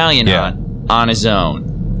 that battalion on his own.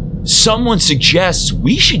 Someone suggests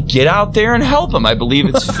we should get out there and help him. I believe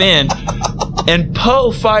it's Finn. And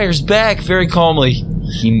Poe fires back very calmly.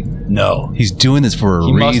 He's doing this for a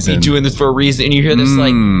reason. He must be doing this for a reason. And you hear this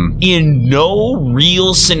like, in no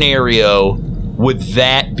real scenario would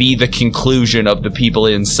that be the conclusion of the people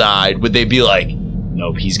inside? Would they be like,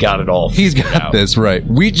 nope, he's got it all. He's got this, right.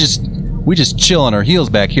 We just chill on our heels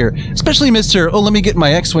back here. Especially Mr. Let me get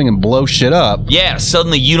my X-Wing and blow shit up. Yeah,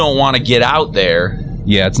 suddenly you don't want to get out there.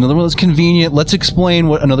 Yeah, it's another one that's convenient. Let's explain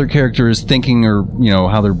what another character is thinking, or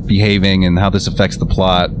how they're behaving and how this affects the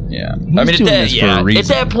plot. Yeah, I mean, at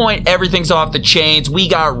that point, everything's off the chains. We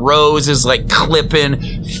got Rose is like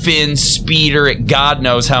clipping Finn's speeder at God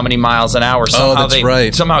knows how many miles an hour. Somehow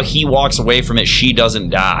right. Somehow he walks away from it. She doesn't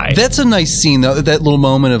die. That's a nice scene, though. That little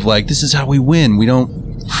moment of like, this is how we win. We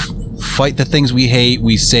don't fight the things we hate.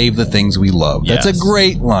 We save the things we love. Yes. That's a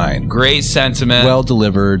great line. Great sentiment. Well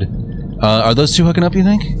delivered. Are those two hooking up, you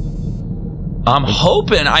think? I'm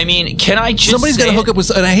hoping. I mean, can I just somebody's got to hook up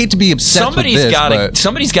with, and I hate to be obsessed with this, but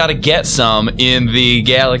somebody's got to get some in the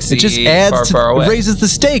galaxy. It just adds far away. It raises the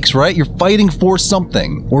stakes, right? You're fighting for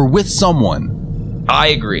something or with someone. I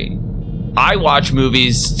agree. I watch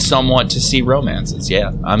movies somewhat to see romances.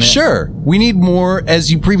 Yeah, I'm in. Sure. We need more,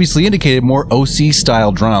 as you previously indicated, more OC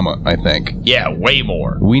style drama, I think. Yeah, way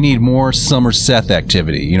more. We need more Summer Seth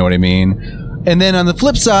activity. You know what I mean? And then on the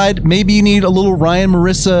flip side, maybe you need a little Ryan,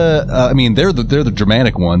 Marissa. I mean, they're the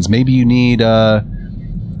dramatic ones. Maybe you need, you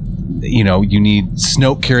need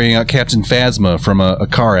Snoke carrying out Captain Phasma from a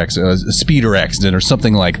car accident, a speeder accident, or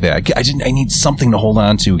something like that. I need something to hold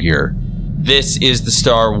on to here. this is the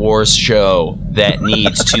Star Wars show that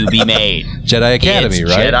needs to be made. Jedi Academy, It's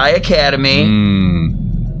right? Jedi Academy.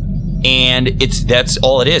 And that's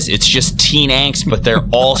all it is. It's just teen angst, but they're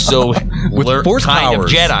also With force kind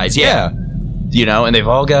powers. of Jedis. Yeah. You know, and they've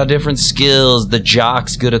all got different skills. The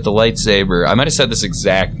jock's good at the lightsaber. I might have said this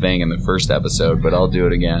exact thing in the first episode, but I'll do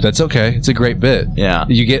it again. That's okay. It's a great bit. Yeah.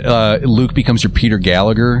 You get Luke becomes your Peter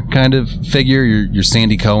Gallagher kind of figure. Your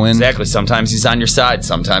Sandy Cohen. Exactly. Sometimes he's on your side.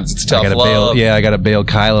 Sometimes it's tough love. I gotta bail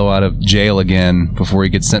Kylo out of jail again before he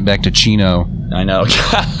gets sent back to Chino. I know.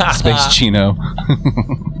 Space Chino.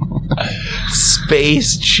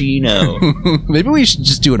 Space Chino. Maybe we should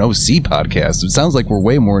just do an OC podcast. It sounds like we're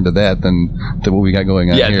way more into that than what we got going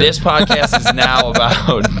on Yeah, here. this podcast is now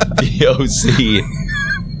about the OC.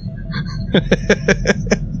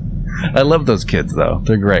 I love those kids, though.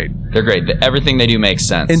 They're great. They're great. Everything they do makes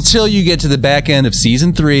sense. Until you get to the back end of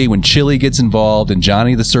season 3 when Chili gets involved and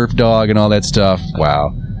Johnny the Surf Dog and all that stuff.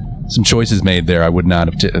 Wow. Some choices made there I would not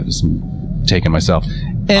have taken myself.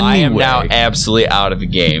 Anyway. I am now absolutely out of the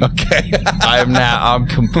game. Okay. I'm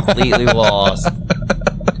completely lost.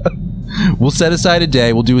 We'll set aside a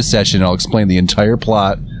day. We'll do a session. I'll explain the entire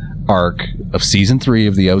plot arc of season 3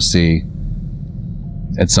 of the OC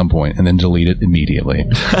at some point, and then delete it immediately.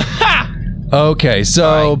 Okay, so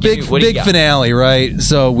All right, what do you big got? finale, right?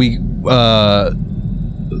 So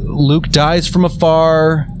Luke dies from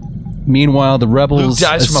afar. Meanwhile, the rebels Luke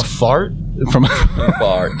dies from a fart? from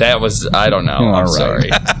Fart. That was, I don't know. All I'm right. sorry.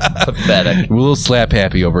 Pathetic. We're a little slap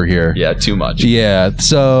happy over here. Yeah, too much. Yeah,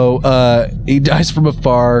 so he dies from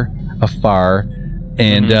afar,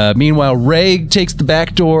 and meanwhile, Rey takes the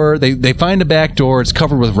back door. They find a back door. It's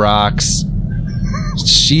covered with rocks.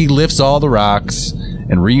 She lifts all the rocks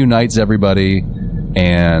and reunites everybody,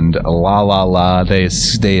 and they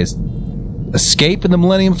escape in the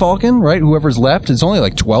Millennium Falcon, right? Whoever's left, it's only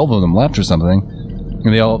like 12 of them left or something,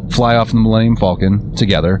 and they all fly off in the Millennium Falcon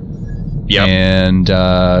together. Yep. And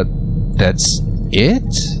that's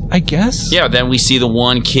it, I guess. Yeah, then we see the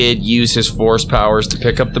one kid use his force powers to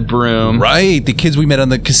pick up the broom. Right, the kids we met on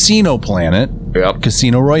the casino planet, Yep.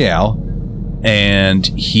 Casino Royale, and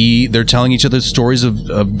they're telling each other stories of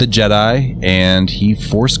the Jedi, and he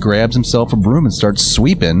force grabs himself a broom and starts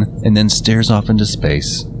sweeping, and then stares off into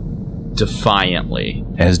space. Defiantly.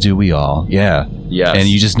 As do we all, yeah. Yes. And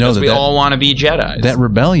you just know 'Cause that we all want to be Jedis. that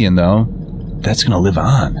rebellion, though, that's going to live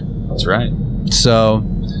on. That's right. So,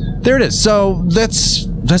 there it is. So, that's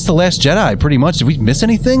the Last Jedi, pretty much. Did we miss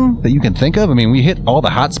anything that you can think of? I mean, we hit all the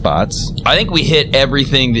hot spots. I think we hit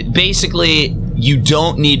everything that basically you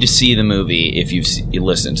don't need to see the movie if you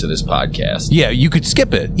listen to this podcast. Yeah, you could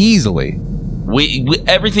skip it easily. We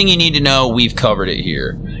everything you need to know, we've covered it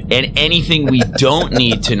here. And anything we don't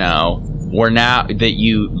need to know, we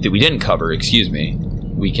didn't cover,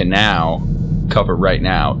 we can now cover right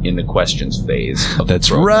now in the questions phase of the That's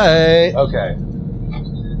program. right. Okay.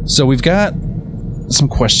 So we've got some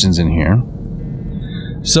questions in here.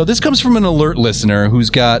 So this comes from an alert listener who's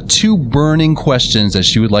got 2 burning questions that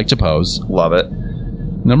she would like to pose. Love it.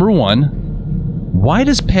 Number 1, why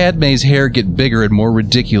does Padme's hair get bigger and more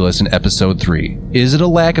ridiculous in episode 3? Is it a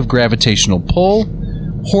lack of gravitational pull,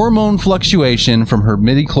 hormone fluctuation from her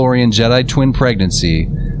midi-chlorian Jedi twin pregnancy,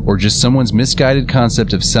 or just someone's misguided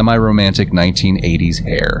concept of semi-romantic 1980s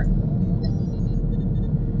hair?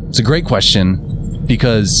 It's a great question,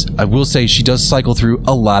 because I will say she does cycle through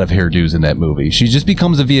a lot of hairdos in that movie. She just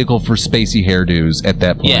becomes a vehicle for spacey hairdos at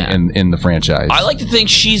that point Yeah. in the franchise. I like to think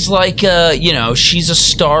she's like, she's a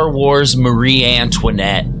Star Wars Marie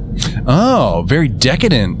Antoinette. Oh, very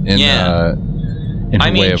decadent in her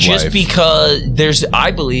way of just life. because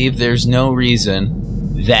I believe there's no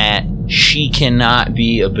reason that she cannot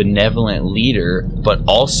be a benevolent leader, but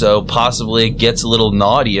also possibly gets a little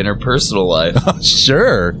naughty in her personal life.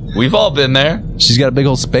 Sure. We've all been there. She's got a big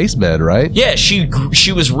old space bed, right? Yeah, she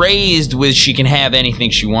was raised with she can have anything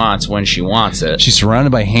she wants when she wants it. She's surrounded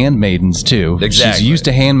by handmaidens, too. Exactly. She's used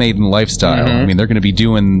to handmaiden lifestyle. Mhm. I mean, they're going to be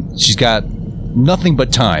she's got nothing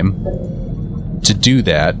but time to do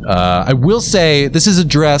that. I will say, this is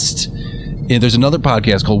addressed, there's another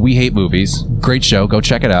podcast called We Hate Movies. Great show. Go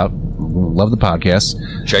check it out. Love the podcast.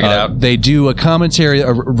 Check it out. They do a commentary,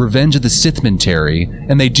 a Revenge of the Sith-mentary,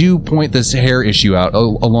 and they do point this hair issue out,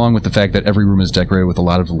 along with the fact that every room is decorated with a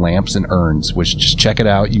lot of lamps and urns, which, just check it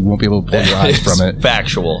out. You won't be able to pull your eyes from it.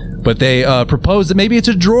 Factual. But they propose that maybe it's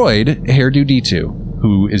a droid, Hairdo D2,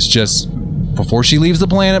 who is just, before she leaves the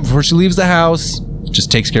planet, before she leaves the house,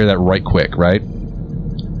 just takes care of that right quick, right?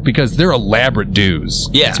 Because they're elaborate do's.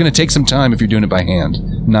 Yeah. It's going to take some time if you're doing it by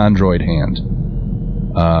hand, non-droid hand.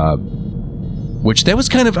 Which that was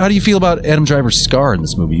kind of, how do you feel about Adam Driver's scar in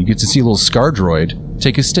this movie? You get to see a little scar droid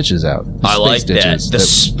take his stitches out. I like that. The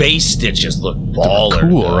space stitches look baller.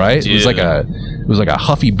 Cool, right? Dude. It was like a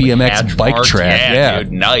Huffy BMX bike track. Yeah,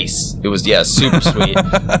 dude, nice. It was super sweet.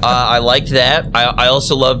 I liked that. I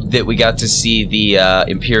also loved that we got to see the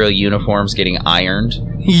Imperial uniforms getting ironed.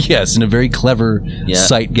 Yes, and a very clever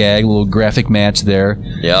sight gag, little graphic match there.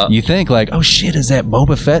 Yeah. You think like, oh shit, is that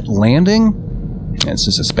Boba Fett landing? Yeah, it's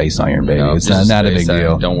just a space iron, baby. No, it's not a big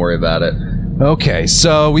deal. Don't worry about it. Okay,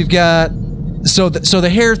 so we've got so the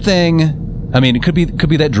hair thing. I mean, it could be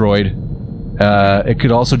that droid. It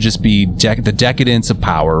could also just be the decadence of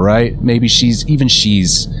power, right? Maybe she's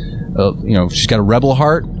she's got a rebel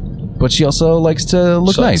heart, but she also likes to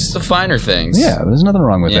look nice. The finer things. Yeah, there's nothing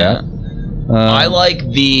wrong with that. I like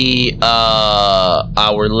the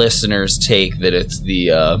our listeners' take that it's the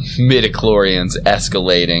midichlorians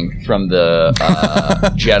escalating from the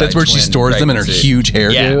Jedi. That's where she stores them in her huge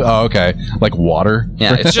hairdo. Yeah. Oh, okay, like water.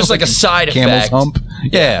 Yeah, it's just like a side camel's effect. hump.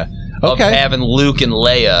 Yeah. Okay. Of having Luke and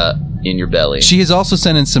Leia in your belly. She has also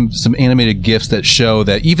sent in some animated GIFs that show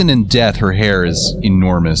that even in death, her hair is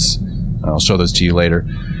enormous. I'll show those to you later.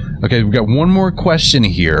 Okay, we've got one more question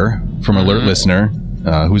here from Alert Listener,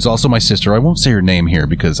 who's also my sister. I won't say her name here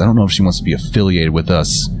because I don't know if she wants to be affiliated with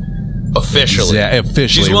us. Officially. Yeah, officially.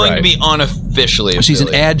 She's willing right. to be unofficially affiliated. She's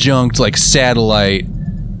an adjunct, like, satellite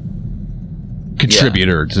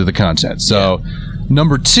contributor to the content. So... Yeah.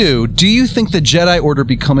 Number 2, do you think the Jedi Order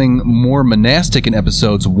becoming more monastic in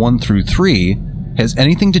episodes 1 through 3 has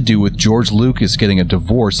anything to do with George Lucas getting a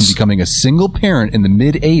divorce and becoming a single parent in the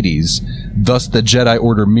mid-'80s, thus the Jedi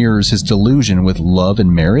Order mirrors his delusion with love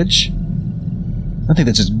and marriage? I think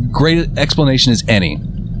that's as great an explanation as any.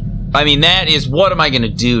 I mean, that is, what am I going to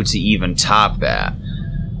do to even top that?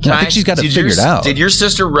 I think she's got it figured out. Did your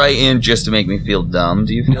sister write in just to make me feel dumb,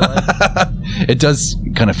 do you feel like? It does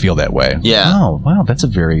kind of feel that way. Yeah. Oh, wow, that's a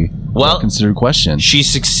very well-considered question. She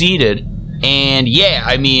succeeded, and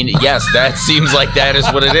I mean, yes, that seems like that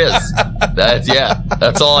is what it is.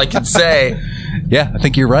 That's all I can say. Yeah, I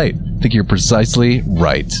think you're right. I think you're precisely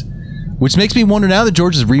right. Which makes me wonder, now that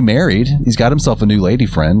George is remarried, he's got himself a new lady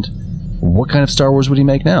friend, what kind of Star Wars would he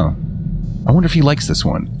make now? I wonder if he likes this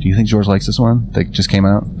one. Do you think George likes this one that just came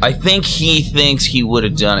out? I think he thinks he would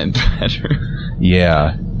have done it better.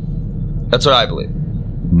 Yeah. That's what I believe.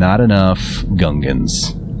 Not enough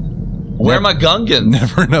Gungans. Where are my Gungans?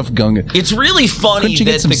 Never enough Gungans. It's really funny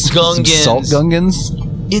that the Gungans... Some salt Gungans?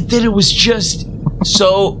 That it was just...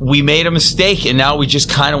 So we made a mistake, and now we just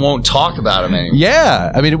kind of won't talk about him anymore.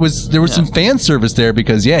 Yeah, I mean, there was some fan service there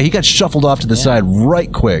because he got shuffled off to the side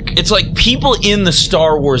right quick. It's like people in the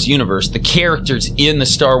Star Wars universe, the characters in the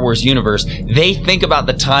Star Wars universe, they think about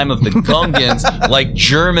the time of the Gungans like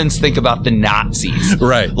Germans think about the Nazis.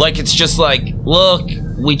 Right. Like it's just like, look,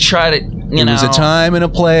 we try to, It was a time and a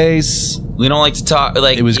place. We don't like to talk.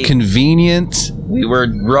 Like it was convenient. We were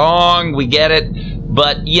wrong. We get it.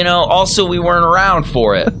 But, also we weren't around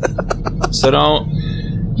for it. So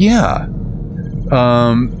don't... Yeah.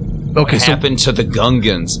 What happened to the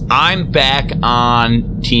Gungans? I'm back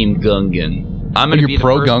on Team Gungan. I'm going to be the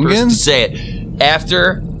first person to say it.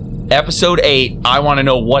 After Episode 8, I want to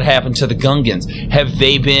know what happened to the Gungans. Have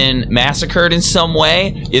they been massacred in some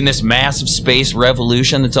way in this massive space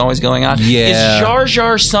revolution that's always going on? Yeah. Is Jar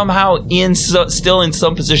Jar somehow still in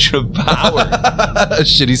some position of power? A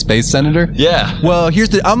shitty space senator? Yeah. Well,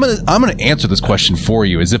 here's I'm gonna answer this question for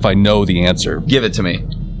you as if I know the answer. Give it to me.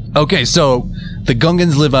 Okay, so the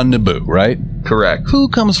Gungans live on Naboo, right? Correct. Who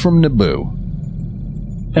comes from Naboo?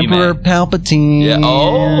 Emperor Palpatine. Yeah.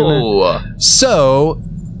 Oh. So...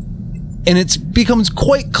 And it becomes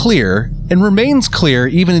quite clear, and remains clear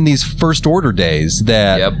even in these First Order days,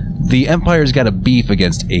 that the Empire's got a beef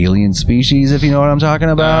against alien species, if you know what I'm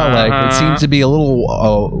talking about. Like, it seems to be a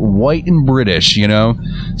little white and British,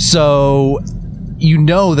 So,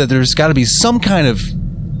 that there's got to be some kind of,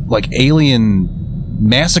 like, alien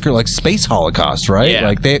massacre, like space holocaust, right? Yeah.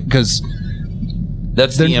 Like, because...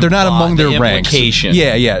 They're not among their ranks.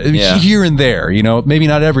 Yeah. Here and there, maybe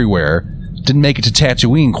not everywhere. Didn't make it to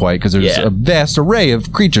Tatooine quite because there's a vast array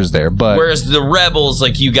of creatures there. But whereas the rebels,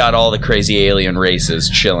 like you got all the crazy alien races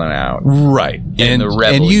chilling out, right? And the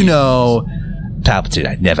rebel, Palpatine,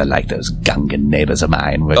 I never liked those Gungan neighbors of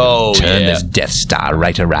mine. We're gonna turn this Death Star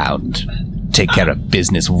right around, take care of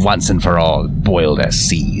business once and for all, boil their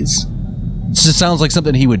seas. It just sounds like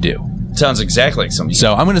something he would do. Sounds exactly like something.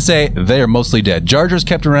 So I'm going to say they are mostly dead. Jar Jar's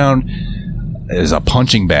kept around as a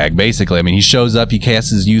punching bag, basically. I mean, he shows up, he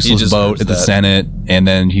casts his useless vote at the Senate, and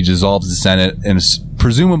then he dissolves the Senate, and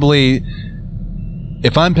presumably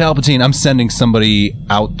if I'm Palpatine, I'm sending somebody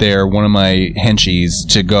out there, one of my henchies,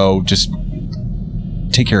 to go just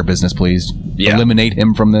take care of business, please. Yeah. Eliminate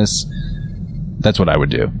him from this. That's what I would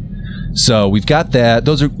do. So we've got that.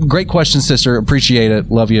 Those are great questions, sister. Appreciate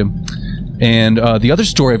it. Love you. And the other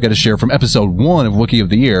story I've got to share from episode 1 of Wookiee of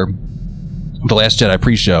the Year, The Last Jedi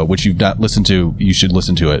pre-show, which you've not listened to, you should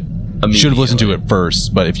listen to it. You should have listened to it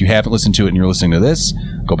first, but if you haven't listened to it and you're listening to this,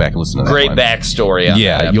 go back and listen to that Great one. backstory. On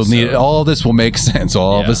that You'll need episode. all of this will make sense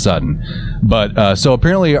all of a sudden. But so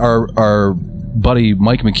apparently our buddy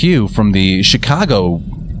Mike McHugh from the Chicago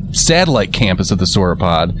satellite campus of the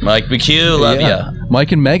Sauropod, Mike McHugh, love ya.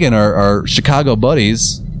 Mike and Megan are Chicago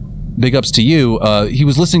buddies. Big ups to you. He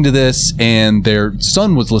was listening to this, and their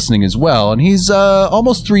son was listening as well, and he's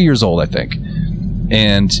almost 3 years old, I think.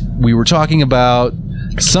 And we were talking about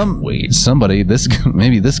somebody.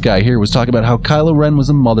 Maybe this guy here was talking about how Kylo Ren was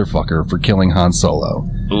a motherfucker for killing Han Solo.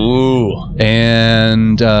 Ooh.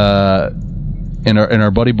 And our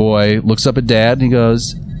buddy boy looks up at Dad and he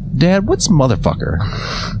goes, "Dad, what's motherfucker?"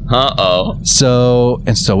 Uh-oh. So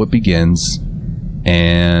it begins,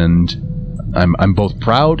 and I'm both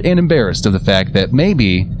proud and embarrassed of the fact that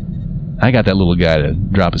maybe I got that little guy to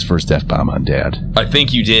drop his first F-bomb on Dad. I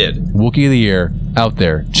think you did. Wookiee of the Year, out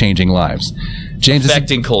there, changing lives. James,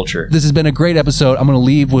 Affecting culture. this has been a great episode. I'm going to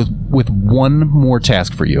leave with one more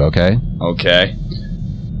task for you, okay? Okay.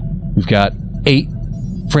 We've got 8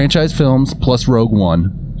 franchise films plus Rogue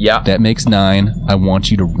One. Yeah. That makes 9. I want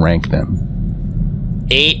you to rank them.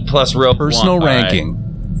 8 plus Rogue Personal One. All right.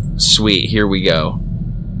 ranking. Sweet. Here we go.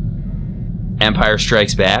 Empire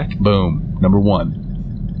Strikes Back. Boom. Number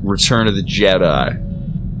 1. Return of the Jedi.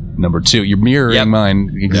 Number 2. You're mirroring Yep.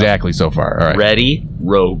 mine exactly so far. All right. Ready?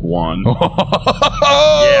 Rogue One.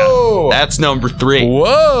 Oh! That's number 3.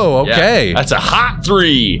 Whoa, Yeah. okay. That's a hot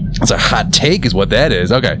 3. That's a hot take is what that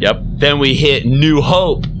is. Okay. Yep. Then we hit New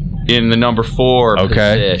Hope in the number 4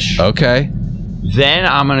 Okay. position. Okay. Then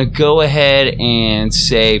I'm going to go ahead and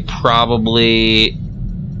say probably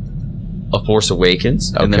A Force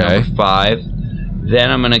Awakens in the Okay. number 5.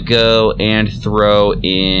 Then I'm going to go and throw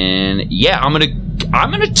in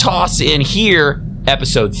I'm going to toss in here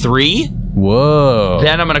episode 3. Whoa.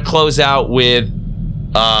 Then I'm going to close out with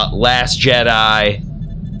Last Jedi,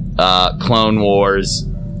 Clone Wars,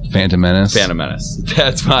 Phantom Menace. Phantom Menace.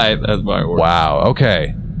 That's my order. Wow.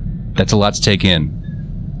 Okay. That's a lot to take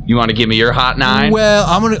in. You want to give me your hot 9?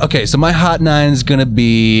 Well, okay, so my hot 9 is gonna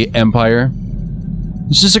be Empire.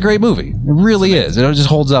 It's just a great movie. It really is. It just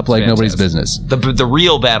holds up like nobody's business. The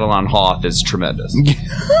real battle on Hoth is tremendous.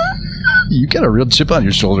 You got a real chip on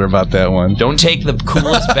your shoulder about that one. Don't take the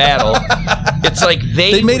coolest battle. It's like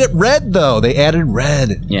They made it red though. They added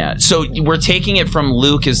red. Yeah, so we're taking it from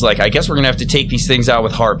Luke is like, I guess we're gonna have to take these things out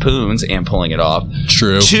with harpoons and pulling it off.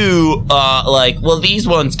 True. To these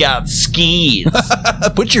ones got skis.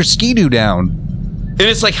 Put your ski-doo down. And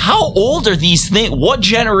it's like, how old are these things? What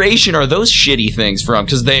generation are those shitty things from?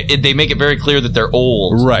 Because they make it very clear that they're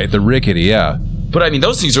old. Right, the rickety, yeah. But I mean,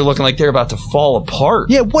 those things are looking like they're about to fall apart.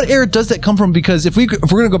 Yeah, what era does that come from? Because if we're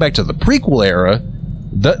gonna go back to the prequel era,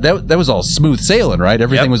 that was all smooth sailing, right?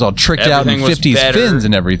 Everything Yep. was all tricked Everything out in was 50s better. fins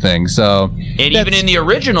and everything. So, And even in the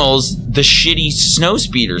originals, the shitty snow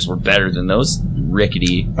speeders were better than those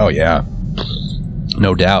rickety. oh yeah,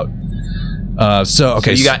 no doubt. So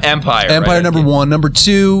You got Empire. Empire right? number 1, number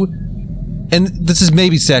 2, and this is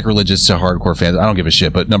maybe sacrilegious to hardcore fans. I don't give a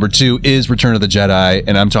shit, but number 2 is Return of the Jedi,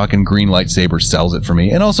 and I'm talking green lightsaber sells it for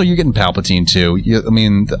me. And also, you're getting Palpatine too. I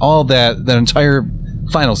mean, all that entire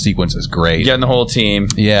final sequence is great. You're getting the whole team.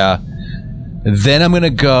 Yeah. Then I'm gonna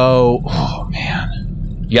go. Oh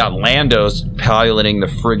man. You got Lando's piloting the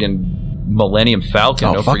friggin' Millennium Falcon.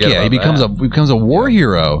 Oh Don't fuck forget yeah! He about becomes that. a war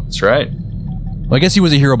hero. That's right. Well, I guess he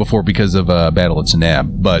was a hero before because of Battle at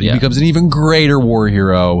Sanab, but Yeah. he becomes an even greater war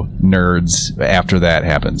hero. Nerds after that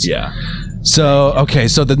happens. Yeah. So okay,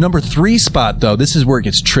 so the number 3 spot though, this is where it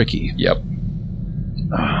gets tricky. Yep.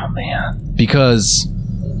 Oh man, because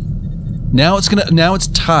now it's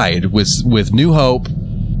tied with New Hope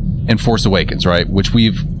and Force Awakens, right? Which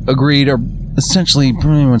we've agreed are essentially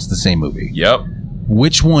pretty much the same movie. Yep.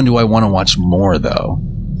 Which one do I want to watch more though?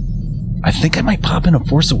 I think I might pop in a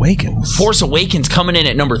Force Awakens. Force Awakens coming in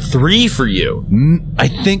at number 3 for you. I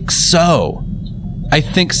think so.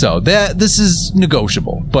 This is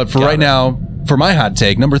negotiable, but for Got right it. now, for my hot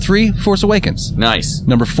take, number 3, Force Awakens. Nice.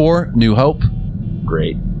 Number 4, New Hope.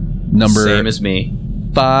 Great. Number Same as me.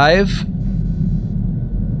 5,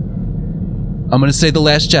 I'm going to say The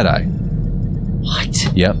Last Jedi.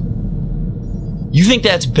 What? Yep. You think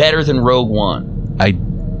that's better than Rogue One? I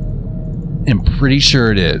am pretty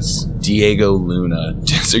sure it is. Diego Luna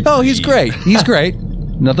disagrees. Oh, he's great. He's great.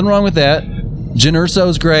 Nothing wrong with that. Jyn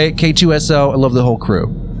Erso's great. K2SO. I love the whole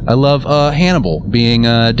crew. I love Hannibal being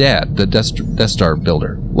Dad, the Death Star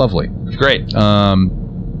builder. Lovely. Great. But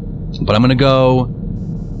I'm going to go...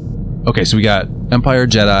 Okay, so we got Empire,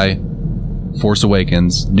 Jedi, Force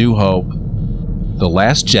Awakens, New Hope, The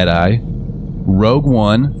Last Jedi, Rogue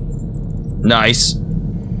One. Nice.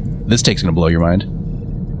 This take's going to blow your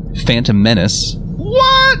mind. Phantom Menace.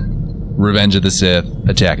 What? Revenge of the Sith,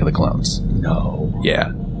 Attack of the Clones. No.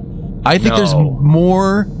 Yeah. I think there's No.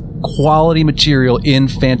 more quality material in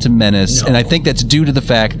Phantom Menace, and I think that's due to the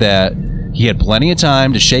fact that he had plenty of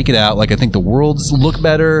time to shake it out. Like, I think the worlds look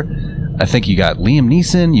better. I think you got Liam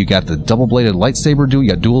Neeson, you got the double-bladed lightsaber duel, you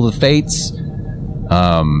got Duel of the Fates.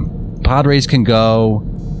 Padres can go.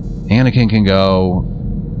 Anakin can go.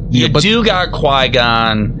 You but- do got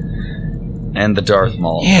Qui-Gon and the Darth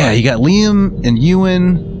Maul. Yeah, you got Liam and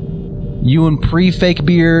Ewan pre-fake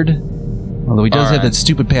beard. Although he does have that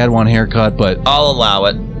stupid Padawan haircut, but... I'll allow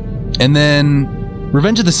it. And then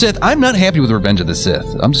Revenge of the Sith. I'm not happy with Revenge of the Sith.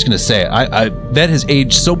 I'm just going to say it. That has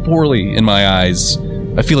aged so poorly in my eyes.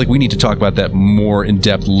 I feel like we need to talk about that more in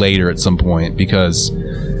depth later at some point, because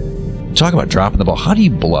talk about dropping the ball. How do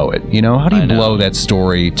you blow it? You know, how do you blow that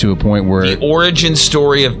story to a point where The origin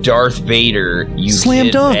story of Darth Vader, you slam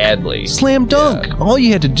did dunk, badly. slam dunk. Yeah. All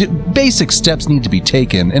you had to do, basic steps need to be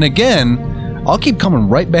taken. And again, I'll keep coming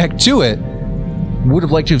right back to it. Would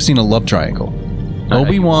have liked to have seen a love triangle.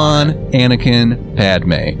 Obi-Wan, Anakin,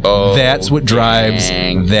 Padme. Oh, That's what drives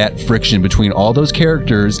dang. that friction between all those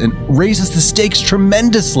characters and raises the stakes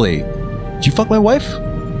tremendously. Did you fuck my wife?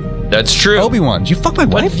 That's true. Obi-Wan, did you fuck my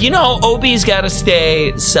But wife? you know, Obi's got to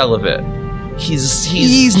stay celibate.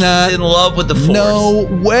 He's not. in love with the Force. No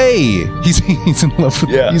way. He's in love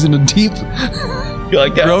with. Yeah. He's in a deep, You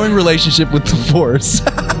like that? growing relationship with the Force.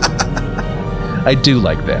 I do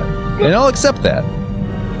like that, and I'll accept that.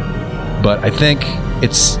 But I think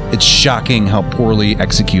it's shocking how poorly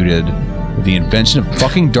executed the invention of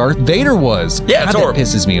fucking Darth Vader was. Yeah, it's God, horrible. That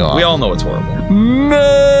pisses me off. We all know it's horrible.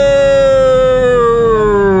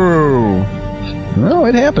 No,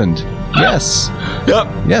 it happened. Yes. Yep.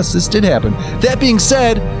 Yes, this did happen. That being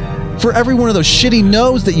said, for every one of those shitty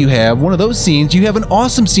no's that you have, one of those scenes, you have an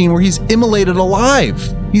awesome scene where he's immolated alive.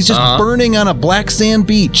 He's just burning on a black sand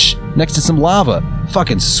beach next to some lava.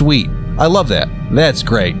 Fucking sweet. I love that. That's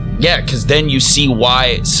great. Yeah, because then you see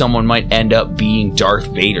why someone might end up being Darth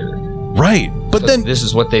Vader. Right. But then This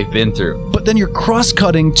is what they've been through. But then you're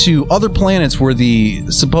cross-cutting to other planets where the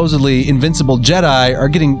supposedly invincible Jedi are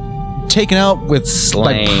getting taken out with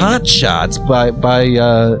Slain. by pot shots by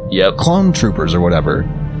Yep. clone troopers or whatever.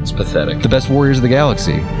 It's pathetic. The best warriors of the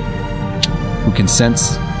galaxy who can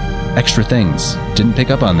sense extra things. Didn't pick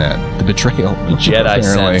up on that. The betrayal. The Jedi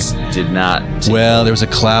apparently. sense did not. Well, there was a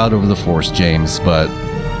cloud over the Force, James, but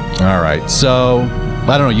all right. So,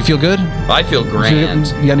 I don't know. You feel good? I feel grand.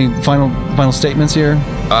 You got any final statements here?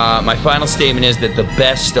 My final statement is that the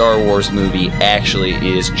best Star Wars movie actually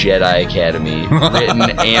is Jedi Academy, written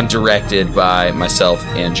and directed by myself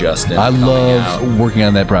and Justin. I coming love out. working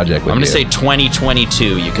on that project with I'm you. going to say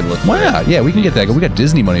 2022. You can look for Wow, yeah, we can get that. We got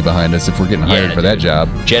Disney money behind us if we're getting hired Yeah, for that dude. job.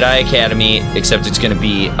 Jedi Academy, except it's going to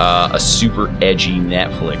be a super edgy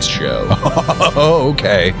Netflix show. Oh,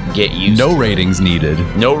 okay. Get used No to it. ratings needed.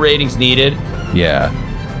 No ratings needed. Yeah,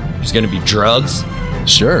 There's going to be drugs.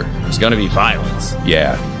 sure. There's going to be violence.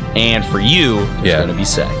 Yeah. And for you, there's Yeah. going to be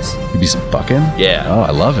sex. Could be some fucking. Yeah. Oh,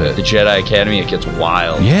 I love The it. Jedi Academy, it gets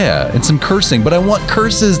wild. Yeah, and some cursing, but I want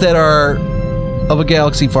curses that are of a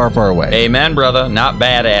galaxy far, far away. Amen, brother. Not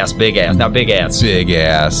badass, big ass. Not big ass. Big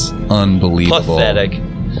ass. Unbelievable. Pathetic.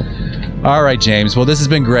 All right, James. Well, this has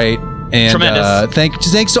been great. And Tremendous.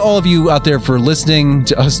 thanks to all of you out there for listening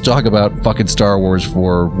to us talk about fucking Star Wars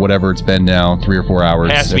for whatever it's been now, 3 or 4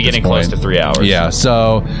 hours. Has to be at this getting close point. to 3 hours. Yeah.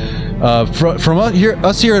 So from us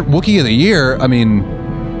here at Wookiee of the Year, I mean,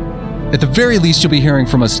 at the very least, you'll be hearing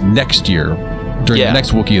from us next year during Yeah. the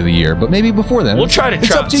next Wookiee of the Year, but maybe before then. We'll try to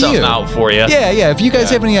It's up trot to something you. out for you. Yeah, yeah. If you guys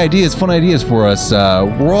Yeah. have any ideas, fun ideas for us,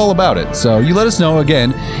 we're all about it. So you let us know.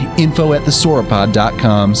 Again,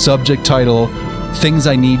 info@thesauropod.com, subject title, things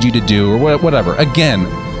I need you to do, or whatever. Again,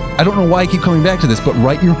 I don't know why I keep coming back to this, but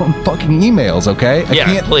write your own fucking emails, okay?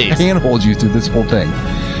 Yeah, please. I can't hold you through this whole thing.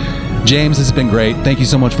 James, this has been great. Thank you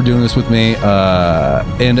so much for doing this with me.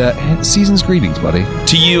 And season's greetings, buddy.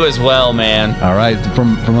 To you as well, man. All right,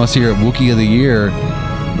 from us here at Wookiee of the Year,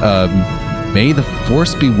 may the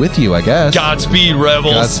Force be with you, I guess. Godspeed,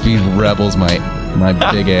 rebels. Godspeed, rebels, my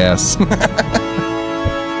big ass.